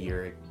like a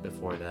year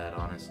before that,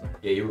 honestly.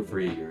 Yeah, you were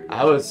free a year ago.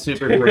 I was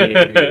super free.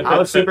 I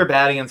was super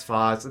bad against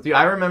Fox. Dude,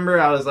 I remember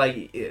I was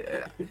like,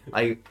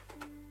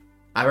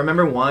 I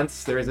remember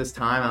once there was this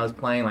time I was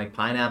playing like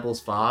Pineapple's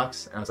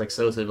Fox, and I was like,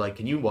 so like,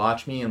 can you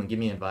watch me and give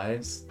me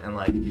advice? And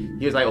like,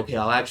 he was like, okay,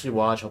 I'll actually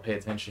watch, I'll pay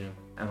attention.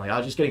 And like, I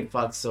was just getting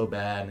fucked so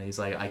bad, and he's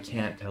like, I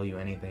can't tell you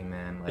anything,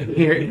 man. Like,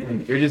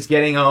 you're just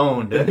getting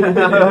owned.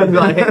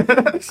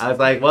 I was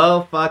like,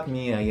 well, fuck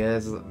me, I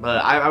guess.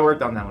 But I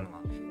worked on that one a lot.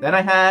 Then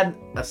I had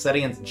a set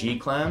against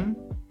G-Clem,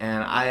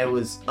 and I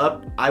was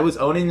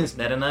owning this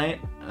Meta Knight,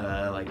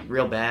 like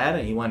real bad,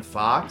 and he went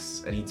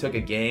Fox, and he took a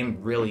game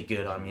really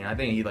good on me. I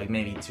think he like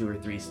maybe 2 or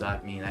 3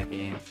 stocked me in that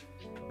game,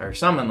 or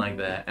something like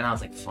that. And I was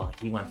like, fuck,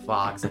 he went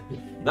Fox.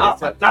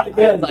 Not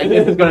again. Like,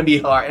 this is gonna be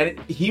hard. And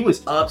he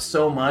was up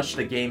so much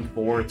to game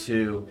 4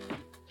 too.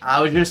 I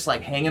was just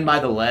like hanging by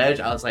the ledge.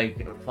 I was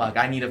like, fuck,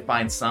 I need to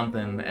find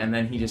something. And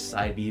then he just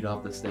side beat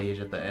off the stage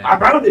at the end. I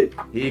found it.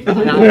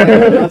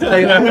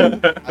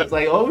 I was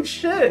like, oh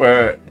shit.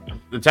 Where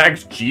the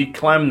tag's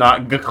G-Clem,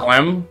 not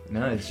G-Clem.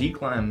 No, it's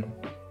G-Clem.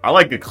 I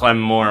like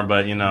G-Clem more,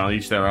 but you know,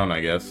 each their own,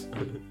 I guess.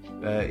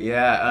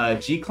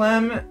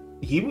 G-Clem,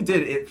 he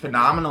did it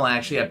phenomenal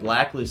actually at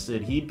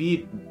Blacklisted. He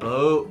beat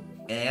Bo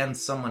and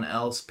someone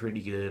else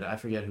pretty good. I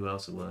forget who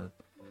else it was.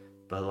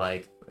 But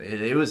like,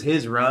 it was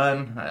his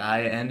run.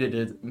 I ended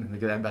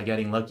it by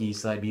getting lucky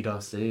side beat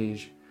off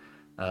stage.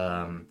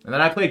 And then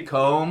I played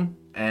Comb,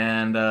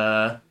 and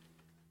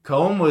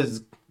Comb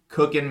was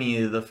cooking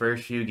me the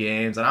first few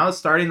games, and I was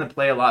starting to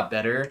play a lot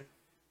better.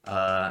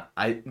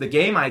 The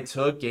game I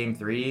took, game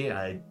 3,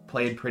 I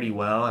played pretty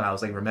well, and I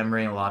was like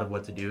remembering a lot of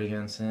what to do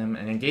against him.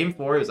 And in game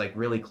 4, it was like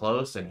really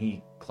close, and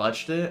he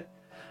clutched it.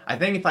 I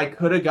think if I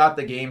could have got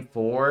the game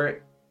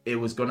 4, it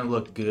was going to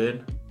look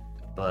good,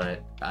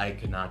 but I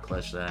could not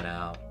clutch that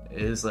out.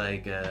 It was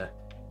like,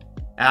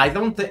 I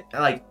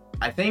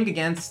think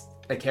against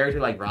a character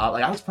like Rob,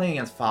 like I was playing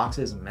against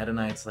Foxes and Meta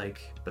Knights like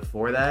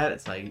before that.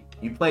 It's like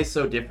you play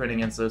so different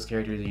against those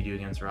characters that you do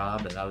against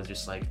Rob that I was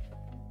just like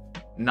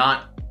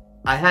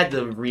I had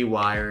to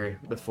rewire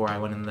before I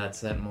went into that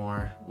set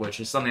more, which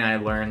is something I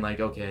learned, like,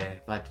 okay,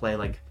 if I play,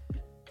 like,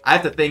 I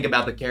have to think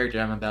about the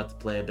character I'm about to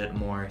play a bit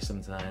more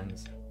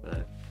sometimes,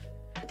 but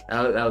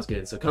that was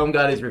good. So Comb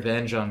got his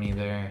revenge on me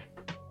there.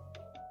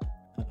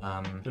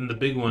 And the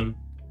big one.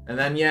 And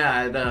then,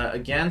 yeah,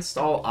 against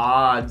all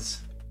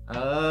odds,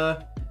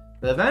 the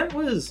event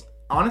was,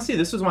 honestly,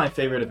 this was my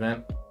favorite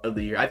event of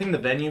the year. I think the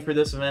venue for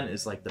this event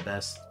is, like, the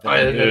best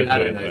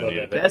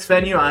best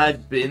venue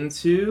I've been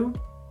to.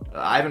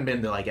 I haven't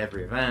been to like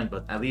every event,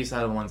 but at least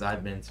out of the ones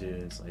I've been to,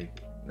 it's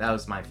like that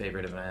was my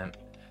favorite event.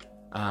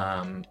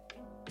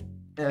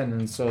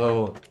 And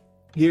so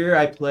here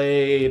I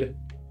played.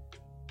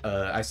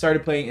 I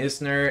started playing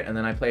Isner, and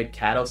then I played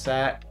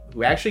Cattlesat,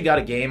 who actually got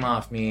a game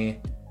off me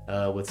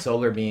with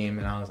Solar Beam,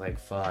 and I was like,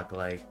 fuck,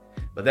 like.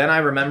 But then I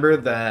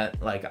remembered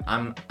that like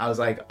I'm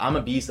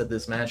a beast at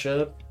this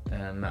matchup,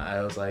 and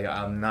I was like,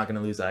 I'm not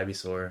gonna lose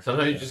Ivysaur.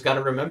 Sometimes you just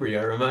gotta remember. You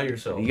gotta remind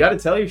yourself. You gotta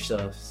tell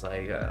yourself, it's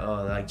like,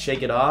 like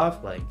shake it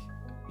off, like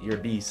you're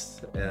a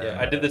beast. Yeah,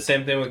 I did the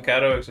same thing with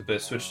Kato, except I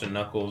switched to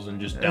Knuckles and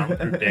just down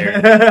through there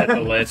at the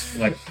ledge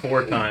like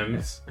 4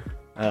 times.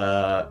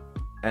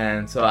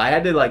 And so I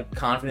had to like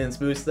confidence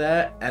boost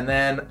that, and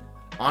then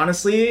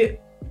honestly,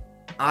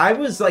 I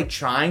was like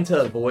trying to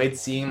avoid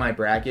seeing my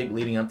bracket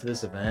leading up to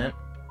this event.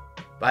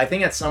 But I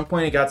think at some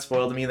point it got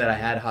spoiled to me that I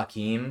had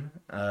Hakeem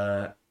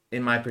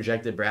in my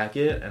projected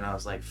bracket, and I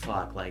was like,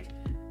 fuck, like,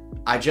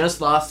 I just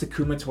lost to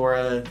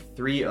Kumatora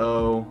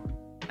 3-0,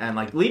 and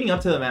like, leading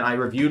up to the event, I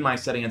reviewed my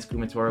set against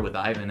Kumatora with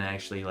Ivayne,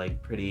 actually,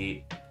 like,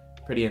 pretty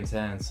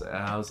intense, and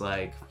I was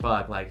like,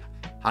 fuck, like,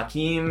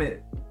 Hakeem,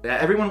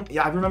 everyone,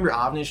 yeah, I remember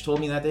Avnish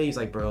told me that day, he's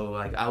like, bro,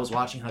 like, I was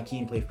watching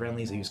Hakeem play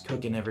friendlies, he was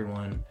cooking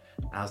everyone,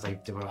 and I was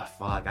like,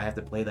 fuck, I have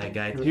to play that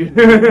guy too.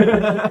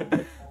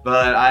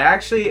 But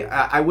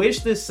I wish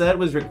this set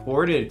was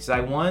recorded, because I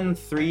won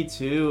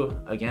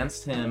 3-2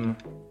 against him.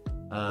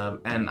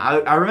 And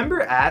I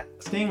remember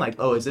asking, like,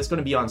 oh, is this going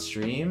to be on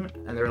stream?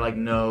 And they were like,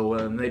 no.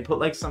 And they put,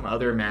 like, some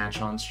other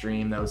match on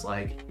stream that was,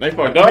 like, They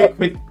fucked up.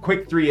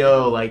 quick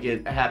 3-0. Like,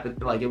 it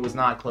happened, like, it was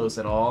not close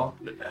at all.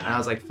 And I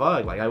was like,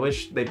 fuck, like, I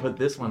wish they put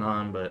this one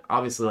on. But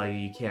obviously, like,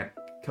 you can't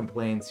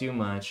complain too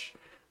much.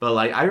 But,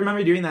 like, I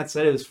remember doing that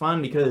set. It was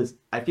fun because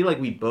I feel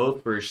like we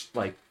both were,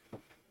 like,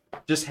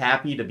 just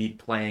happy to be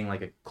playing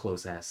like a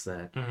close ass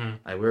set. Mm-hmm.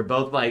 Like we're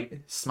both like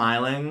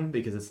smiling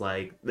because it's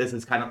like this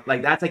is kind of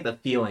like that's like the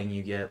feeling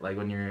you get like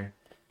when you're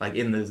like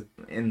in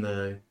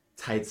the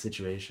tight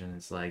situation.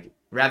 It's like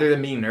rather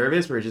than being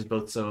nervous, we're just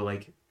both so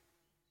like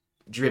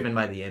driven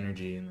by the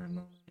energy in that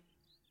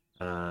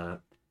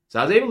moment. So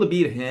I was able to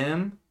beat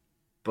him,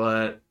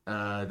 but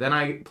then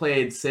I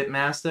played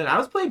Sipmaster, and I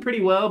was playing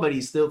pretty well, but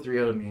he still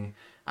 3-0'd me.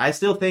 I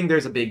still think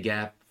there's a big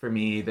gap for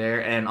me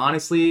there, and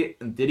honestly,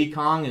 Diddy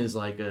Kong is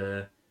like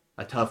a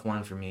a tough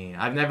one for me.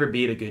 I've never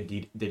beat a good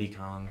Diddy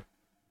Kong.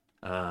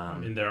 I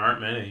mean, there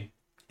aren't many.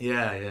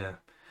 Yeah.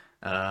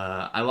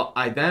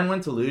 I then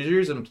went to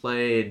Losers and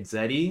played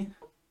Zeddy,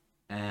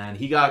 and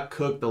he got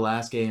cooked the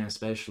last game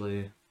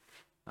especially.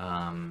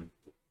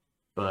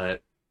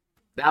 But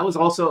that was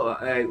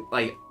also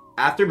like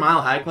after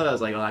Mile High Club, I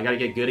was like, oh, I gotta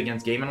get good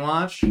against Game and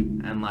Watch,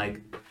 and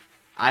like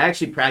I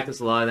actually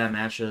practiced a lot of that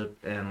matchup,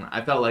 and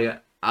I felt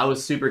like I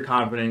was super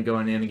confident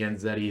going in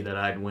against Zeddy that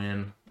I'd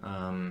win.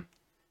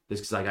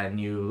 Just because like I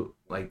knew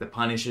like the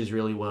punishes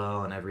really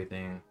well and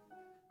everything.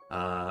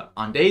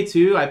 On day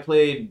 2, I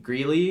played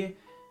Greeley,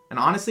 and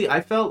honestly,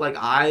 I felt like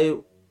I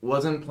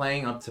wasn't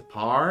playing up to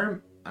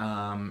par,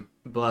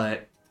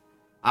 but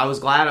I was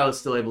glad I was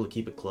still able to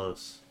keep it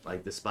close,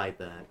 like despite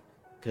that,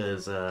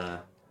 because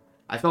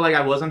I felt like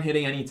I wasn't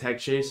hitting any tech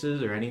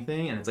chases or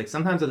anything, and it's like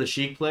sometimes as a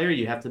Sheik player,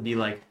 you have to be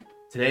like,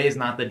 today is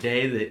not the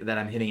day that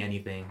I'm hitting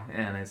anything,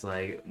 and it's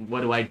like, what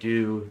do I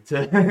do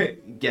to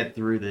get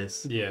through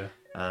this? Yeah.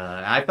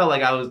 I felt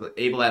like I was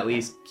able to at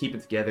least keep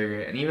it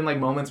together, and even like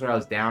moments where I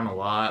was down a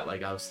lot,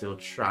 like I was still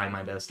trying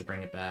my best to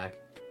bring it back.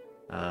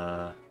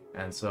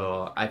 And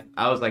so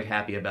I was like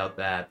happy about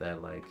that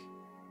like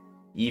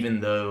even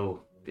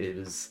though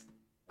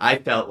I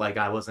felt like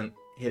I wasn't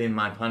hitting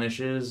my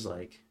punishes,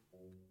 like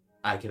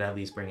I could at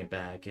least bring it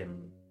back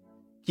and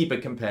keep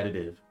it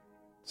competitive.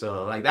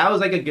 So like that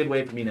was like a good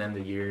way for me to end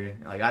the year.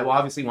 Like I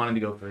obviously wanted to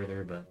go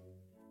further, but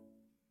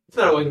It's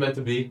not always meant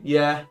to be.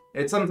 yeah,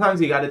 it's sometimes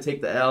you got to take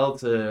the L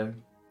to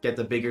get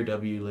the bigger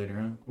W later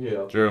on.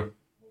 Yeah. True.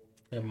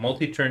 Yeah,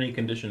 multi-tourney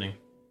conditioning.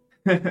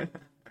 Yeah,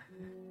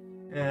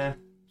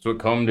 That's what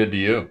Combe did to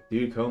you.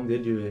 dude, Combe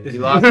did do it. He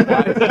lost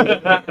twice.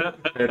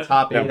 The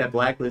top 8 at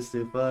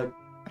blacklisted. Fuck.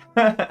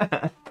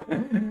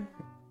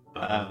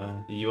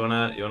 You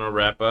wanna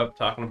wrap up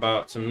talking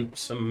about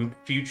some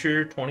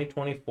future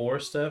 2024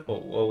 stuff?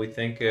 What we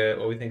think is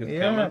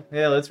coming?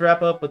 Yeah, let's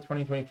wrap up with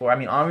 2024. I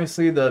mean,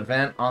 obviously the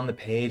event on the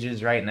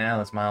pages right now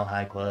is Mile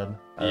High Club.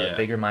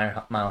 Bigger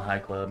Mile High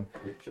Club.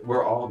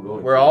 We're all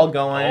going. We're all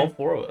going. All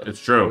 4 of us.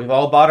 It's true. We've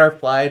all bought our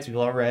flights. We've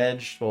all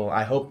regged. Well,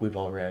 I hope we've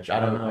all regged. I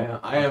don't know.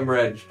 I am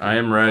Reg. I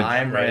am Reg.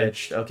 I'm Reg.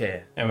 regged.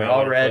 Okay. And we're we all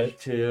all regged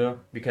too.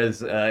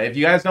 Because if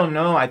you guys don't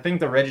know, I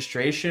think the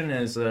registration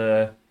is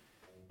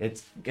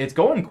it's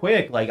going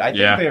quick. Like I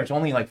think there's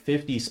only like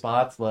 50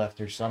 spots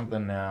left or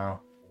something now.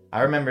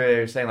 I remember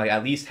they were saying like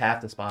at least half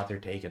the spots are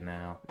taken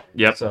now.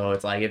 Yep. So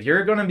it's like if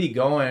you're gonna be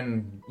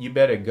going, you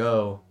better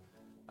go.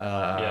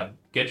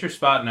 Get your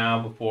spot now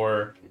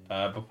before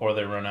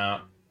they run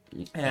out,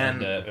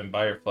 and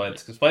buy your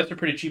flights, because flights are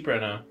pretty cheap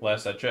right now.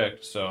 Last I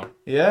checked, so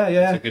yeah.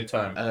 it's a good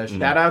time.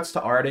 Shout outs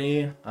to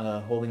Artie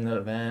holding the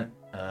event.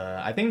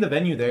 I think the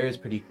venue there is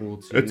pretty cool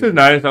too. It's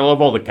nice. I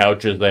love all the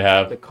couches they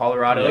have. The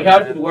Colorado. The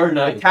couches were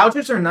nice. The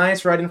couches are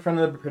nice right in front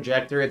of the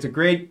projector. It's a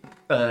great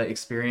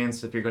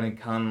experience if you're going to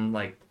come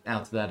like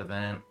out to that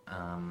event.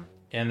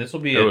 And this will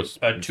be a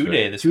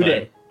 2-day this Two time.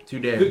 day. 2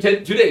 day.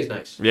 2 days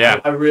nice.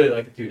 Yeah. I really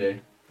like the 2 day.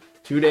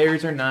 2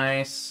 days are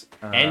nice.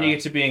 And you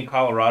get to be in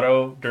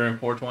Colorado during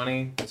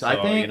 420. So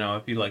I think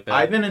if you like that.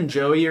 Ivan and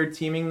Joey are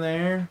teaming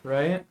there,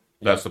 right?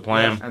 That's the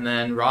plan. And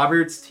then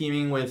Robert's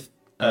teaming with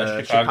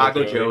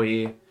Chicago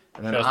Joey.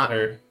 And then Trust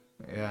her.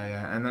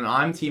 Yeah. And then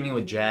I'm teaming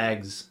with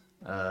Jags,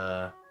 who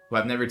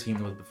I've never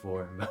teamed with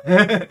before.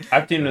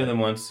 I've teamed with him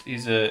once.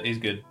 He's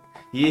good.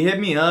 He hit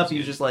me up. He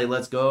was just like,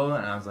 "Let's go,"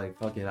 and I was like,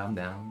 "Fuck it, I'm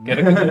down." Get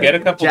a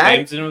couple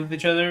games in with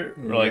each other,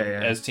 or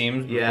as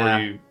teams before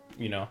you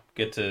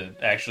get to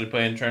actually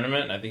play in a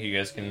tournament. And I think you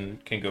guys can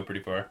go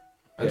pretty far.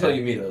 Until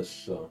you meet us,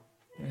 so.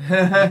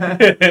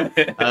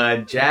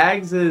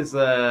 Jags is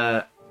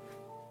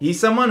he's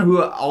someone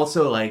who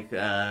also like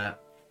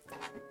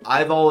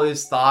I've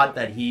always thought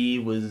that he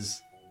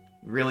was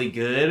really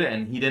good,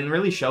 and he didn't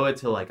really show it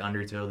till like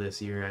Undertow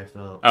this year. I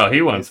felt. Oh,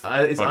 he won.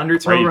 His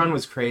Undertow run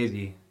was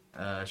crazy.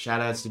 Shout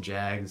outs to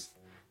Jags,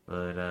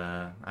 but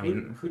I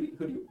mean, who do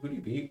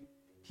you beat?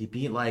 He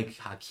beat like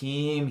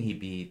Hakeem. He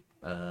beat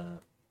I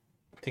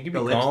think he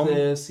beat Calm.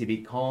 He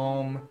beat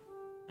Calm,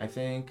 I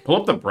think. Pull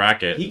up the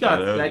bracket. He got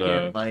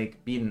second,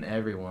 like beating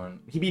everyone.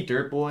 He beat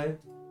Dirt Boy.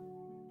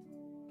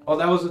 Oh,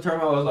 that was the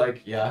term I was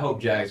like, yeah, I hope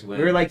Jags win.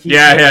 We were like,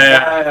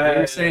 yeah. We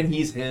were saying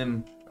he's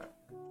him.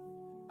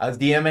 I was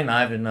DMing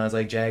Ivan, and I was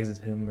like, Jags is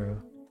him, bro.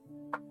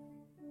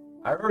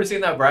 I remember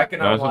seeing that bracket,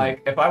 and I'm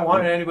like, if I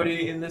wanted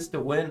anybody in this to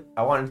win,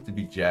 I wanted it to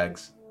be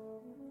Jags.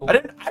 I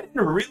didn't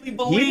really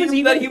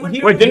believe that he would.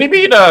 Wait, didn't he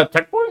beat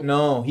Tech Boy?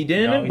 No, he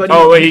didn't. No,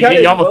 but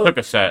he almost took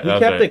a set. He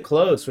kept it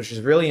close, which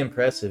is really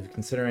impressive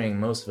considering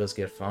most of us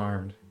get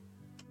farmed.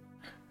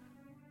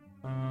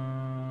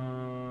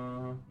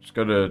 Let's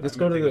go to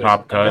the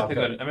top cut.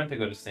 I meant to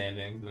go to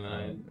standings, and then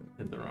I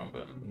hit the wrong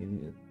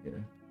button.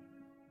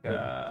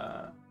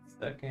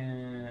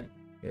 Second.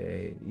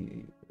 Okay,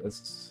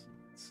 let's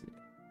see.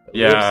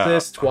 Yeah.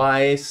 Ellipsis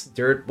twice,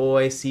 Dirt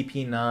Boy,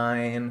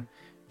 CP9,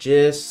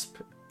 Jisp,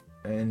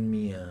 and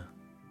Mia.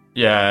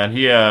 Yeah, and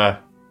he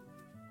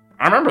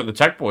I remember the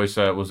Tech Boy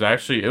set was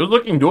actually, it was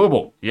looking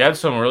doable. He had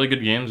some really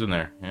good games in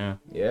there. Yeah.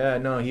 Yeah,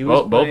 no, he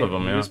was Both of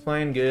them, He yeah. was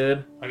playing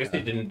good. I guess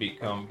he didn't beat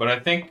Calm, but I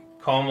think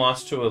Calm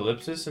lost to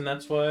Ellipsis, and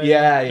that's why.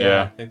 Yeah.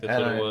 Yeah. I think that's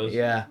what it was.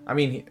 Yeah, I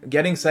mean,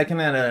 getting second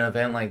at an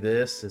event like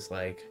this is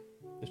like,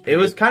 It's pretty it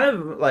was good. kind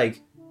of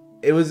like,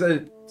 it was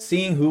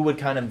seeing who would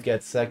kind of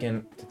get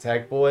second to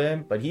Tech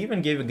Boy, but he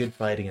even gave a good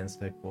fight against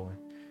Tech Boy.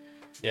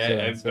 Yeah, So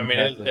it's I mean,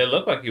 impressive. it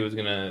looked like he was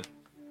gonna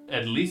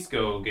at least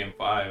go game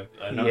 5.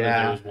 I know that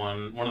Yeah. there was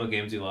one of the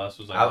games he lost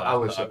was like. I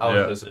was last so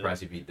Yeah.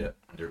 surprised he beat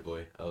Dirt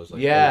Boy. I was like,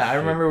 Yeah, oh, I shit.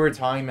 remember we were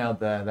talking about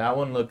that. That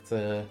one looked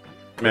Man,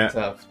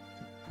 tough.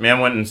 man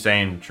went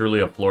insane. Truly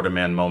a Florida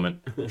man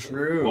moment.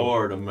 True.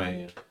 Florida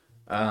man.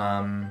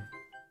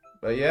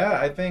 But yeah,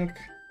 I think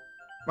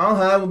Mile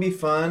High will be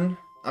fun.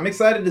 I'm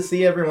excited to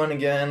see everyone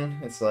again.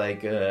 It's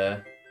like,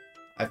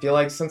 I feel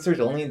like since there's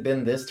only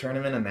been this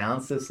tournament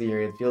announced this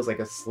year, it feels like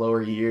a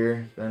slower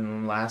year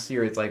than last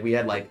year. It's like we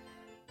had like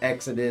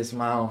Exodus,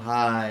 Mile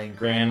High,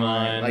 Grand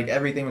Line. like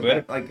everything was We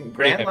had like pretty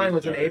Grand heavy Line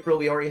was in start. April.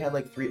 We already had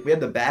like 3. We had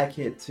the back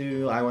hit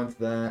too. I went to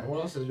that. What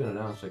else has been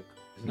announced? Like,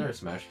 isn't there a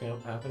Smash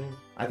Camp happening?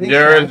 I think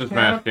There is Smash a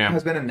Smash Camp.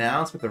 has been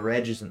announced, but the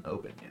reg isn't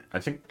open yet. I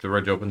think the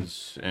Reg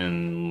opens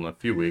in a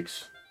few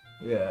weeks.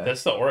 Yeah,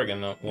 That's the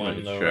Oregon Let one,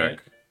 me though, check. right?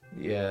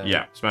 yeah,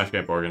 Yeah, Smash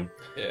Camp Oregon.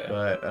 Yeah.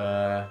 But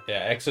Yeah,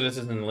 Exodus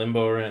is in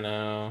limbo right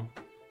now.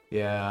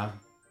 yeah,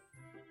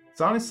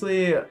 it's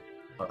honestly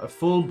a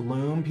full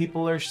bloom.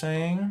 People are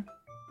saying.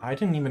 I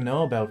didn't even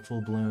know about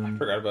full bloom.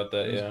 Forgot about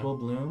that. Is Yeah. full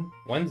bloom.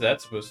 When's that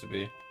supposed to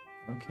be?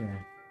 Okay.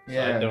 I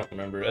Yeah. don't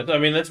remember. I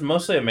mean, that's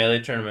mostly a melee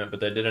tournament, but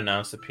they did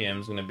announce the PM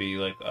is going to be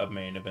like a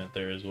main event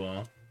there as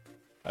well.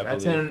 I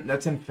believe.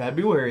 That's in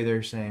February.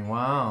 They're saying.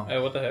 Wow. Hey,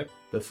 what the heck?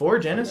 Before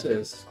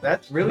Genesis.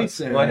 That's really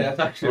soon. Well, that's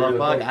actually Well, really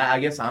fuck, close. I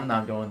guess I'm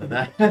not going to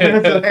that.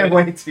 That's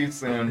way too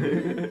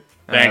soon.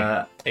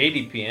 Dang.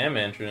 80 PM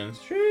entrance.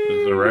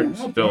 Is the Reg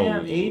God still?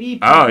 damn, 80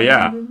 Oh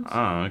yeah. pounds?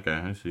 Oh okay.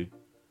 I see.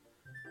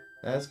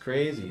 That's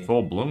crazy.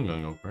 Full Bloom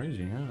gonna go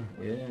crazy.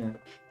 Yeah. Yeah.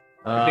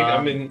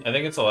 I think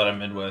it's a lot of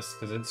Midwest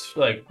because it's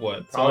like what?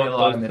 It's Probably all a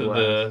lot of close to the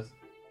Midwest.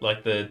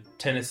 like the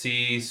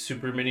Tennessee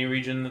super mini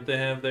region that they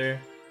have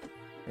there.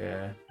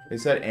 Yeah. They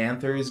said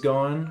Anther is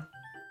going.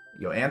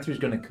 Yo, Anther's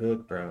gonna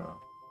cook, bro.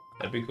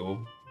 That'd be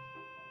cool.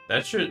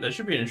 That should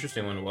be an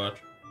interesting one to watch.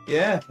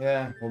 Yeah.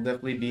 We'll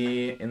definitely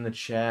be in the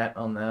chat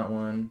on that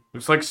one.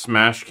 Looks like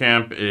Smash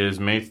Camp is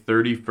May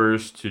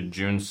 31st to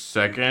June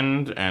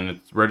 2nd, and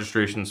its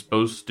registration's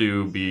supposed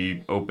to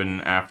be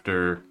open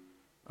after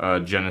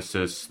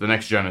Genesis, the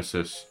next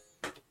Genesis.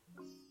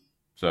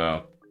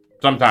 So,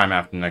 sometime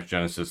after the next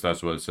Genesis,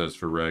 that's what it says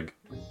for Reg.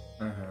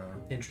 Uh-huh.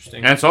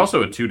 Interesting. And it's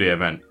also a 2-day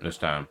event this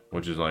time,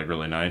 which is like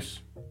really nice.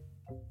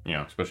 You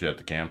know, especially at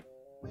the camp.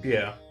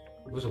 Yeah.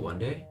 Was it one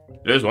day?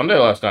 It was 1 day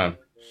last time.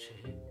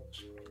 Shit.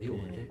 Was it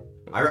one day?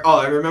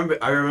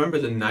 I remember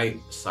the night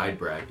side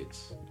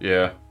brackets.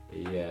 Yeah.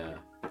 Yeah.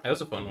 That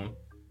was a fun one.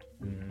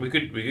 Mm. We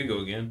could go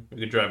again.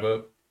 We could drive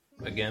up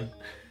again.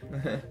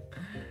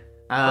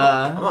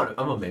 I'm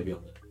on maybe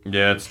on that.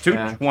 Yeah, it's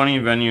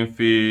 $220 venue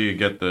fee. You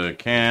get the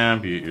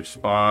camp, you get your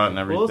spot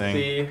and We'll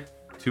everything.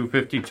 see.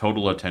 $250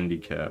 total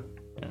attendee cap.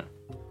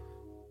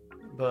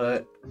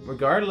 But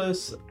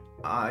regardless,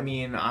 I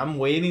mean, I'm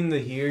waiting to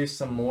hear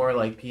some more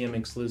like PM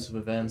exclusive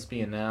events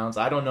be announced.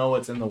 I don't know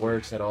what's in the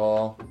works at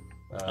all.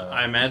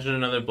 I imagine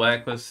another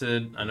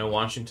blacklisted. I know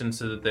Washington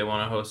said that they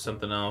want to host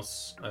something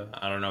else.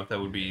 I don't know if that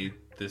would be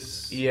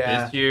this year.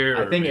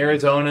 I or think maybe-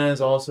 Arizona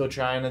is also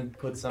trying to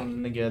put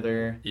something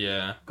together.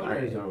 Yeah. Go to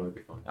Arizona would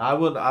be fun. I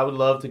would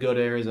love to go to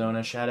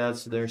Arizona. Shout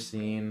outs to their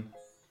scene.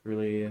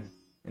 Really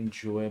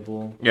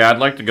enjoyable. Yeah, I'd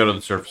like to go to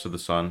the surface of the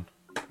sun.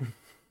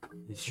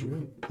 It's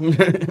true.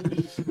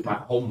 My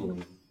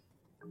homeland.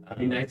 I'd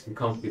be nice and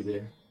comfy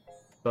there.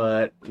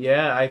 But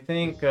yeah, I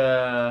think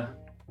we'll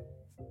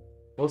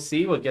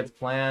see what gets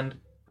planned.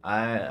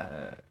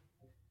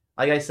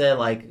 Like I said,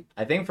 like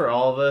I think for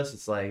all of us,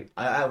 it's like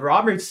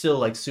Robert's still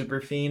like super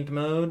fiend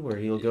mode where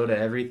he'll go to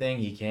everything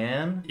he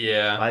can.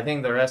 Yeah. I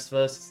think the rest of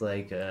us is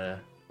like a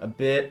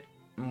bit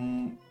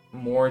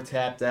more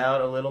tapped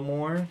out, a little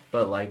more,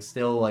 but like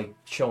still like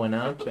showing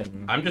up.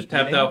 And I'm just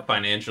tapped out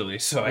financially,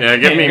 so I Yeah,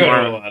 can't give me go more.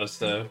 to a lot of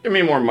stuff. Give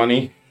me more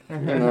money. You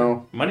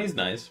know. Money's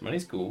nice.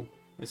 Money's cool.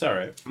 It's all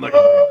right.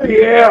 Oh,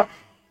 yeah.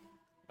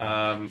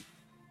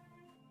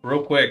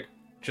 Real quick,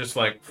 just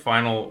like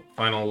final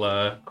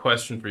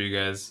question for you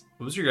guys.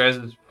 What was your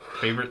guys'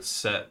 favorite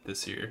set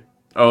this year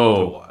to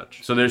Oh,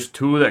 watch? so there's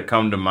two that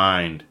come to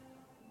mind.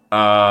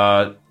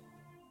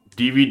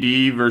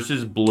 DVD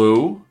versus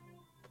Blue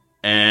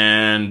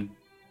and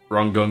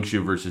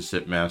Rongungshu versus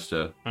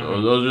Sitmaster.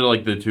 Mhm. Those are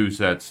like the two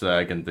sets that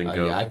I can think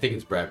of. Yeah, I think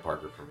it's Brad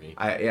Parker for me.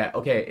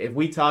 Okay. If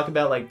we talk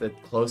about like the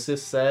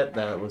closest set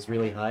that was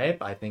really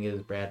hype, I think it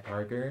was Brad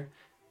Parker.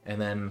 And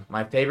then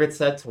my favorite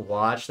set to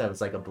watch that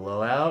was like a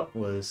blowout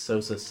was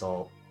Sosa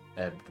Salt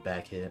at the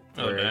back hit.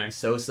 Oh, where dang.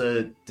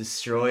 Sosa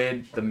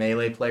destroyed the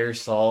melee player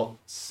Salt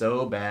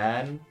so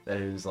bad that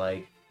it was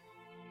like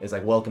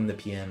welcome to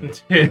PM.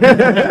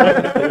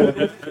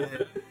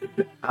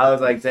 I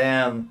was like,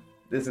 damn,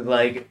 this is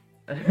like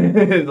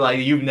like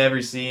you've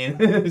never seen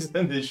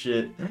this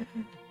shit.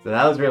 So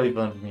that was really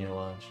fun for me to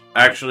watch.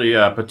 Actually,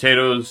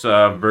 potatoes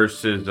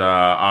versus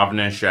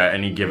Avnish at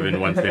any given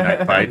Wednesday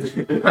night fights.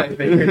 My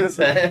favorite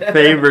set.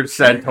 Favorite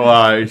set to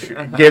watch.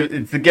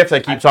 It's the gift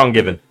that keeps on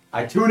giving.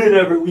 I tune in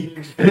every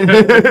week.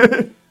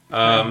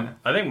 I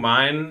think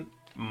mine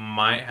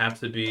might have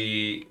to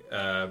be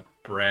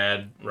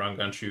Brad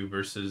Ranganshu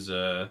versus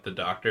the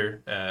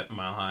Doctor at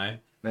Mile High.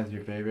 That's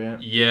your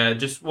favorite? Yeah,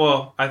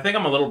 I think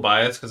I'm a little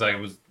biased because I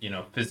was,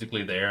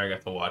 physically there. I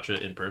got to watch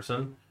it in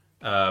person.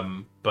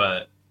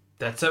 But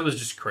that set was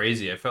just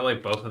crazy. I felt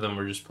like both of them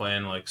were just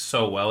playing like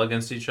so well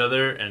against each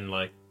other and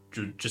like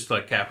just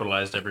like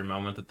capitalized every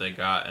moment that they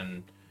got.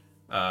 And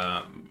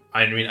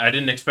I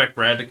didn't expect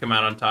Brad to come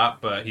out on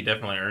top, but he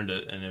definitely earned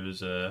it. And it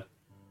was a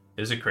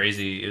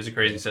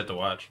crazy set to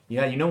watch.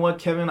 Yeah, you know what,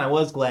 Kevin? I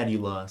was glad you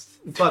lost.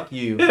 Fuck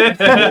you.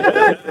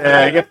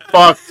 Yeah, you get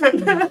fucked.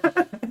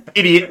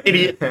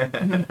 Idiot.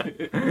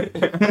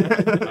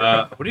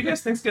 What do you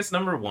guys think gets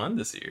number 1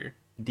 this year?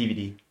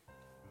 DVD.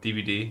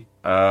 DVD?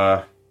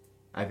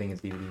 I think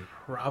it's DVD.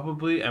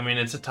 Probably. I mean,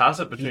 it's a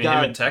toss-up between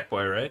him and Tech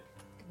Boy, right?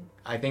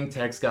 I think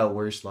Tech's got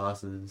worse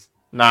losses.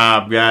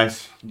 Nah,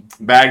 guys.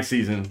 Bag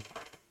season.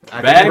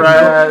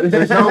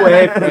 There's no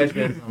way Fresh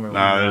gets number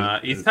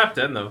 1. He's top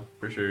 10, though,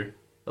 for sure.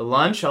 The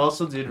Lunch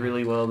also did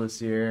really well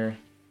this year,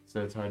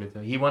 so it's hard to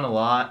tell. He won a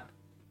lot.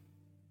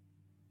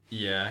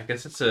 Yeah, I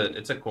guess it's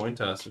a coin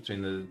toss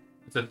between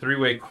it's a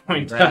 3-way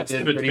coin Brad toss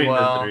did between pretty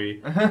well. the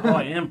 3. Oh,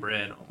 I am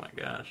Brad. Oh my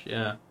gosh,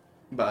 yeah.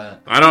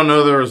 But I don't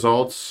know the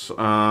results, like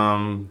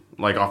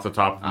off the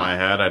top of my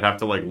head. I'd have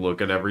to like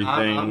look at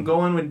everything. I'm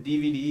going with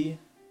DVD.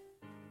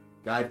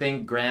 I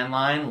think Grand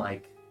Line,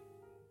 like,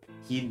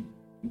 he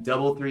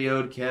double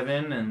 3-0'd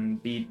Kevin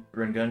and beat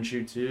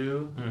Ranganshu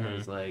too.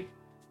 Mhm.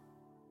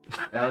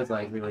 That was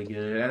like really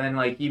good. And then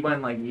like he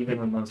went like even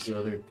with most of the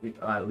other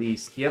people, at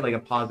least he had like a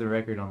positive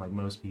record on like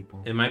most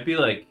people. It might be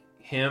like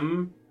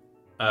him,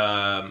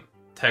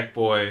 Tech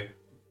Boy,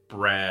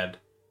 Brad.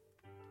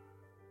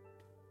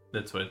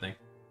 That's what I think.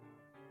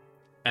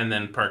 And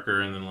then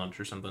Parker and then Lunch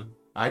or something.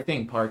 I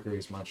think Parker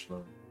is much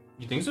lower.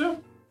 You think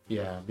so?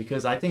 Yeah,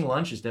 because I think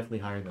Lunch is definitely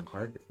higher than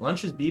Parker.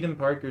 Lunch has beaten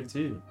Parker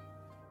too.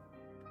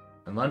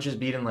 And Lunch has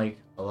beaten like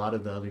a lot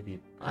of the other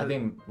people. I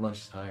think Lunch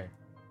is higher.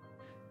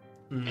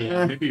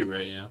 Yeah, maybe you're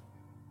right, yeah.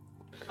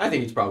 I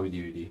think it's probably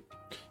DVD.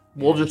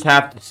 We'll just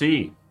have to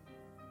see.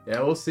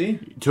 Yeah, we'll see.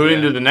 Tune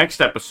into the next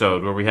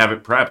episode where we have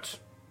it prepped.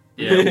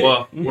 Yeah,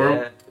 well,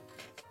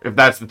 If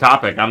that's the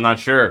topic, I'm not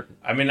sure.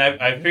 I mean,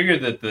 I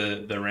figured that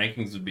the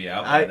rankings would be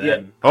out by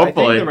then.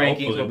 Hopefully. I think the rankings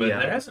Hopefully, will but be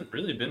out. there hasn't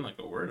really been like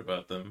a word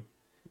about them.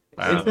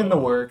 It's in the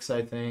works,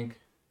 I think.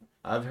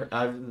 I'm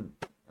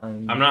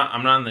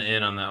not in the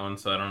in on that one,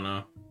 so I don't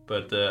know.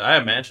 But I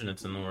imagine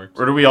it's in the works.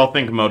 Where do we all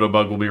think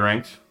Motobug will be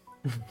ranked?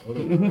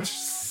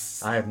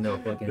 I have no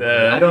fucking.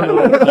 I I don't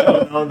know.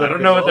 I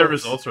don't know what their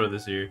results were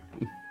this year.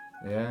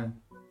 Yeah.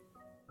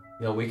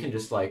 We can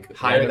just like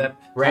Hire them.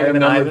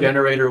 random Hire number Ivan.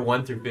 generator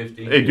 1 through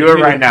 50. Hey, do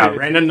it right now.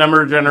 Random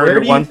number generator Where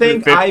do you 1 through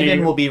think 50.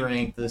 Ivayne will be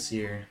ranked this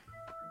year?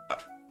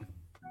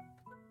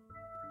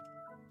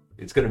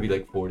 It's gonna be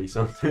like 40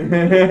 something.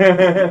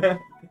 Ivan's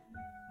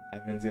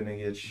gonna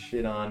get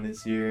shit on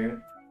this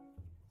year.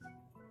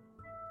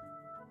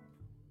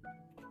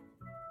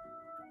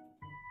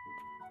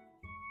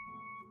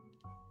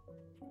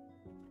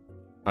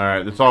 All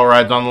right, this all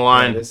rides on the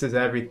line. Yeah, this is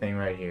everything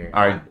right here.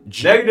 All right,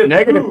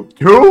 Negative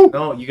 2.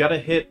 No, you gotta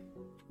hit.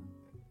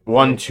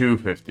 1, 2,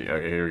 50.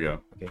 Okay, here we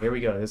go. Okay, here we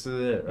go. This is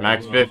it. Right?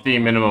 Max 50,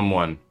 minimum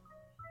 1.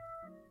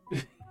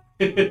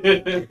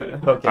 Okay,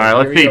 All right,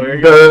 let's see. here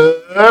we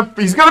go.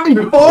 He's gonna be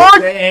 4.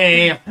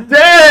 Dang.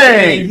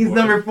 Dang! He's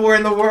number 4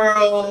 in the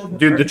world.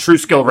 Dude, the true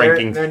skill They're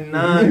rankings.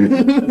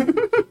 none.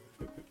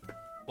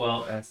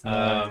 Well, That's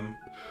not.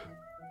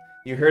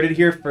 You heard it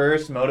here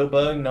first.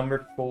 Motobug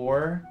number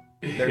 4.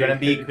 They're gonna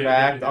be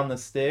cracked on the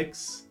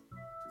sticks.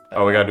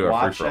 Oh, we gotta do our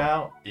Watch free for all.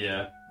 out.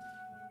 Yeah.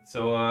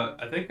 So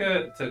I think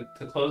to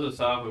close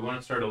us off, we want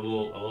to start a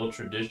little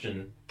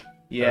tradition.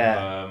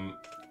 Yeah. Of,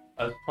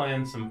 us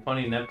playing some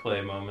funny net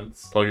play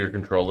moments. Plug your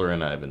controller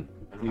in, Ivan.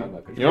 You don't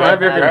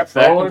have your that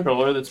controller?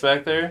 controller that's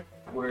back there?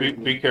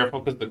 Be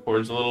careful because the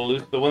cord's a little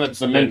loose. The one that's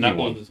The minty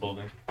Knuckles one. is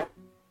holding.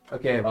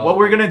 Okay, what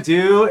we're gonna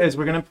do is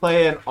we're gonna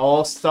play an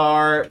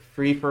all-star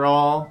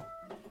free-for-all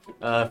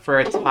for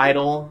a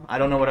title. I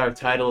don't know what our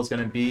title is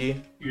gonna be.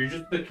 You're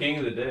just the king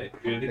of the day.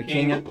 You're The king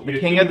king of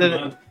the the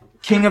month.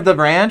 king of the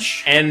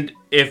ranch. And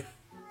if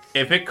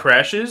it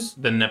crashes,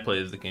 then net play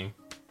is the king.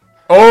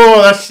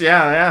 Oh, that's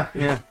yeah.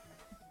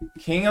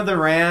 King of the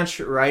ranch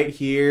right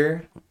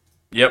here.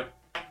 Yep.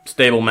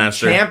 Stable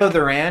master. Champ of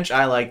the ranch.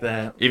 I like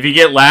that. If you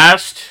get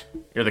last,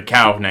 you're the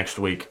cow next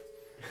week.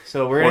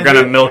 So We're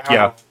gonna milk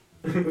you.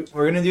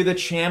 We're gonna do the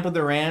champ of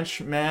the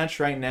ranch match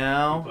right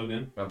now. Plug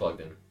in. I'm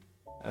plugged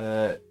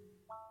in.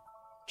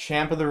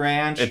 Champ of the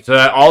ranch. It's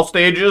all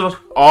stages,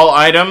 all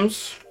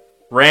items,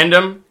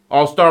 random,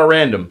 all-star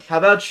random. How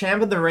about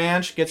champ of the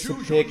ranch gets to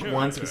pick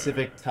one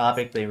specific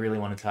topic they really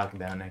want to talk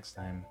about next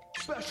time?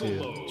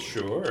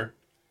 Sure.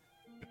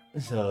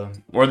 So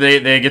Or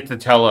they get to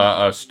tell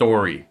a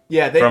story.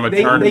 yeah, From a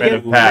tournament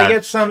of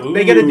past.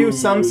 they get to do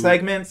some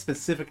segments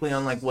specifically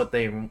on like what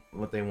they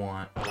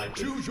want. I like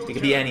it. It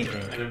could be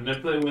anything. And if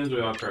Netflix wins,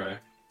 we all cry.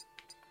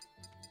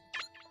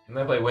 And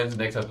then play wins.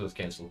 Next episode's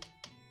canceled.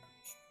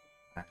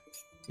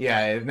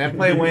 Yeah, if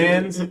Netplay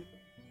wins,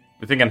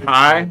 We're thinking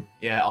high.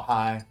 yeah, I'll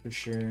high for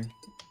sure.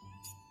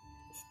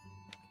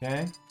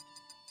 Okay.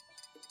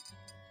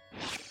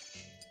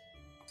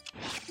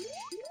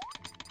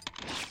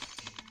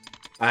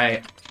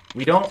 I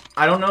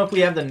don't know if we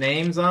have the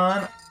names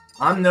on.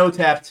 I'm no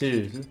tap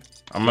twos.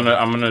 I'm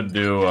gonna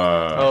do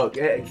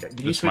Did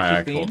you just switch my your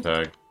actual theme?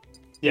 tag.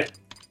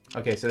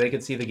 Okay, so they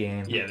could see the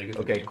game. Yeah, they could see the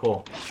Okay, game.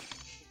 cool.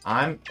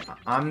 I'm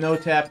no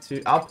tap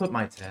two. I'll put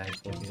my tag.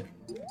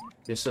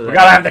 Just so We that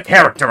gotta have the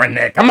character in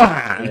there. Come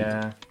on.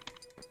 yeah.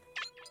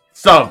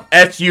 So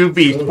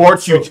SUV,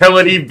 sports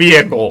utility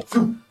vehicle.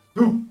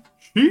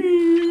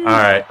 All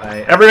right.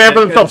 Every man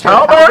for themselves.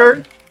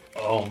 Albert.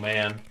 Oh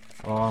man.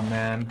 Oh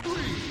man.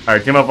 All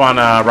right, team up on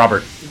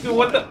Robert. Dude,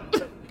 what the?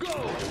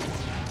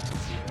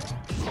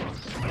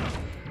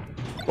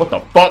 What the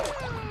fuck?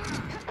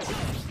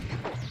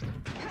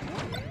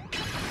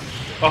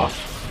 Oh.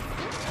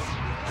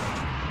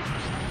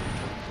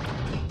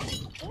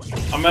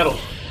 I'm metal.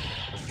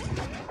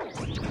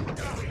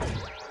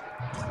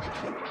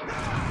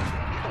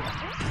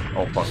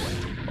 Oh fuck.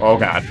 Oh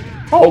god.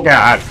 Oh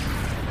god.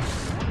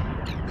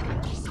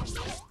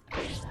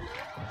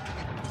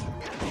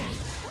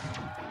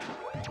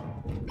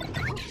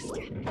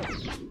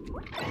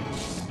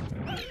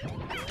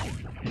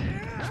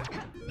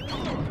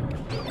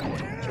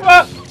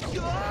 What?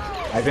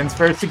 Ivan's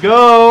first to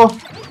go.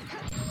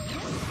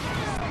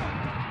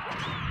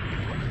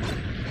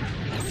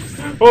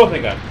 Oh,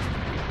 thank God.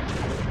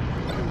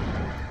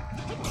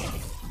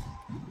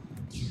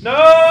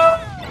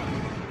 No!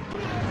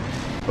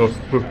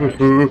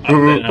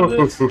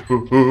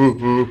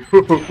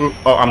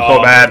 Oh, I'm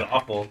so bad. That was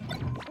awful.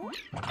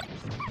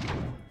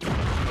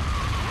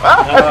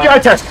 Ah,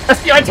 SDI test!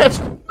 SDI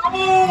test!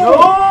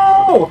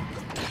 No!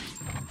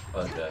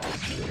 Fuck that.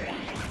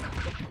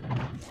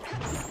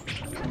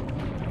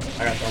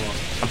 I got someone.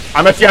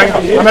 I'm SDIing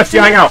out! I'm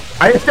SDIing out!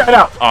 I SDI'd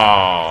out!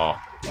 Oh.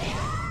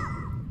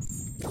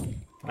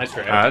 Nice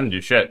try. I didn't do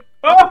shit.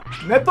 Oh!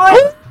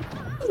 Netplay?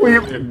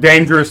 We're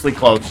dangerously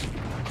close.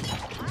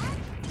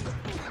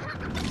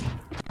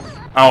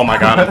 Oh my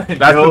god.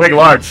 That's the big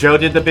large. Joe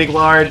did the big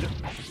large.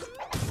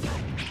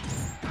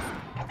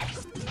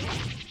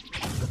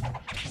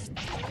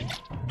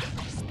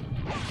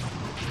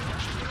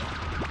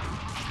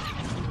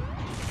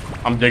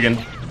 I'm digging.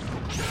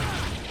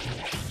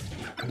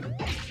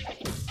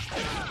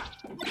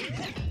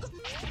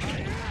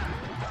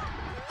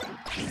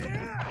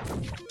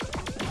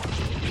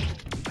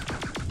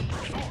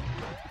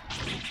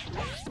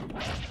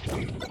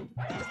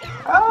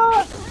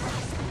 Ah!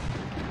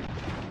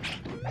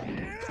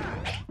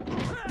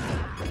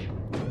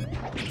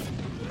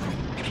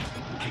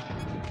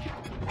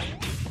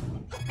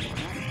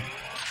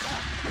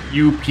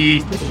 You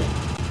piece.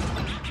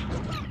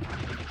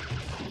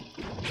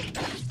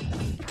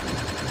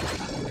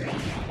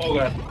 Oh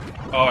god.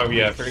 Oh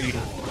yeah, for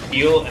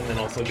heal and then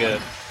also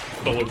get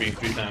solar beam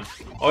 3 times.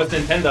 Oh, it's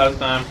Nintendo's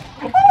time.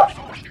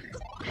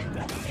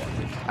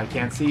 I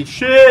can't see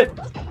shit.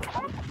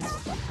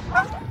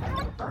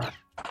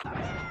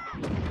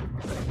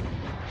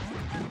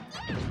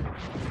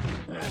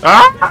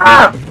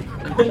 Ah!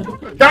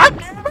 God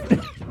damn it!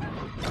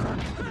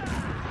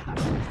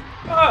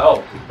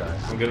 Oh!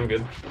 I'm good, I'm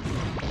good.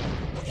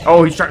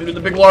 Oh, he's trying to do the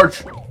big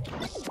large.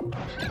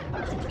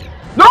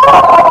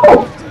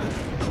 No!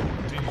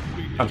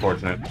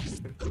 Unfortunate.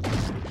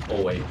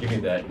 Oh wait, give me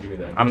that. Give me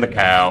that. I'm the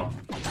cow.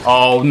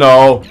 Oh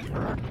no.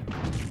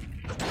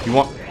 You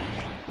want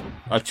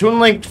a Toon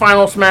Link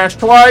final smash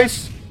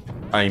twice?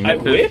 I I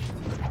missed whipped?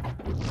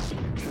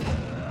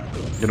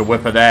 it. Get a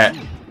whiff of that.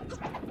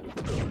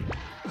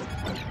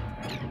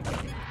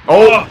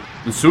 Oh,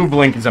 the Suv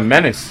Link is a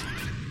menace.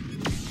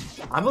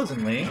 I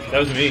wasn't Link. That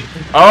was me.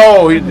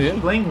 Oh,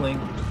 Bling Link.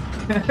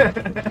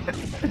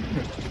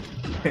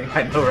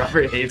 I know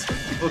Robert hates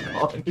when people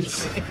call him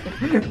shit.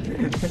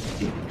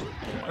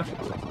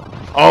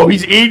 oh,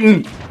 he's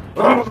eating.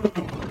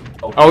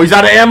 Oh, he's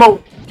out of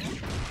ammo.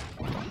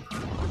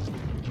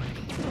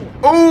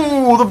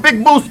 Ooh, the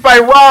big boost by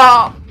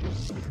Ra.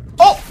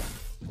 Oh,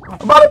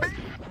 about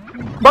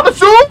a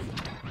Suv.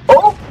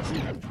 Oh,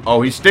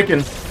 oh, he's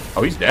sticking.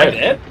 Oh, he's dead.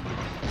 Dead?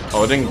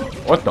 Oh, ding.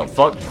 What the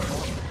fuck?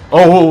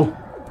 Oh.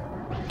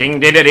 Ding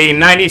diddity.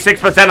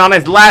 96% on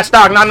his last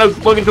stock. Not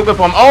looking too good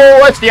for him.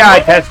 Oh,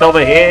 SDI test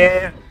over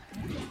here.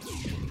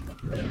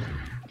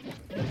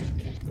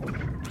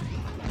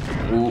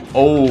 Ooh,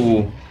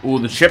 oh. Ooh,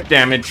 the chip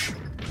damage.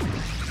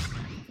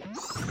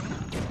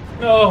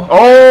 No.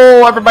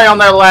 Oh, everybody on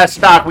that last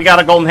stock. We got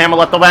a golden hammer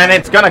left over, and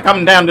it's gonna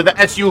come down to the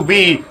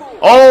SUV.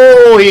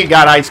 Oh, he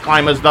got ice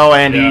climbers though,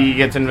 and he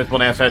gets invincible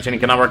dance touch, and he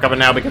cannot recover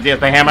now because he has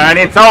the hammer, and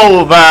it's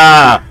over.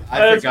 I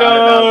Let's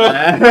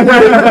forgot go.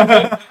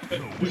 about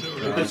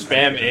that. Just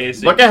spam A.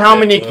 Look at how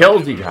many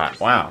kills he got.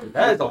 Wow.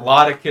 That is a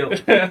lot of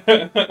kills.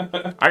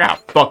 I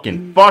got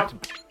fucking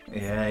fucked.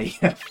 Yeah, you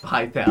have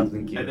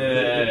 5,000 kills.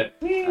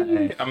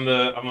 I'm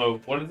the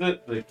what is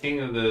it? The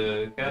king of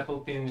the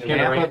castle,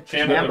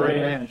 Champ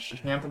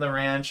of the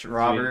ranch,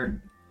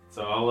 Robert.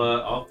 So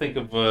I'll think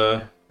of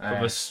a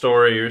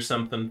story or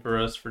something for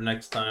us for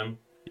next time.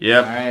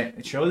 Yep. All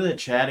right, show the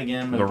chat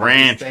again. The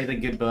ranch. Say the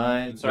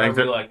goodbye. Sorry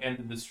we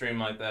ended the stream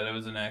like that. It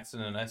was an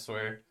accident, I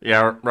swear.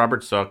 Yeah,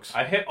 Robert sucks.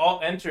 I hit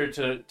Alt Enter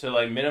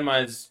to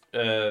minimize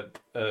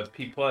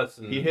P plus.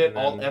 And You hit and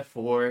then, Alt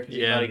F4 because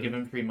you gotta and- give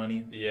him free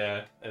money.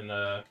 Yeah,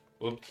 and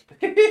whoops.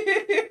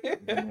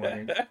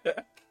 worry.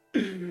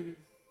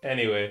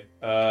 Anyway,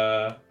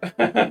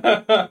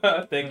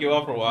 thank you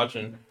all for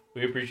watching.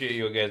 We appreciate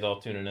you guys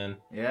all tuning in.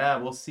 Yeah,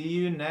 we'll see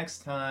you next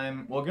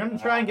time. We're gonna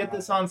try and get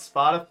this on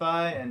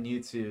Spotify and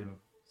YouTube.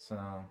 So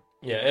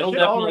Yeah, it'll should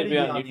definitely already be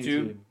on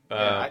YouTube.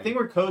 Yeah, I think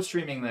we're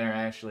co-streaming there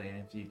actually.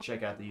 If you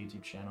check out the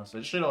YouTube channel, so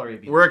it should already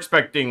be. We're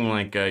expecting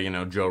like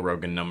Joe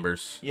Rogan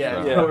numbers.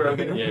 Yeah, So. Joe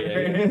Rogan.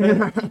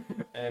 Yeah.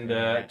 And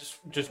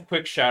just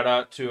quick shout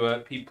out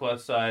to P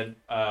plus side,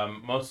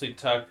 mostly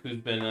Tuck, who's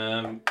been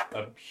a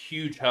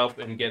huge help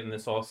in getting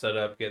this all set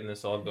up, getting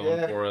this all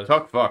going for us.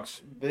 Tuck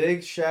fucks.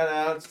 Big shout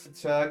outs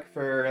to Tuck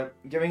for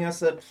giving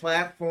us a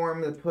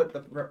platform to put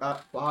the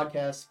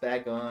podcast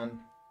back on.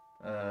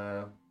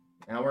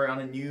 Now we're on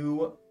a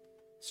new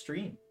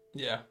stream.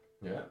 Yeah.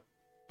 Yeah.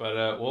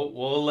 But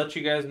we'll let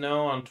you guys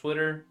know on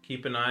Twitter.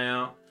 Keep an eye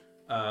out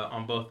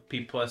on both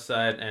P plus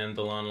side and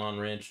the Lon Lon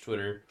Ranch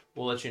Twitter.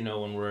 We'll let you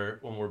know when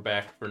we're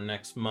back for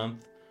next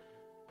month.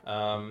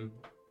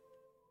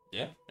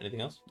 Yeah.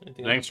 Anything else?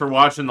 Thanks for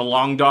watching the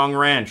Long Dong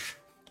Ranch.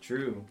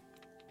 True.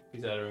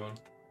 Peace out, everyone.